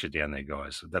freaking creature down there,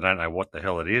 guys. They don't know what the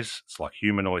hell it is. It's like a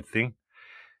humanoid thing.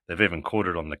 They've even caught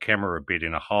it on the camera a bit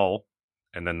in a hole,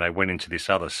 and then they went into this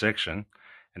other section,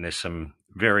 and there's some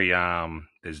very,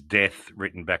 there's death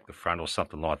written back the front or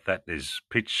something like that. There's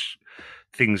pitch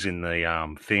things in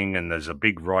the thing, and there's a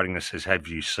big writing that says, "Have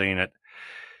you seen it?"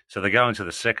 So they go into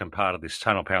the second part of this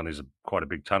tunnel. Apparently there's quite a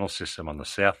big tunnel system on the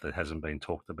south that hasn't been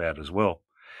talked about as well.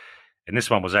 And this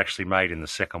one was actually made in the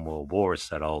Second World War. It's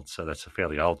that old, so that's a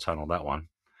fairly old tunnel, that one.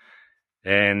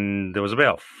 And there was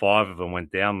about 5 of them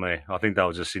went down there. I think they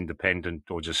were just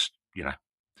independent or just,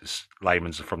 just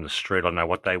laymen from the street. I don't know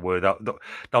what they were.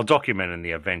 They'll document in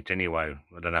the event anyway.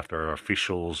 I don't know if they're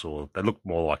officials or they look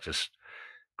more like just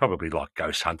probably like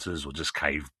ghost hunters or just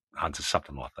cave hunters,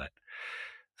 something like that.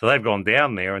 So they've gone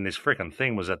down there, and this freaking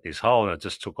thing was at this hole, and it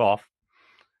just took off.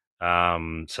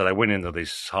 So they went into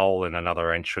this hole in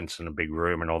another entrance and a big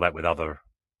room and all that with other,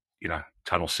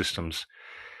 tunnel systems.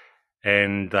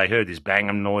 And they heard this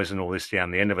banging noise and all this down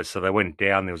the end of it. So they went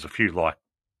down. There was a few,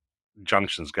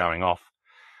 junctions going off.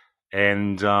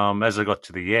 And as they got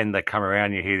to the end, they come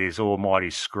around, you hear this almighty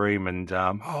scream and,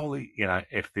 holy,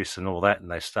 F this and all that.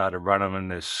 And they started running and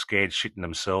they're scared shitting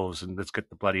themselves and let's get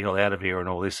the bloody hell out of here and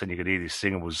all this. And you could hear this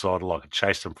thing. It was sort of like it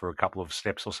chased them for a couple of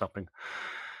steps or something.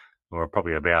 Or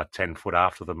probably about 10 foot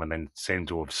after them and then seemed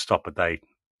to have stopped. But they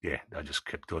just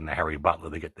kept doing the Harry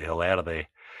Butler to get the hell out of there.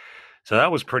 So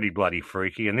that was pretty bloody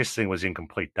freaky. And this thing was in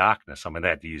complete darkness. I mean, they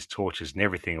had to use torches and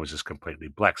everything. It was just completely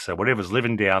black. So whatever's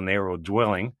living down there or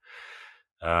dwelling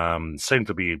seemed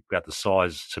to be about the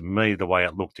size, to me, the way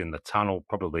it looked in the tunnel,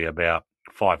 probably about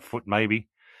 5 foot maybe.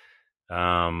 It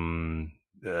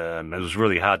was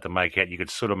really hard to make out. You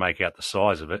could sort of make out the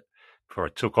size of it before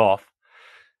it took off.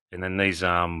 And then these,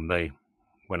 they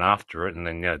went after it. And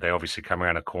then, they obviously come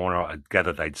around a corner. I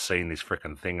gathered they'd seen this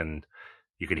frickin' thing and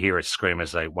you could hear it scream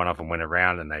as one of them went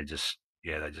around and they just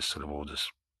sort of all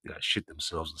just shit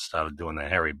themselves and started doing the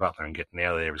Harry Butler and getting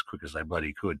out of there as quick as they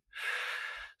bloody could.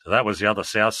 So that was the other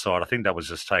south side. I think that was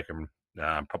just taken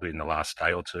probably in the last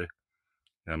day or two.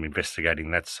 I'm investigating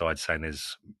that side, saying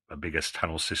there's a biggest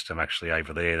tunnel system actually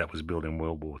over there that was built in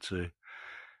World War II.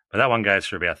 But that one goes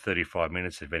for about 35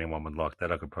 minutes. If anyone would like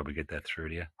that, I could probably get that through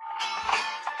to you.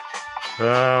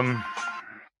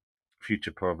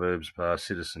 Future proverbs, past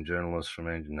citizen journalist from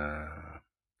Andrew.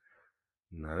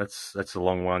 No, that's a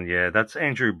long one. Yeah, that's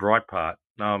Andrew Breitbart.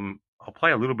 I'll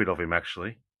play a little bit of him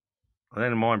actually. I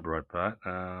don't mind Breitbart.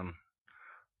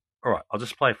 All right, I'll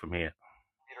just play from here.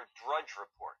 Drudge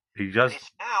report. He does.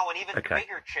 Now an even Okay.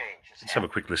 bigger change. Let's have a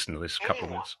quick listen to this. Couple of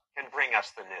minutes. Can bring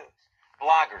us the news.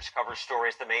 Bloggers cover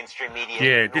stories the mainstream media.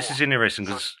 Yeah, this is interesting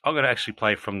because I'm going to actually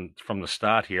play from the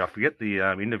start here. I forget the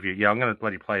interview. Yeah, I'm going to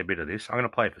bloody play a bit of this. I'm going to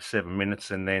play it for 7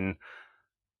 minutes and then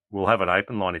we'll have an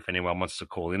open line if anyone wants to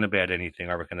call in about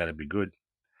anything. I reckon that'd be good.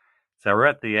 So we're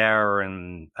at the hour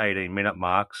and 18-minute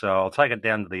mark. So I'll take it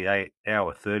down to the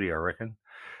hour 30, I reckon.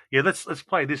 Yeah, let's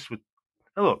play this with.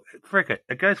 Oh, look, frick it.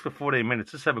 It goes for 14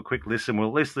 minutes. Let's have a quick listen. We'll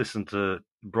at least listen to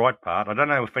Breitbart. I don't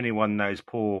know if anyone knows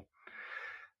Paul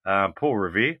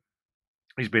Revere.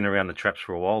 He's been around the traps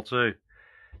for a while too.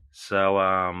 So,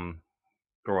 all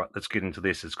right, let's get into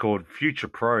this. It's called Future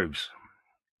Probes.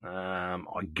 I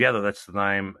gather that's the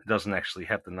name. It doesn't actually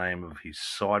have the name of his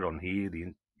site on here.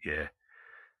 Yeah.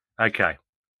 Okay.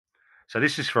 So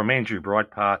this is from Andrew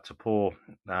Breitbart to Paul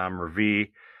Revere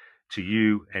to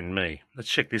you and me. Let's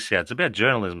check this out. It's about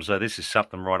journalism, so this is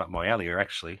something right up my alley here,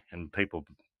 actually, and people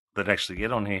that actually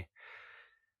get on here.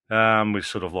 We're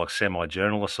sort of like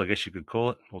semi-journalists, I guess you could call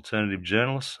it, alternative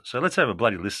journalists. So let's have a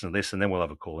bloody listen to this, and then we'll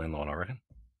have a call-in line, I reckon.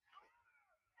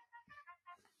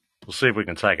 We'll see if we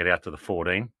can take it out to the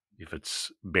 14, if it's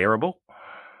bearable.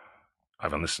 I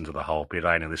haven't listened to the whole bit.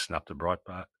 I only listened up to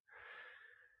Breitbart.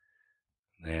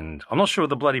 And I'm not sure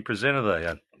the bloody presenter they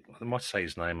are. I might say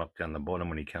his name up down the bottom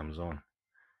when he comes on.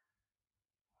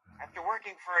 After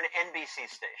working for an NBC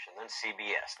station, then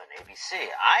CBS, then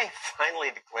ABC, I finally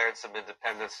declared some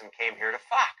independence and came here to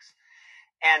Fox.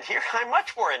 And here I'm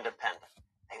much more independent.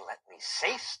 They let me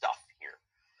say stuff here.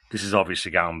 This is obviously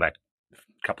going back a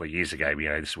couple of years ago. You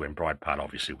know, this is when Breitbart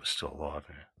obviously was still alive.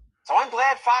 Yeah. So I'm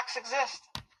glad Fox exists.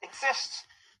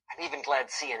 I'm even glad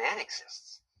CNN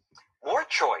exists. More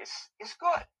choice is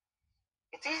good.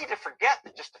 It's easy to forget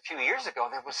that just a few years ago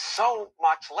there was so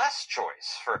much less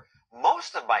choice. For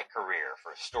most of my career,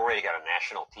 for a story to get on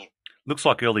national TV. Looks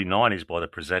like early 90s by the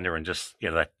presenter, and just, you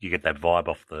know, that you get that vibe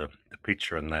off the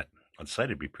picture, and that I'd say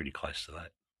it'd be pretty close to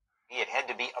that. It had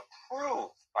to be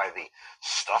approved by the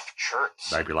stuffed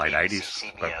shirts. Maybe late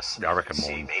 80s, CBS, but I reckon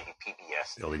more maybe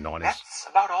PBS. Early 90s. That's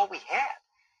about all we had.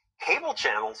 Cable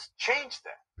channels changed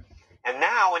that. And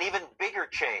now an even bigger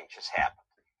change has happened.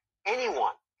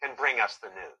 Anyone can bring us the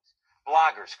news.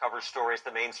 Bloggers cover stories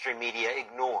the mainstream media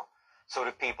ignore. So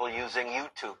do people using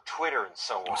YouTube, Twitter, and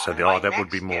so on. So that would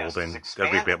be more than,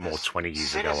 that'd be about more 20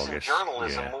 years ago, I guess.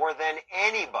 Journalism more than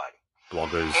anybody.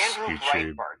 Bloggers, Andrew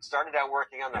YouTube. Breitbart started out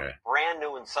working on the brand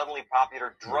new and suddenly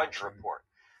popular Drudge Report.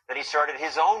 Then he started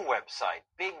his own website,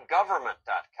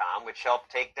 BigGovernment.com, which helped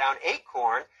take down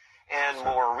Acorn, and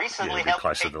more recently helped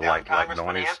take down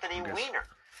Congressman Anthony Weiner.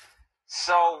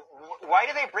 So why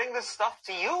do they bring this stuff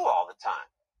to you all the time,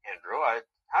 Andrew?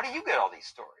 How do you get all these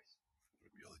stories?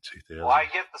 Well, I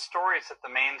get the stories that the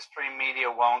mainstream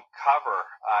media won't cover,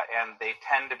 and they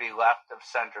tend to be left of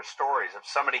center stories. If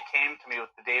somebody came to me with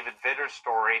the David Vitter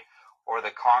story or the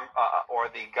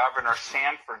Governor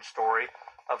Sanford story,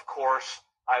 of course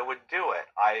I would do it.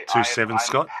 I'm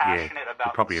Scott? passionate about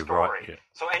you're probably the story. right. Yeah.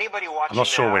 So anybody watching I'm not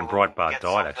sure now when Breitbart who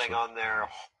died, gets something actually. on their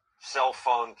cell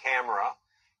phone camera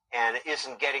and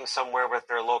isn't getting somewhere with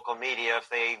their local media, if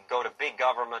they go to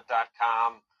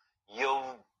BigGovernment.com,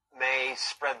 you may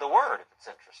spread the word if it's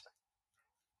interesting.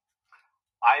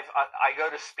 I go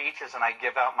to speeches and I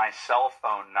give out my cell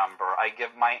phone number. I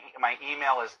give my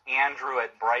email is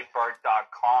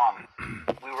andrew@breitbart.com.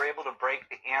 We were able to break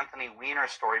the Anthony Weiner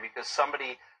story because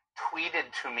somebody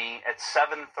tweeted to me at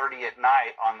 7:30 at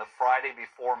night on the Friday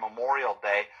before Memorial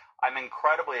Day. I'm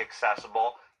incredibly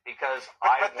accessible because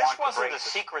But this wasn't a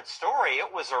secret story.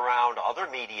 It was around. Other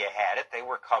media had it. They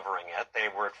were covering it. They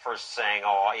were at first saying,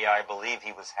 oh, yeah, I believe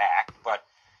he was hacked. But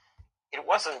it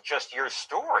wasn't just your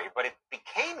story, but it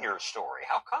became your story.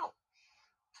 How come?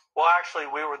 Well, actually,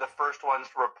 we were the first ones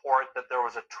to report that there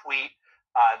was a tweet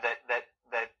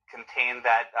that contained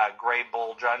that gray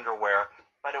bulge underwear,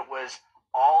 but it was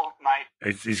all night.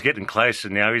 He's getting closer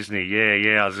now, isn't he?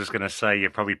 Yeah. I was just going to say,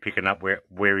 you're probably picking up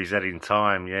where he's at in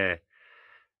time, yeah.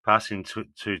 Passing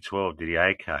 212, did he?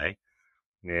 Okay.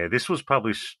 Yeah, this was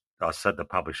published, I said the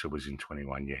publisher was in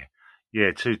 21, yeah.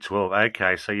 Yeah, 212,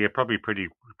 okay. So, yeah, probably pretty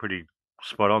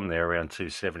spot on there, around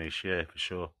 270-ish, yeah, for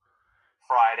sure.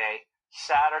 Friday,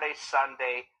 Saturday,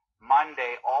 Sunday,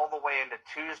 Monday, all the way into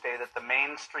Tuesday that the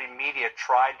mainstream media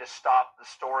tried to stop the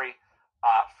story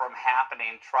from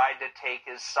happening, tried to take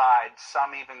his side.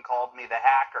 Some even called me the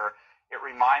hacker. It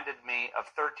reminded me of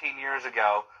 13 years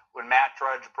ago when Matt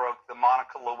Drudge broke the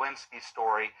Monica Lewinsky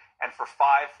story, and for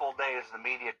 5 full days the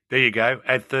media... There you go.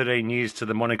 Add 13 years to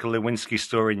the Monica Lewinsky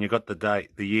story and you got the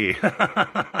date, the year.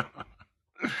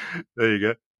 There you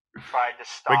go. Tried to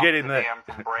stop the dam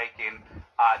from breaking.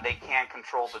 They can't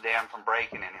control the dam from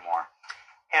breaking anymore.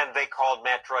 And they called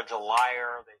Matt Drudge a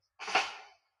liar.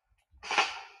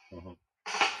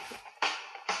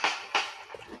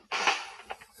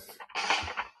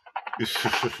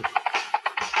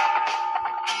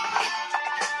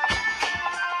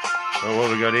 Well, what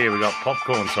have we got here? We got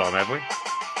popcorn time, have we?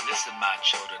 Listen, my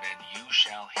children, and you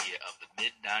shall hear of the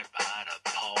midnight ride of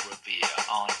Paul Revere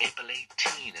on April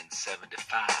 18 in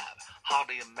 75.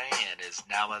 Hardly a man is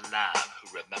now alive who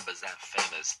remembers that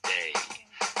famous day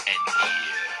and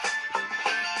year.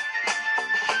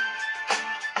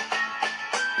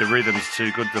 The rhythm's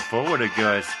too good to forward it,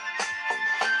 guys.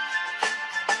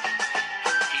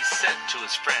 He said to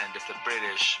his friend, if the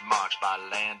British march by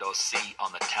land or sea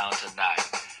on the town tonight,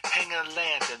 hang a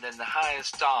lantern in the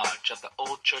highest arch of the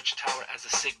old church tower as a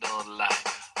signal light.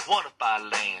 1 if by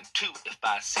land, 2 if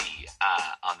by sea.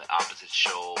 I on the opposite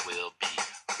shore will be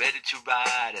ready to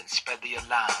ride and spread the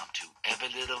alarm to every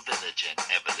little village and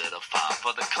every little farm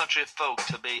for the country folk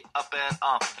to be up and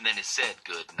on. And then he said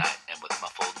good night and with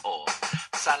muffled oar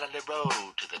silently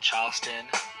rode to the Charleston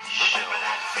shore. Remember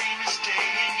that famous day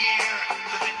and year,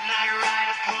 the midnight ride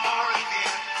of Paul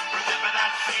Revere. Remember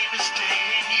that famous day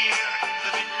and year,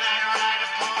 the midnight ride of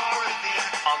Paul Revere.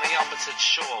 On the opposite placid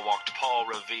shore walked Paul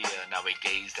Revere. Now he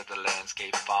gazed at the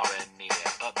landscape far and near,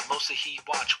 but mostly he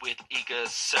watched with eager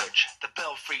search the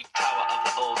belfry tower of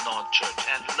the old North Church.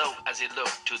 And lo, as he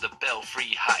looked to the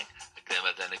belfry height, a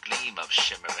glimmer than a gleam of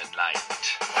shimmering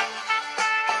light.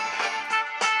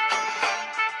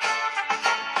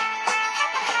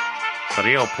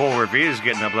 Bloody hell, Paul Revere's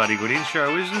getting a bloody good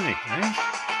intro, isn't he? Eh?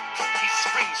 He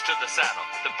springs to the saddle,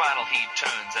 the bridle he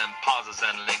turns and pauses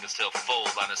and lingers till full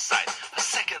on his sight. A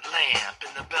second lamp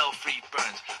in the belfry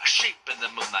burns, a shape in the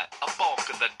moonlight, a bulk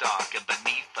in the dark, and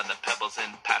beneath on the pebbles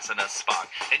in passing a spark.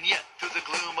 And yet through the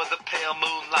gloom of the pale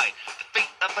moonlight, the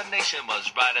fate of a nation was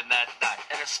riding that night,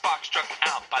 and a spark struck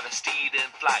out by the steed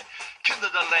in flight,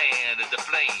 kindled the land into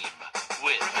flame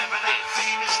with Remember that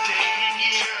famous day and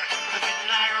year, the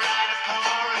midnight ride of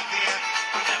Paul Revere.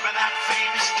 Remember that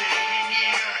famous day and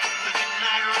year, the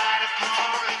midnight ride of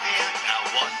Paul Revere. Now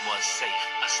one was safe,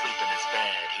 asleep in his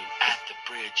bed, who at the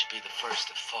bridge be the first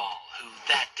to fall, who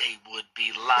that day would be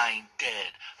lying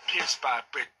dead, pierced by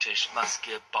British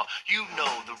musket ball. You know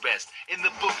the rest. In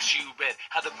the books you read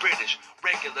how the British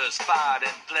regulars fired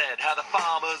and fled, how the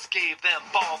farmers gave them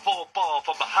ball for ball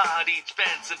from behind each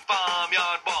fence and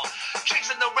farmyard wall,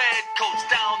 chasing the redcoats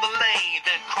down the lane,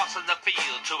 then crossing the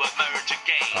field to emerge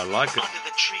again. I like it. Under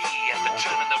the tree at the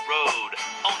turn in the road,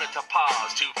 owner to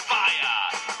pause to fire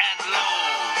and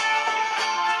load.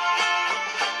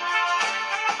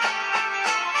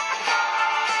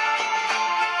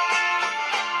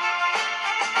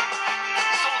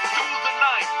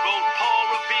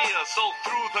 So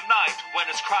through the night, when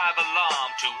his cry of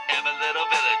alarm to every little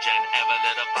village and every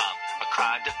little farm, a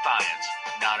cry of defiance,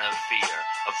 not of fear,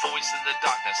 a voice in the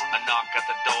darkness, a knock at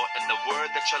the door, and the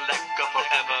word that shall let go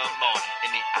forevermore.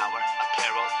 In the hour of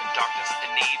peril and darkness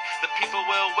and need, the people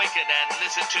will waken and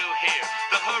listen to hear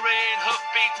the hurrying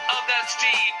hoofbeats of that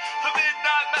steed, the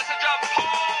midnight message of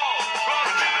Paul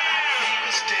from Remember that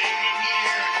famous day and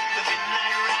year, the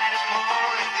midnight ride of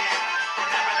Paul Revere.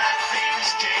 Remember that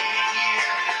famous day and year,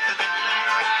 the midnight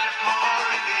ride of Paul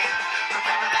Revere.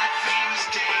 Remember that famous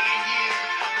day and year,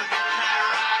 the midnight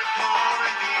ride of Paul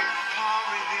Revere. Paul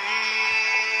Revere.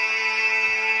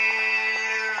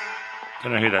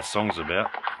 Don't know who that song's about.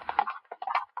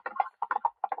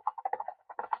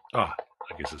 Oh,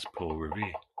 I guess it's Paul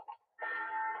Revere.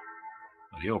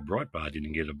 The old Breitbart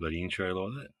didn't get a bloody intro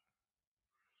like that.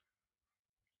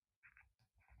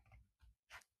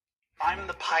 I'm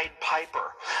the Pied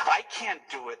Piper. I can't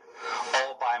do it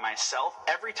all by myself.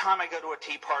 Every time I go to a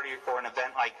tea party or an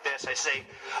event like this, I say,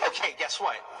 okay, guess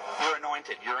what? You're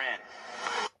anointed. You're in.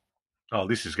 Oh,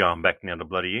 this is going back now to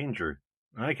bloody Andrew.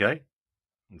 Okay,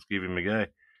 let's give him a go.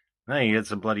 Hey, he had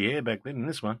some bloody hair back then in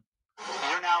this one.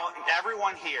 You're now,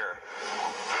 everyone here,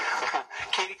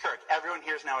 Katie Kirk, everyone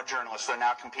here is now a journalist. They're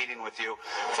now competing with you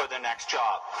for the next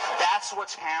job. That's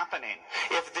what's happening.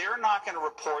 If they're not going to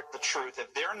report the truth,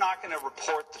 if they're not going to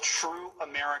report the true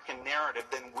American narrative,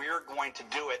 then we're going to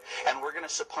do it, and we're going to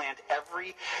supplant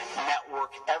every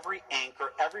network, every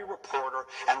anchor, every reporter,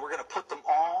 and we're going to put them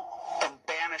all and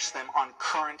banish them on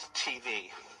current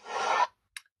TV.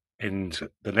 And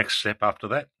the next step after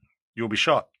that, you'll be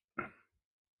shot.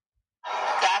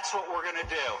 That's what we're going to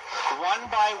do. One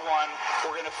by one,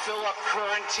 we're going to fill up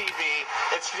current TV.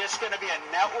 It's just going to be a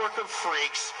network of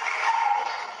freaks.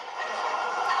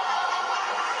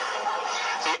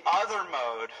 The other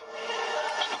mode.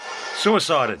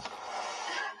 Suicided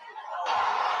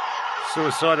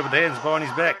with the hands behind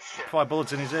his back. 5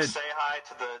 bullets in his head. Say hi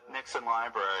to the Nixon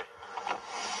Library.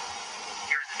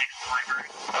 Here's the Nixon Library.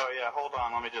 Oh, yeah, hold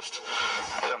on. Let me just...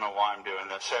 I don't know why I'm doing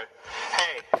this.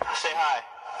 Hey, say hi.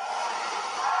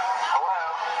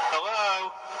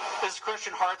 Hello? This is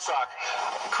Christian Hartsock.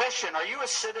 Christian, are you a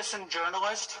citizen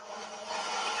journalist?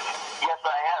 Yes,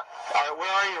 I am. All right,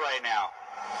 where are you right now?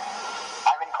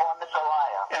 I'm in Columbus,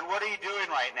 Ohio. And what are you doing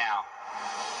right now?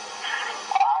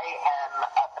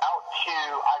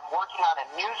 I'm working on a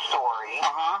news story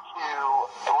to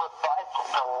rebut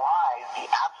the lies, the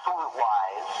absolute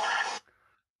lies.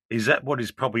 Is that what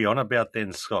he's probably on about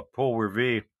then, Scott? Paul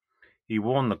Revere, he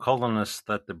warned the colonists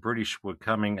that the British were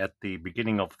coming at the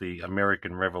beginning of the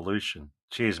American Revolution.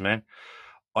 Cheers, man.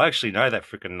 I actually know that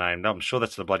freaking name. I'm sure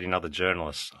that's the bloody another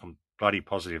journalist. I'm bloody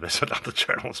positive there's another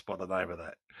journalist by the name of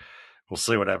that. We'll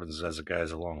see what happens as it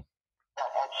goes along.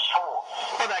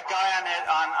 Well, that guy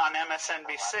on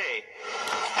MSNBC.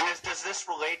 And does this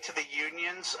relate to the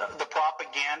unions, the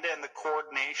propaganda, and the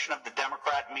coordination of the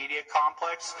Democrat media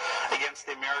complex against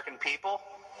the American people?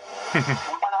 100%.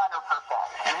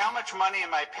 And how much money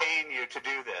am I paying you to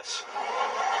do this?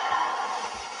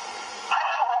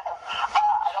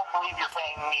 I don't believe you're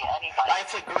paying me anything.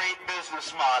 That's a great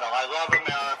business model. I love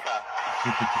America.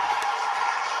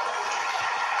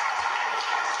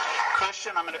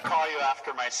 Christian, I'm going to call you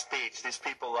after my speech. These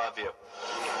people love you.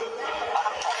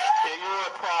 Yeah, you're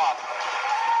a prop.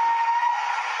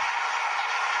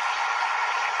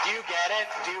 Do you get it?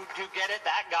 Do you get it?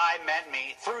 That guy meant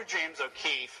me through James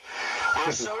O'Keefe.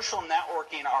 We're social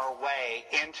networking our way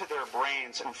into their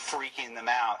brains and freaking them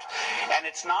out. And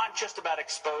it's not just about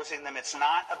exposing them. It's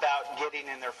not about getting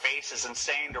in their faces and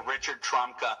saying to Richard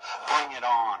Trumka, bring it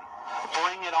on.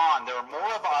 Bring it on. There are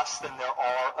more of us than there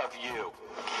are of you.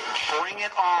 Bring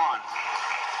it on.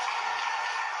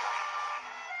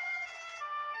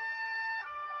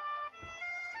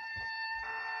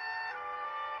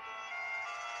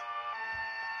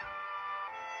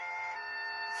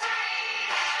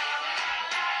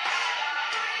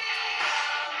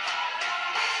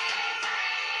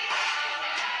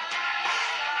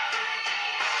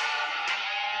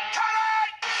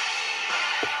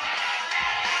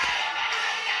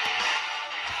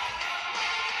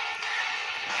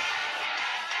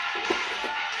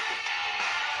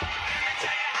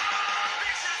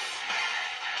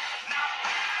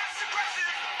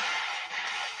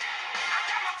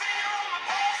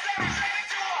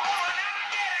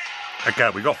 Okay,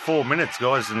 we got 4 minutes,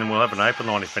 guys, and then we'll have an open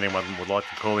line if anyone would like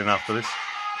to call in after this.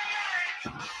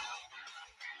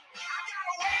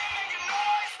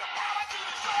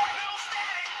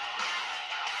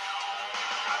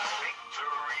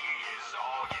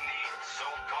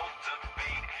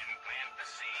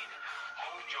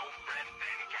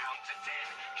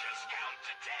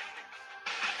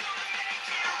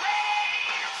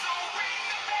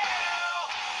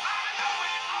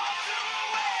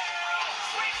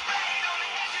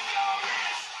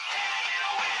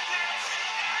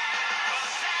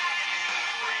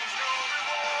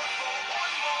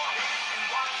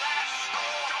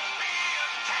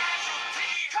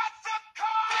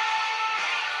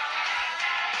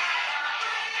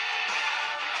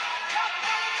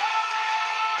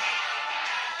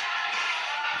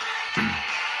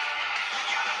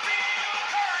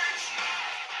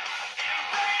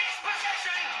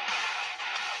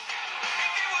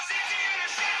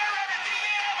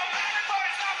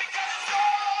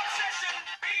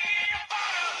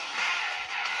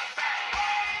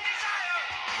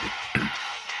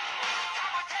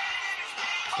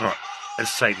 All right,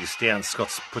 let's take this down.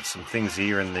 Scott's put some things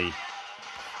here in the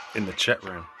chat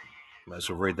room. Might as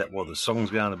well read that while the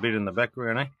song's going a bit in the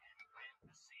background, eh?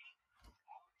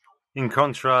 In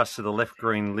contrast to the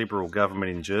left-green Liberal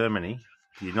government in Germany,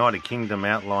 the United Kingdom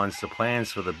outlines the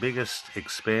plans for the biggest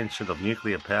expansion of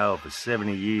nuclear power for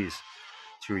 70 years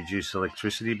to reduce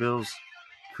electricity bills,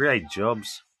 create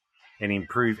jobs, and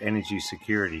improve energy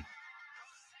security.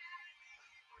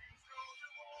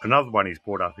 Another one he's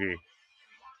brought up here.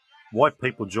 White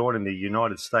people joining the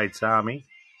United States Army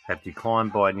have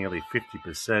declined by nearly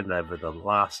 50% over the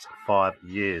last 5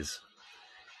 years,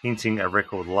 hinting a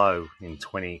record low in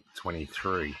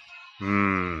 2023.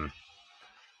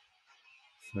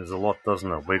 There's a lot,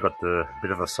 doesn't it? We've got the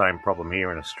bit of the same problem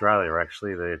here in Australia,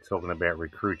 actually. They're talking about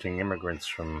recruiting immigrants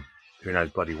from who knows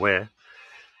bloody where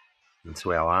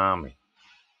into our army.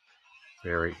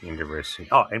 Very interesting.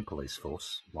 Oh, and police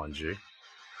force, mind you.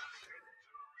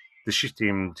 The shift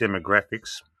in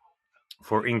demographics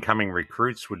for incoming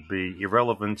recruits would be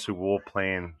irrelevant to war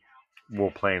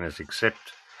planners,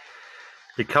 except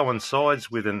it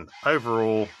coincides with an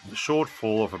overall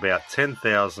shortfall of about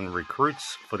 10,000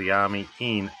 recruits for the Army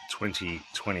in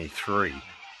 2023.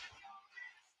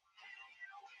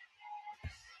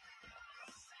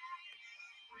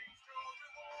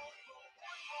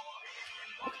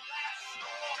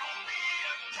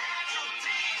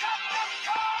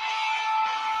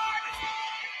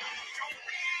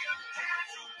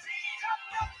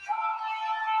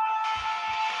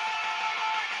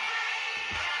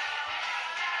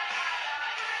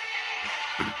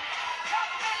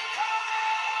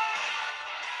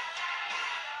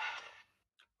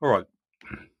 All right.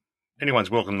 Anyone's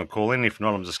welcome to call in. If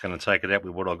not, I'm just going to take it out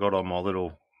with what I got on my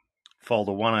little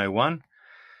folder 101.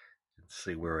 Let's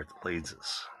see where it leads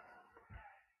us.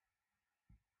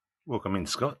 Welcome in,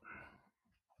 Scott.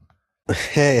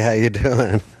 Hey, how you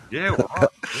doing? Yeah, all right.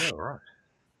 Yeah, all right.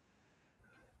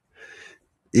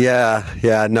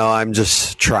 Yeah. No, I'm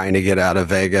just trying to get out of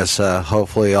Vegas.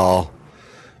 Hopefully, I'll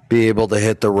be able to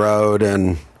hit the road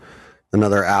in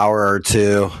another hour or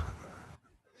two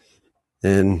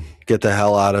and get the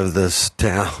hell out of this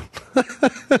town.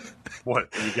 What,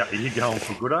 are you going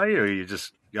for good, are you? Or are you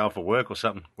just going for work or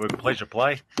something? Work, pleasure,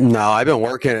 play? No, I've been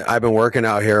working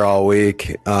out here all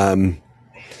week.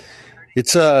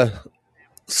 it's a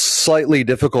slightly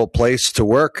difficult place to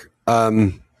work.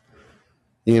 You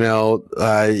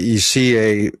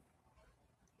see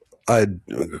a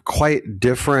quite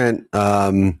different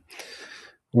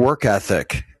work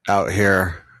ethic out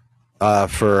here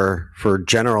for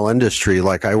general industry.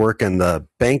 Like I work in the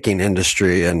banking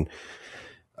industry, and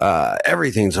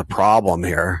everything's a problem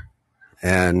here.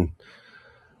 And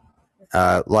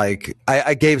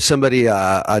I gave somebody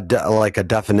a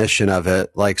definition of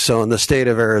it. Like, so in the state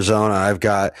of Arizona, I've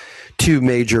got 2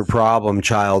 major problem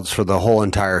childs for the whole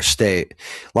entire state.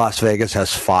 Las Vegas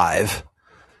has 5.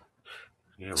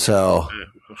 Yeah, so,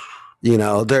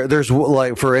 there's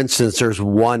like, for instance, there's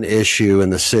one issue in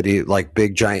the city, like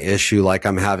big giant issue, like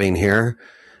I'm having here,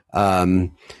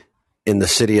 in the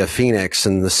city of Phoenix,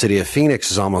 and the city of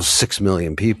Phoenix is almost 6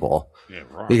 million people. Yeah,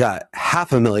 right. We got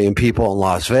 500,000 people in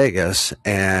Las Vegas,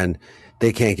 and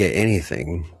they can't get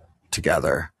anything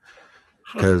together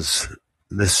because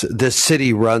this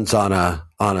city runs on a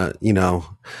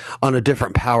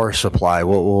different power supply.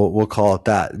 We'll call it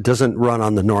that. It doesn't run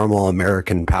on the normal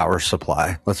American power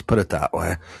supply. Let's put it that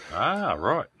way. Ah,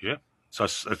 right. Yeah. So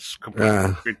it's completely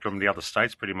different from the other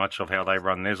states, pretty much, of how they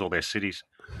run theirs, all their cities.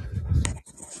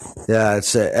 Yeah,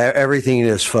 it's everything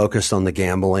is focused on the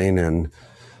gambling,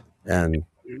 and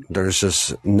there's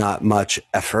just not much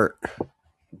effort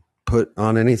put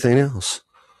on anything else.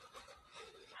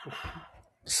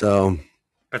 So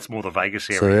that's more the Vegas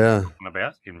area you're talking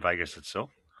about, in Vegas itself.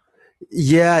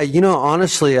 Yeah,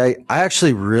 honestly, I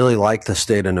actually really like the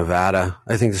state of Nevada.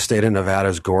 I think the state of Nevada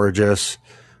is gorgeous.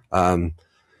 The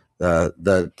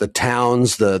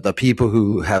towns, the people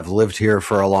who have lived here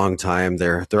for a long time,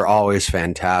 they're always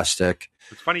fantastic.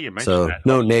 It's funny you mentioned that.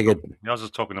 No negative. I was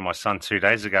just talking to my son 2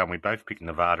 days ago, and we both picked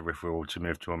Nevada if we were to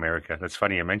move to America. That's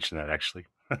funny you mentioned that, actually.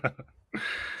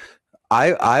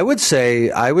 I would say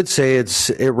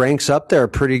it ranks up there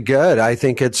pretty good. I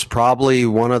think it's probably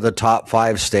one of the top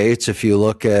 5 states if you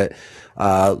look at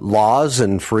laws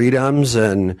and freedoms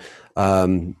and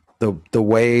the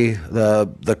way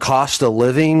the cost of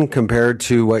living compared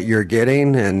to what you're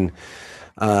getting, and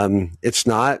it's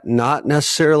not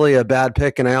necessarily a bad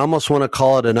pick. And I almost want to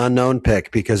call it an unknown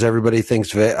pick because everybody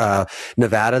thinks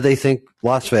Nevada, they think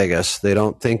Las Vegas, they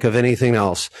don't think of anything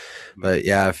else. But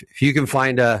yeah, if you can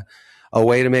find a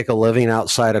way to make a living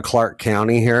outside of Clark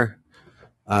County here,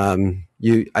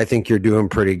 I think you're doing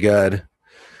pretty good.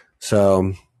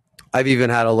 So I've even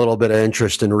had a little bit of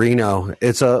interest in Reno.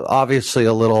 It's obviously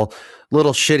a little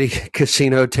shitty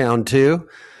casino town too,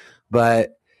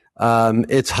 but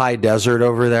it's high desert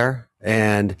over there,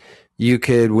 and you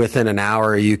could, within an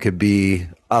hour, you could be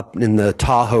up in the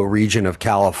Tahoe region of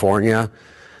California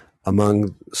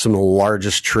among some of the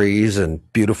largest trees and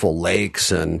beautiful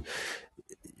lakes, and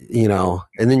and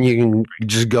then you can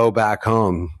just go back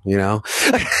home,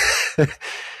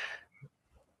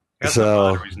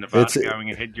 So is Nevada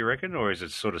going ahead, do you reckon, or is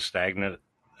it sort of stagnant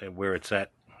where it's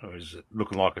at, or is it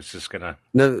looking like it's just going to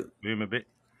boom a bit?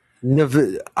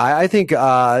 I think,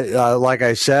 like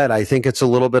I said, I think it's a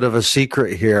little bit of a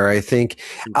secret here. I think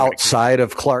outside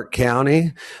of Clark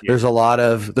County, there's a lot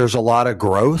of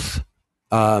growth.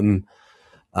 There's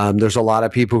a lot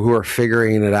of people who are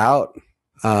figuring it out.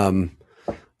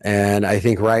 And I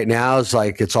think right now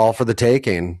it's all for the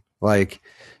taking. Like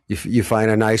you find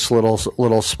a nice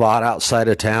little spot outside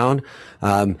of town.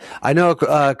 I know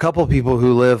a couple people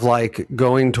who live like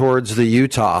going towards the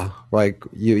Utah. Like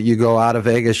you go out of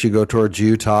Vegas, you go towards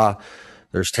Utah.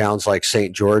 There's towns like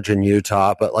St. George in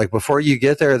Utah, but like before you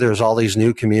get there, there's all these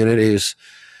new communities.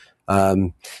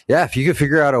 If you could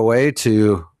figure out a way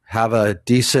to have a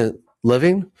decent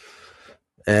living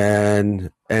and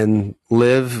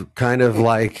live kind of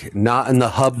like not in the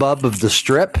hubbub of the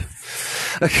Strip.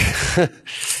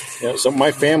 Yeah, so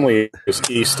my family is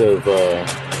east of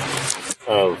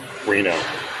Reno.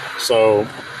 So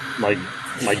my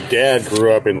dad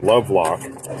grew up in Lovelock.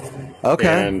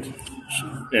 Okay.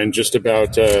 And just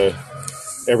about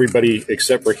everybody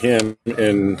except for him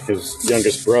and his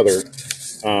youngest brother,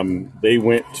 they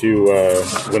went to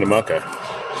Winnemucca.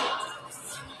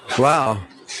 Wow.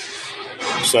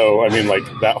 So, I mean, like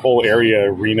that whole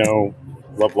area, Reno,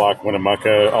 Lovelock,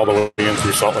 Winnemucca, all the way in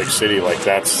through Salt Lake City, like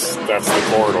that's the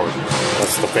corridor.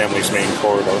 That's the family's main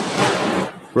corridor.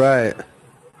 Right.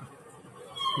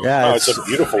 Yeah. It's a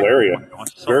beautiful area.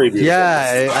 Very beautiful.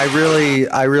 Yeah, I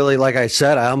really, like I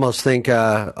said, I almost think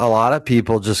a lot of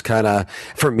people just kind of,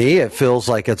 for me, it feels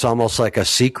like it's almost like a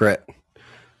secret.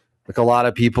 Like a lot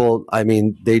of people, I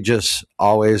mean, they just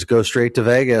always go straight to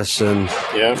Vegas and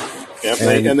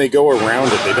and they go around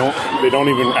it. They don't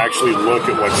even actually look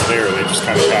at what's there. They just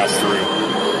kind of pass through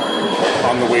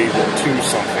on the way to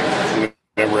something.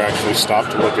 never actually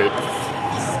stopped to look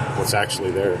at what's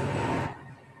actually there.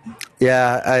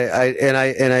 Yeah,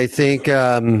 I think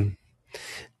in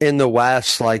the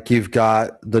West, like you've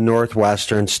got the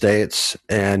northwestern states,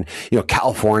 and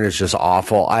California is just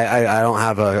awful. I don't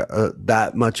have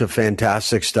that much of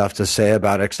fantastic stuff to say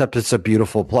about it, except it's a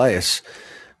beautiful place.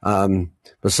 But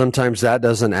sometimes that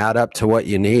doesn't add up to what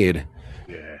you need.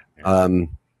 Yeah.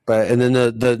 But and then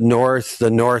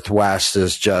the northwest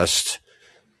is just,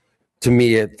 to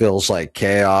me, it feels like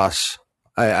chaos.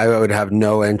 I would have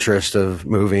no interest of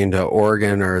moving to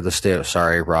Oregon or the state of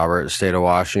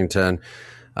Washington.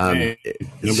 It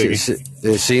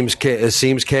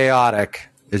seems chaotic.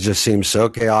 It just seems so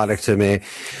chaotic to me.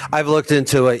 I've looked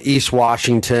into East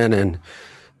Washington and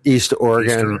East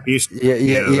Oregon.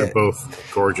 They're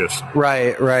both gorgeous.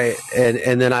 Right.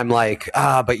 And then I'm like,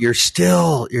 but you're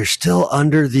still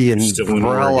under the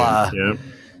umbrella.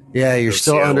 Yeah, you're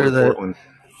still under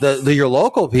your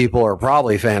local people are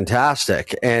probably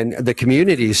fantastic, and the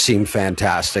communities seem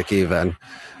fantastic even.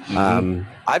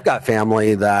 I've got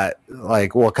family that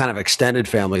kind of extended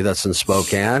family that's in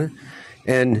Spokane,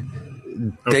 and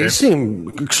they seem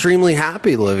extremely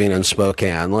happy living in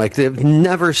Spokane. Like, they've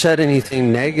never said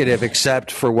anything negative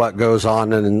except for what goes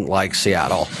on in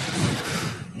Seattle,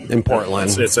 in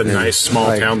Portland. It's a nice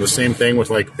small town. The same thing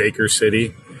with Baker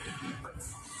City.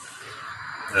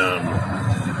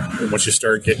 Once you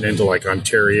start getting into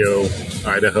Ontario,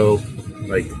 Idaho,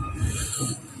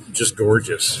 just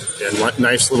gorgeous and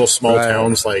nice little small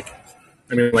towns.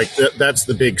 That's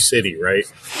the big city, right?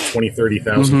 20,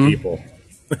 30,000 people.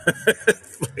 That's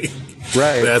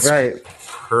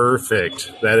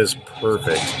perfect. That is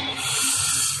perfect.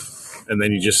 And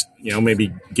then you just,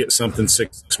 maybe get something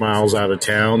 6 miles out of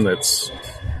town that's,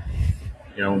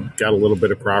 got a little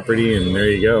bit of property, and there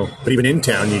you go. But even in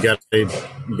town, you got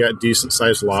decent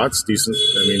sized lots,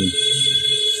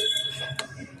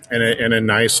 and a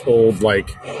nice old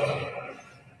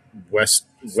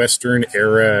Western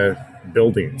era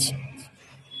buildings.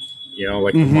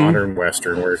 The modern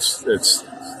Western, where it's the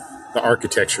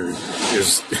architecture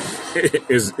is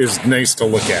nice to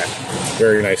look at,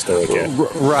 very nice to look at.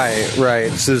 Right.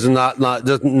 This is not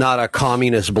a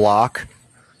communist bloc.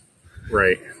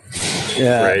 Right.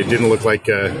 Yeah. Right. It didn't look like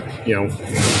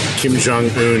Kim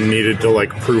Jong-un needed to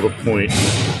prove a point.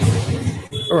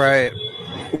 Right.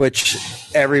 Which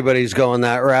everybody's going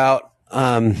that route.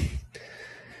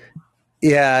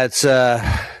 Yeah, it's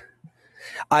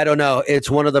I don't know. It's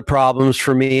one of the problems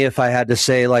for me. If I had to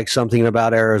say something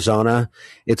about Arizona,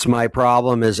 it's my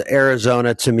problem is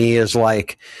Arizona to me is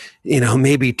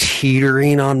maybe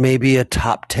teetering on maybe a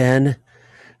top 10.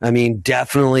 I mean,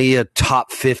 definitely a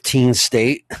top 15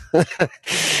 state, and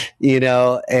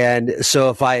so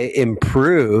if I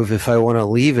want to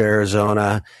leave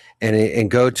Arizona and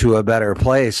go to a better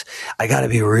place, I got to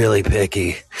be really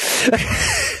picky.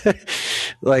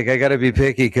 I got to be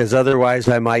picky, because otherwise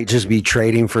I might just be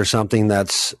trading for something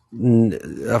that's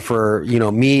for,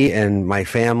 me and my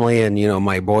family and,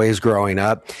 my boys growing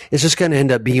up. It's just going to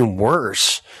end up being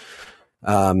worse.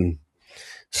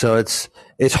 So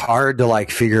it's hard to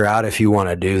figure out if you want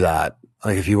to do that.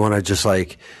 If you want to just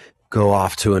go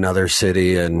off to another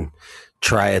city and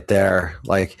try it there.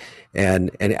 And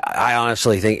I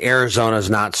honestly think Arizona's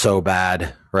not so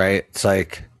bad, right?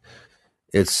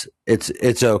 It's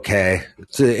okay.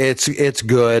 It's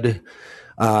good.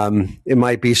 It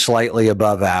might be slightly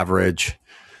above average.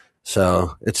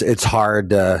 So it's hard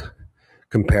to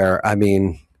compare. I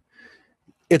mean,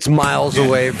 it's miles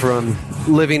away from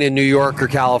living in New York or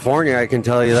California, I can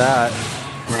tell you that.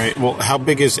 Right. Well, how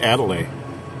big is Adelaide?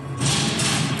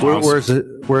 Where's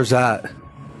that?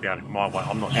 Yeah, I'm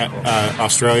not sure.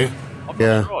 Australia? I'm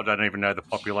not sure. I don't even know the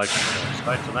population of the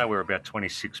States. I know we're about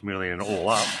 26 million all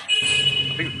up.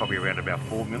 I think it's probably around about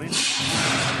 4 million.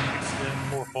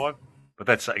 4 or 5. But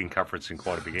that's encompassing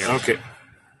quite a big area. Okay.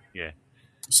 Yeah.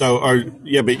 So,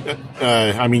 you're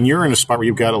in a spot where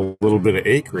you've got a little bit of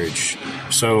acreage.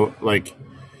 So, do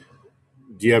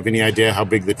you have any idea how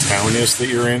big the town is that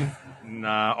you're in? No,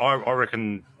 I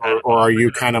reckon... Or are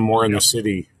you kind of more in the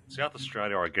city? South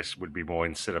Australia, I guess, would be more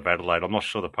instead of Adelaide. I'm not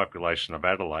sure the population of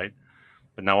Adelaide.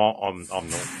 But no, I'm north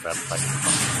of Adelaide.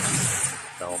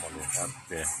 So I'm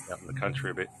out in the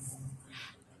country a bit.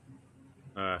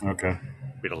 Okay.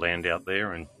 Bit of land out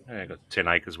there, and I've got 10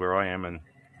 acres where I am, and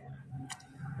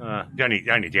the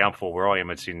only downfall where I am,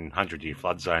 it's in 100-year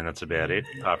flood zone. That's about it.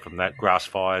 Apart from that, grass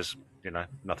fires,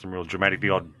 nothing real dramatic. The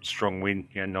odd strong wind,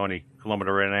 90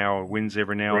 kilometre an hour winds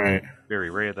every now and then. Very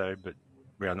rare though, but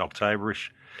around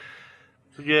October-ish.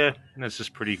 But yeah, it's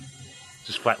just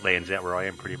flat lands out where I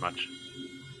am, pretty much.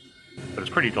 But it's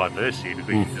pretty diverse here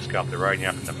because you just go up the road and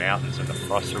you're up in the mountains and the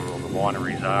Barossa where all the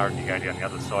wineries are, and you go down the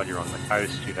other side, you're on the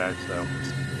coast, you know, so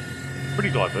it's pretty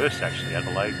diverse actually,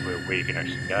 Adelaide, where you can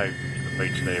actually go to the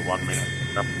beach there 1 minute,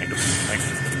 up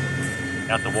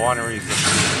out the wineries.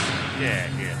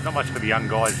 And, yeah. Not much for the young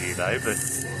guys here though, but,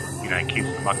 you know,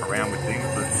 kids to muck around with things.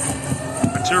 But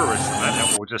for tourists and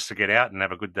that, or just to get out and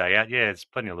have a good day out, yeah, there's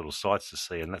plenty of little sights to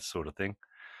see and that sort of thing.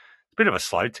 It's a bit of a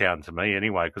slow town to me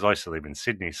anyway, because I used to live in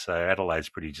Sydney, so Adelaide's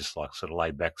pretty just like sort of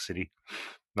laid back city.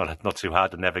 Not too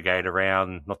hard to navigate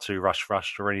around, not too rushed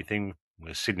or anything.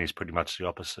 Where Sydney's pretty much the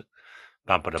opposite.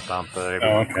 Bumper to bumper,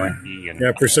 everyone's cranky. And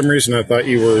Yeah, for some reason I thought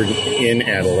you were in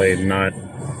Adelaide, not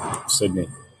Sydney.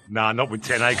 Nah, not with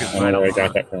 10 acres, I don't mate. know where I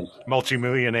got that from.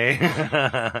 Multi-millionaire.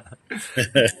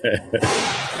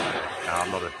 No,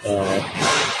 I'm not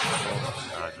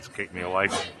just keep me away.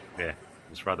 Yeah,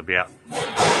 just rather be out.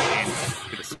 A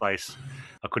bit of space.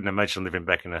 I couldn't imagine living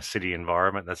back in a city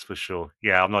environment, that's for sure.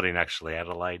 Yeah, I'm not in actually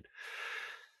Adelaide.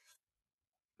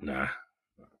 No.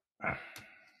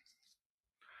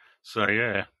 So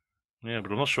yeah,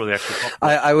 but I'm not sure the actual.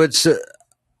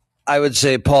 I would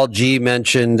say Paul G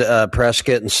mentioned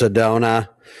Prescott and Sedona.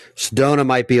 Sedona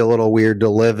might be a little weird to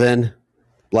live in,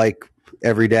 like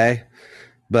every day,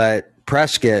 but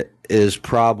Prescott is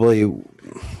probably,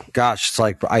 gosh, it's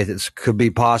like it could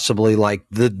be possibly like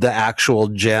the actual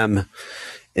gem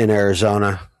in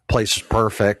Arizona. Place is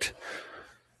perfect.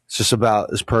 It's just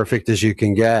about as perfect as you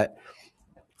can get.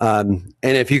 And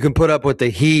if you can put up with the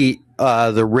heat,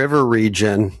 the river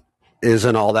region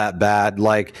isn't all that bad.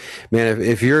 Like, man,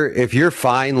 if you're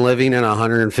fine living in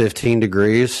 115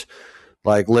 degrees,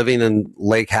 like living in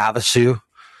Lake Havasu,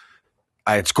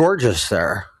 it's gorgeous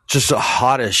there. Just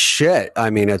hot as shit.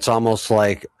 I mean, it's almost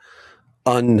like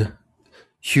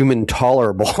unhuman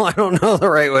tolerable. I don't know the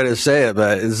right way to say it,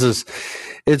 but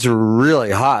it's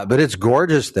really hot, but it's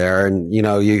gorgeous there. And, you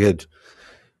know, you could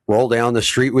roll down the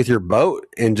street with your boat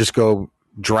and just go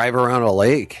drive around a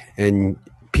lake, and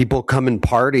people come and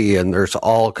party, and there's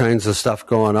all kinds of stuff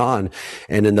going on.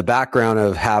 And in the background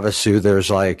of Havasu, there's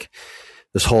like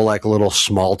this whole like little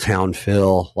small town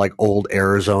feel, like old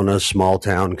Arizona small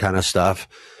town kind of stuff.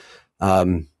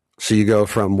 So you go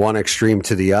from one extreme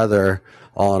to the other,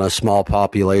 all in a small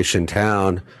population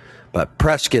town. But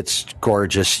Prescott's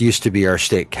gorgeous. Used to be our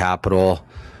state capital,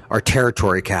 our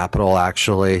territory capital,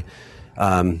 actually.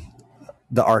 The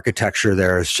architecture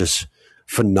there is just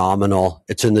phenomenal.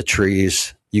 It's in the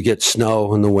trees. You get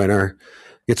snow in the winter.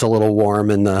 It's a little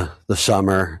warm in the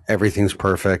summer. Everything's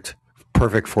perfect.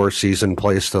 Perfect four-season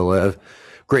place to live.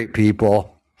 Great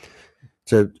people.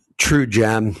 It's a true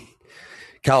gem.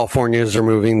 Californians are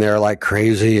moving there like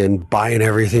crazy and buying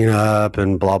everything up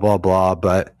and blah, blah, blah.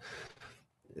 But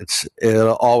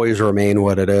it'll always remain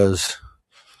what it is.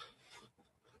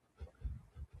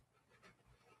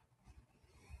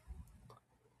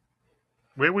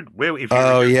 If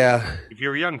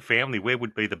you're a young family, where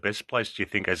would be the best place, do you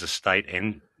think, as a state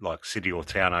and like city or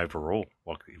town overall?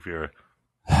 Like if you're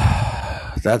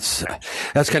that's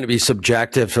going to be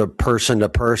subjective from person to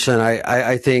person.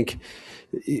 I think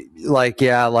I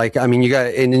mean, you got,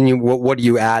 and then what do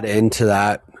you add into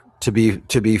that to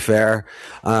be fair?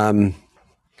 I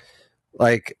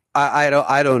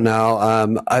don't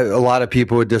know. A lot of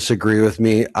people would disagree with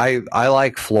me. I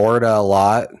like Florida a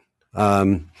lot.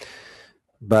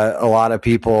 But a lot of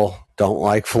people don't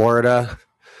like Florida,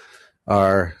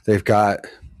 or they've got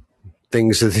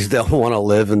things that they don't want to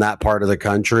live in that part of the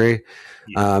country.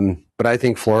 But I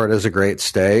think Florida is a great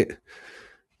state.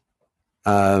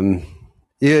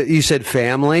 You said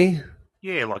family?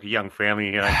 Yeah, like a young family.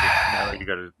 You got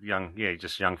a young family.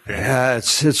 Yeah,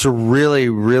 it's really,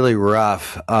 really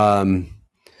rough.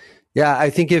 Yeah, I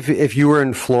think if you were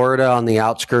in Florida on the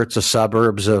outskirts of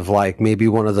suburbs of like maybe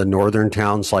one of the northern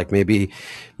towns, like maybe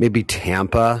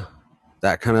Tampa,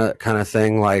 that kind of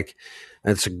thing, like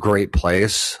it's a great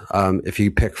place. If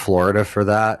you pick Florida for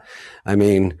that, I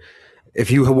mean, if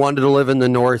you wanted to live in the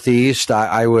Northeast,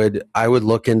 I would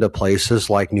look into places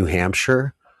like New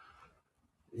Hampshire,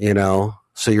 you know.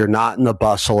 So you're not in the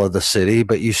bustle of the city,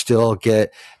 but you still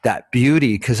get that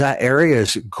beauty because that area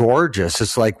is gorgeous.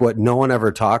 It's like what no one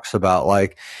ever talks about.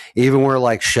 Like even where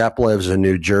like Shep lives in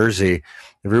New Jersey,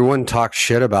 everyone talks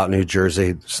shit about New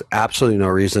Jersey. There's absolutely no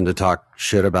reason to talk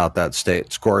shit about that state.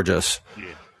 It's gorgeous.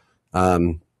 Yeah.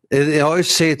 They always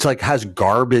say it's like has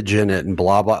garbage in it and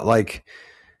blah, blah. Like,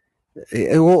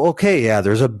 well, okay, yeah,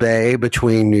 there's a bay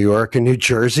between New York and New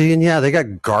Jersey, and yeah, they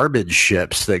got garbage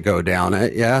ships that go down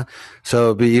it, yeah.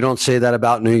 So, but you don't say that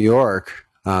about New York.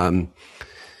 But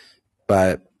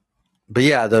but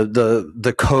yeah,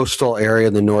 the coastal area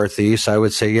in the Northeast, I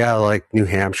would say, yeah, like New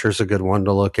Hampshire's a good one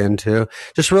to look into.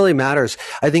 Just really matters.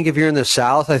 I think if you're in the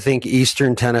South, I think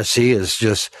Eastern Tennessee is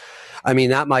just, I mean,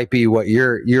 that might be what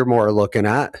you're more looking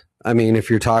at. I mean, if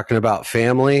you're talking about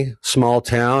family, small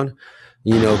town,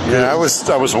 you know. Yeah, I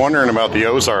was wondering about the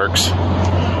Ozarks.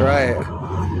 Right.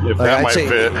 If that might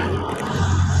fit.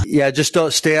 Yeah, just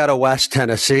don't stay out of West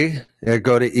Tennessee.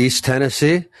 Go to East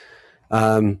Tennessee.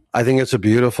 I think it's a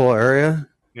beautiful area.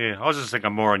 Yeah, I was just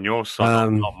thinking more on your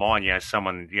side, not mine. You know,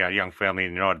 someone, you know, a young family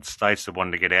in the United States that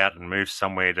wanted to get out and move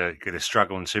somewhere to they're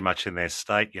struggling too much in their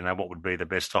state. You know, what would be the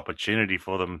best opportunity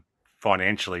for them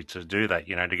financially to do that?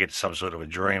 You know, to get some sort of a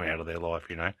dream out of their life.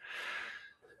 You know.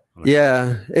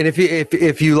 Yeah, and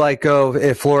if you like go,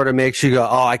 if Florida makes you go,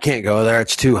 oh, I can't go there,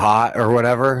 it's too hot or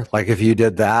whatever. Like if you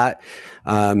did that,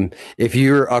 if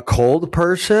you're a cold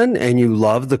person and you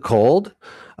love the cold,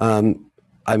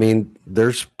 I mean,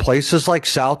 there's places like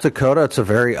South Dakota. It's a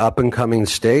very up and coming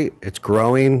state. It's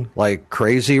growing like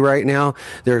crazy right now.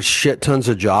 There's shit tons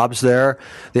of jobs there.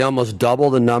 They almost double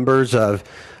the numbers of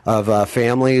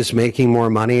families making more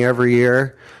money every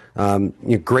year. You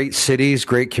know, great cities,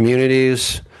 great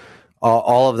communities.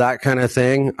 All of that kind of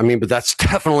thing. I mean, but that's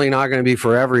definitely not going to be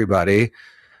for everybody.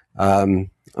 I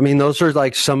mean, those are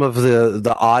like some of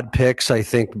the odd picks I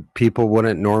think people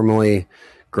wouldn't normally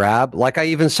grab. Like I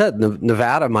even said,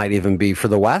 Nevada might even be for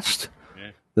the West.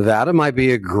 Yeah. Nevada might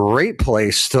be a great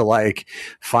place to like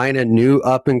find a new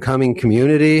up and coming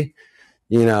community.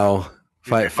 You know,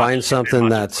 find something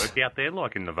that's work out there,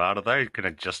 like in Nevada, though, can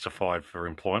it justify for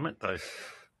employment though?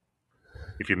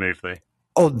 If you move there.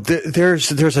 Oh, there's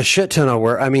a shit ton of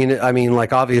work. I mean,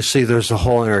 like obviously there's the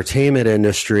whole entertainment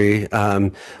industry,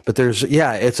 but there's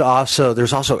also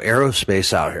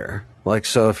aerospace out here. Like,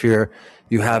 so if you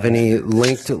have any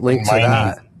link to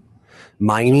that,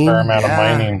 mining, fair amount of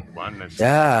mining.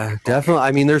 Yeah, definitely.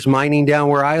 I mean, there's mining down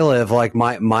where I live. Like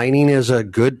mining is a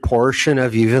good portion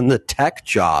of even the tech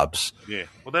jobs. Yeah,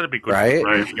 well, that'd be good, right?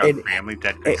 For a young family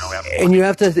that could go out. And you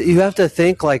have to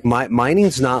think like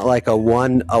mining's not like a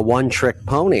one trick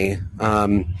pony.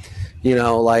 You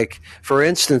know, like for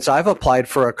instance, I've applied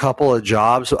for a couple of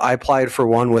jobs. I applied for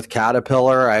one with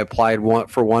Caterpillar. I applied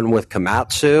for one with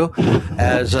Komatsu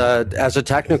as a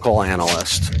technical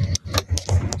analyst.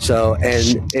 So,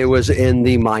 and it was in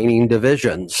the mining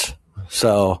divisions.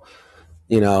 So,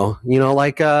 you know,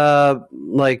 like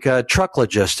truck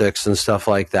logistics and stuff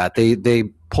like that. They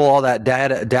pull all that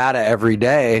data every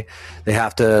day. They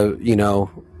have to, you know,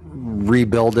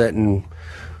 rebuild it and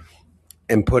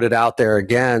put it out there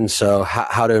again. So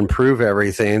how to improve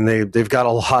everything. They've got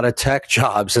a lot of tech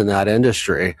jobs in that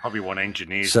industry. Probably want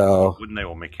engineers, so, wouldn't they,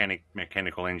 or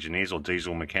mechanical engineers or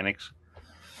diesel mechanics?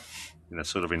 You know,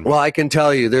 sort of well, I can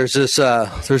tell you, there's this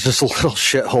little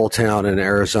shithole town in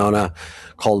Arizona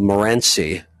called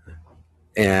Morenci,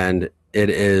 and it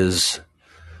is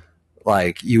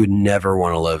like you would never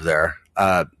want to live there.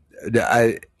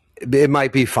 It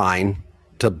might be fine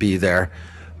to be there,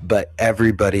 but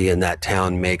everybody in that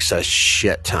town makes a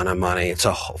shit ton of money. It's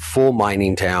a full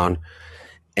mining town,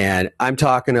 and I'm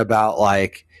talking about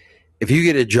like if you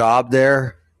get a job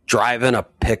there driving a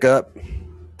pickup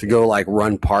to go like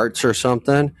run parts or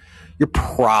something, you're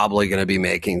probably going to be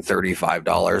making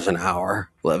 $35 an hour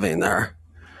living there.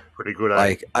 Pretty good.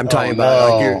 Like I'm talking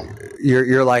about like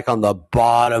you're like on the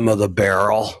bottom of the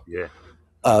barrel. Yeah.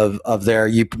 Of there,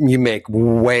 you make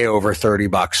way over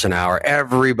 $30 an hour.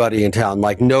 Everybody in town,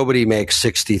 like nobody makes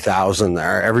 60,000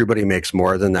 there. Everybody makes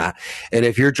more than that. And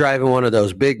if you're driving one of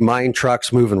those big mine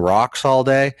trucks moving rocks all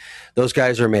day, those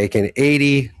guys are making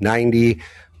 80, 90.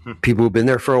 People who've been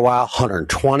there for a while,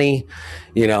 120.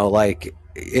 You know, like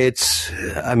it's.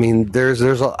 I mean,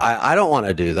 I don't want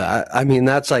to do that. I mean,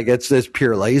 that's like it's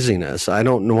pure laziness. I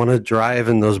don't want to drive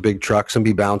in those big trucks and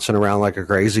be bouncing around like a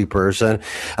crazy person.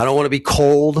 I don't want to be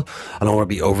cold. I don't want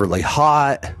to be overly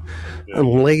hot. Yeah. I'm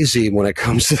lazy when it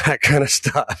comes to that kind of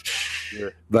stuff. Yeah.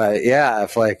 But yeah,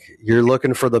 if like you're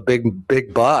looking for the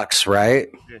big bucks, right?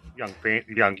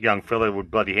 Young fella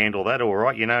would bloody handle that all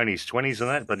right, you know, in his 20s and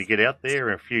that, but he get out there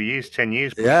in a few years, 10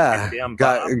 years. Yeah,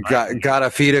 got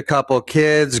to feed a couple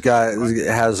kids,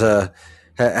 has a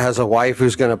wife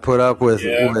who's going to put up with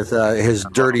his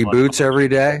dirty boots every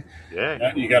day.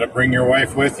 Yeah, you got to bring your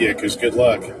wife with you because good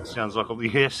luck. Sounds like a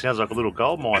little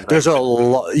gold mine. There's a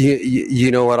lot.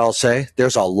 You know what I'll say?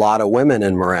 There's a lot of women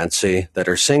in Morenci that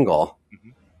are single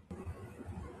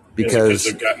because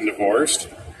they've gotten divorced.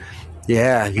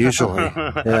 Yeah, usually.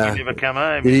 Yeah. You never come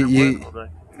home.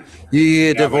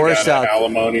 You get divorced out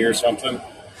alimony or something.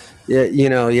 Yeah, you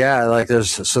know, yeah. Like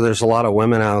there's a lot of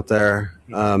women out there.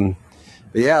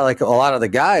 Yeah, like a lot of the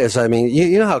guys, I mean,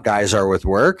 you know how guys are with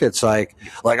work. It's like,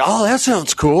 oh, that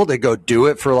sounds cool. They go do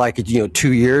it for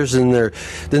 2 years, and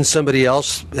then somebody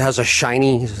else has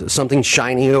something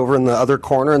shiny over in the other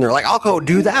corner, and they're like, I'll go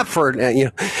do that for,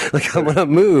 I'm gonna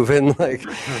move, and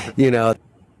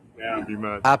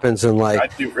happens, and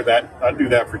I'd do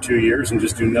that for 2 years and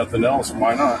just do nothing else.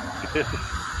 Why not?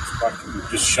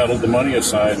 Just shuttle the money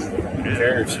aside. Who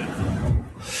cares?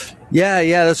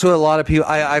 Yeah, that's what a lot of people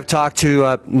I've talked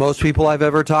to. Most people I've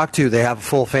ever talked to, they have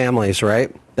full families,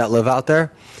 right? That live out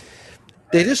there.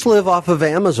 They just live off of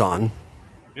Amazon.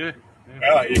 Yeah,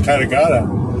 you kind of gotta.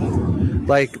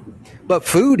 But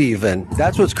food even.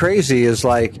 That's what's crazy is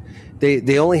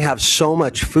they only have so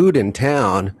much food in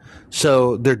town,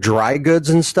 so their dry goods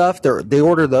and stuff, they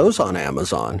order those on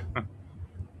Amazon.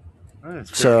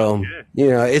 So,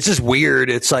 it's just weird.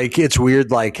 It's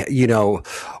weird,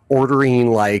 ordering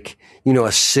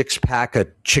a 6-pack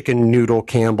of chicken noodle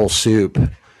Campbell soup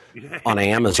on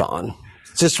Amazon.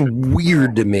 It's just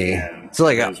weird to me. It's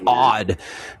odd,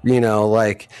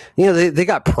 they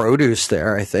got produce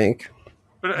there, I think.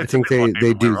 But I think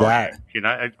they do that.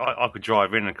 I could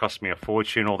drive in and it cost me a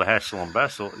fortune, all the hassle and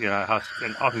bustle, and I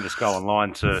can just go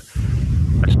online to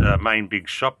a main big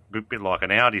shop, a bit like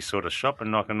an Audi sort of shop,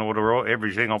 and I can order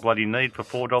everything I bloody need for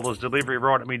 $4 delivery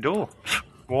right at my door.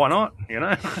 Why not?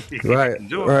 Right. Can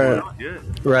do it. Right. Why not? Yeah.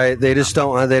 Right. They just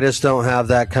don't have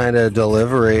that kind of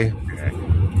delivery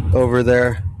over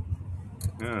there.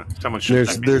 Yeah. Someone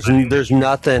There's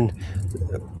nothing.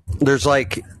 There's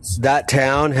that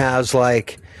town has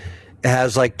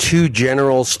 2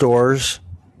 general stores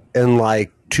and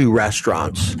 2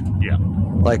 restaurants. Yeah.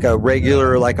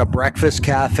 A breakfast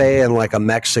cafe and a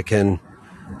Mexican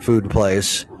food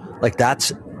place.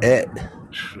 That's it.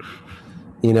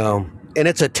 And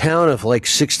it's a town of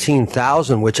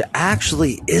 16,000, which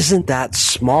actually isn't that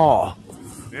small.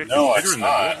 No, it's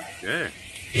not. Yeah.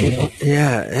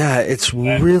 Yeah, it's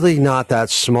really not that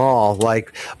small.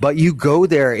 But you go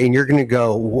there and you're going to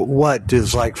go, what,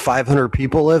 does 500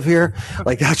 people live here?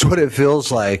 That's what it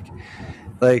feels like.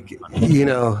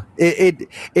 It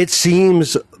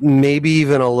seems maybe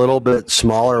even a little bit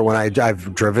smaller when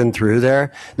I've driven through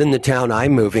there than the town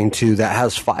I'm moving to that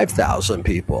has 5,000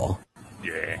 people.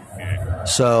 Yeah.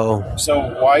 So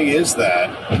why is that?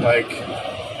 That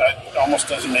almost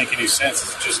doesn't make any sense.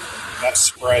 It's just not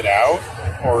spread out,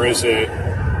 or is it?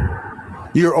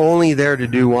 You're only there to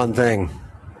do one thing.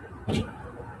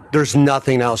 There's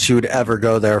nothing else you would ever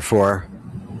go there for.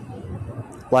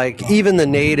 Even the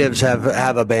natives have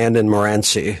abandoned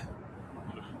Morenci.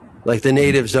 The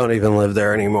natives don't even live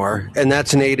there anymore, and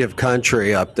that's native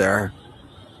country up there.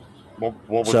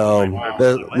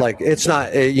 It's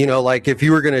not, if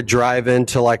you were going to drive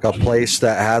into a place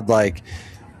that had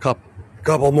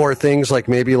couple more things,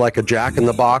 maybe a Jack in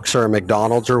the Box or a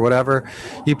McDonald's or whatever,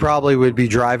 you probably would be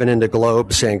driving into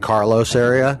Globe, San Carlos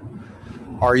area.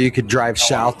 Or you could drive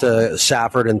south to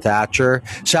Safford and Thatcher.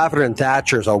 Safford and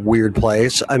Thatcher is a weird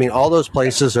place. I mean, all those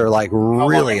places are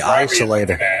really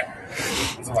isolated.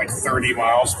 Is it 30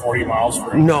 miles, 40 miles?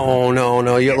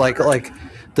 No. You're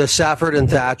the Safford and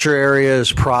Thatcher area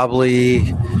is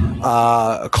probably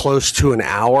close to an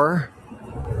hour.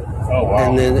 Oh, wow.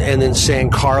 And then San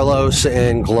Carlos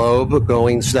and Globe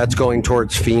that's going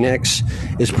towards Phoenix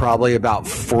is probably about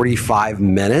 45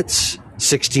 minutes,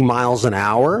 60 miles an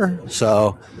hour.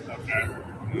 So,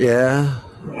 yeah.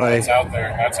 It's out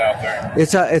there. That's out there.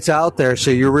 It's out there. So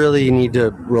you really need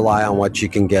to rely on what you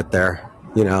can get there.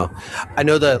 I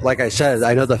know that, like I said,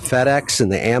 I know the FedEx and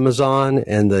the Amazon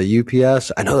and the UPS.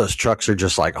 I know those trucks are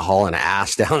just hauling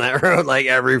ass down that road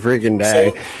every freaking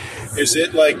day. So, is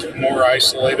it more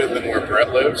isolated than where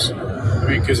Brett lives?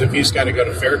 Because if he's got to go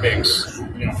to Fairbanks,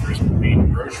 for his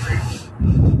main grocery.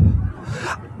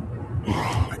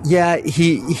 Yeah,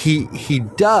 he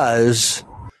does.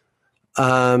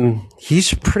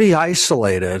 He's pretty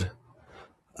isolated.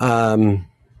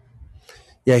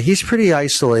 Yeah, he's pretty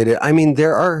isolated. I mean,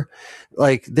 there are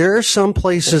some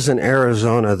places in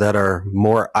Arizona that are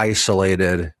more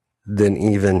isolated than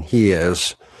even he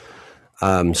is,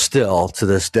 still to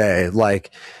this day.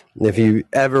 If you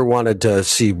ever wanted to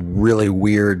see really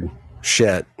weird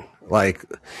shit,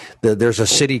 there's a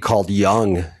city called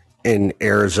Young in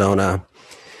Arizona.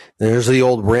 There's the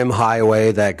old Rim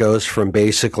Highway that goes from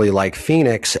basically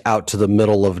Phoenix out to the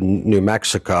middle of New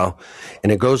Mexico,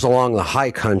 and it goes along the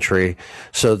high country.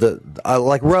 So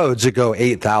roads that go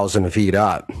 8,000 feet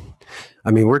up. I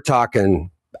mean, we're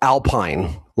talking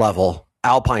alpine level,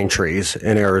 alpine trees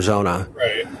in Arizona.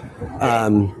 Right.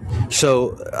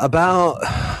 So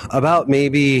about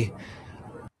maybe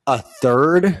a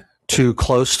third to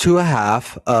close to a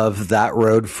half of that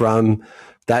road from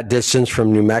that distance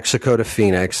from New Mexico to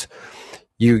Phoenix.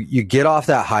 You get off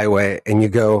that highway and you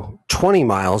go 20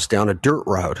 miles down a dirt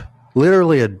road,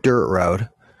 literally a dirt road,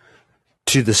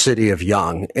 to the city of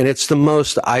Young. And it's the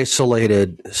most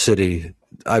isolated city.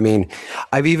 I mean,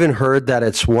 I've even heard that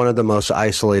it's one of the most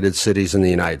isolated cities in the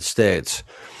United States.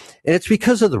 And it's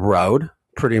because of the road,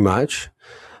 pretty much.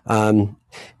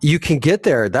 You can get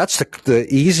there. That's the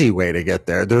easy way to get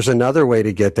there. There's another way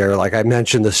to get there. Like I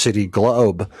mentioned, the city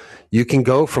Globe. You can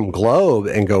go from Globe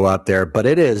and go up there, but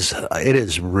it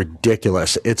is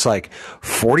ridiculous. It's like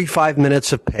 45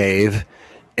 minutes of pave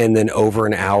and then over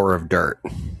an hour of dirt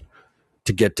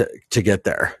to get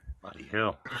there. Bloody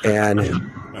hell.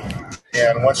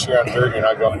 And once you're on dirt, you're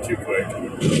not going too quick.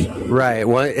 Right.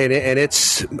 Well, and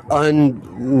it's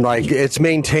it's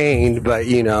maintained, but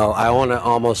I want to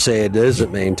almost say it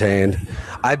isn't maintained.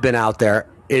 I've been out there.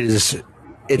 It's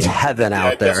heaven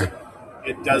out there.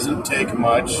 It doesn't take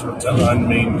much to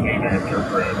unmaintain a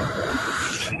dirt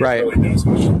road. Right. Really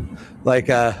like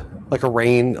a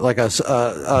rain, like a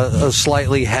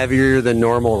slightly heavier than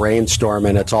normal rainstorm,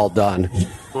 and it's all done.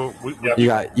 Well,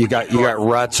 you got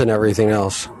ruts and everything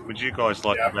else. Would you guys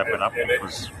like to wrap it up?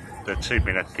 Because the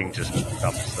 2-minute thing just popped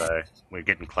up, so we're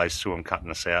getting close to them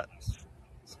cutting us out.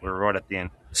 We're right at the end.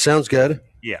 Sounds good.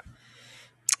 Yeah.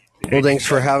 Well, thanks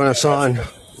for having us on,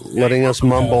 letting us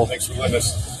mumble. Thanks for letting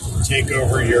us take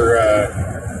over your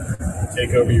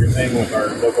thing with our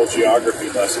local geography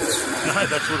lessons. No,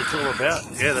 that's what it's all about.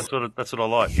 Yeah, that's what I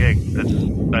like. Yeah,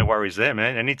 no worries there,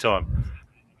 man. Anytime.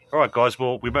 All right, guys.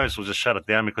 Well, we may as well just shut it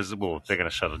down because they're going to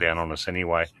shut it down on us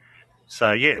anyway.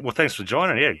 So yeah, well, thanks for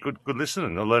joining. Yeah, good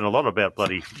listening. I learned a lot about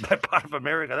that part of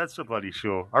America. That's for bloody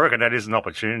sure. I reckon that is an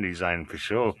opportunity zone for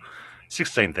sure.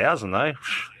 16,000 though.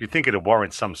 You'd think it'd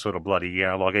warrant some sort of bloody,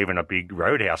 like even a big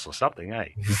roadhouse or something, eh?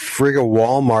 Friggin'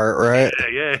 Walmart, right?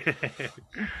 Yeah.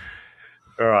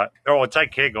 All right.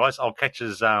 Take care, guys. I'll catch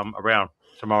us around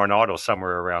tomorrow night or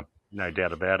somewhere around. No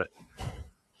doubt about it.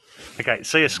 Okay.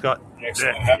 See you, Scott.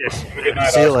 Excellent. Yes. Good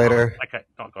night. See you later. Okay.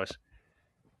 Night, guys.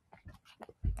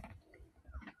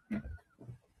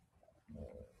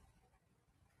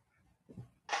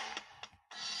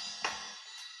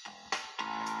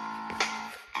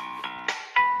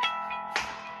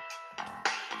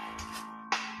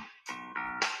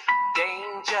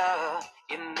 Danger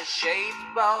in the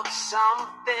shape of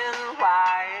something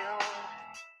wild.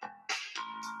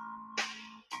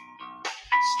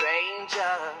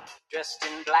 Stranger dressed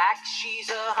in black, she's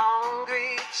a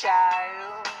hungry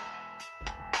child.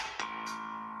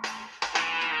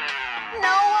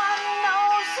 No one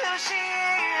knows who she is.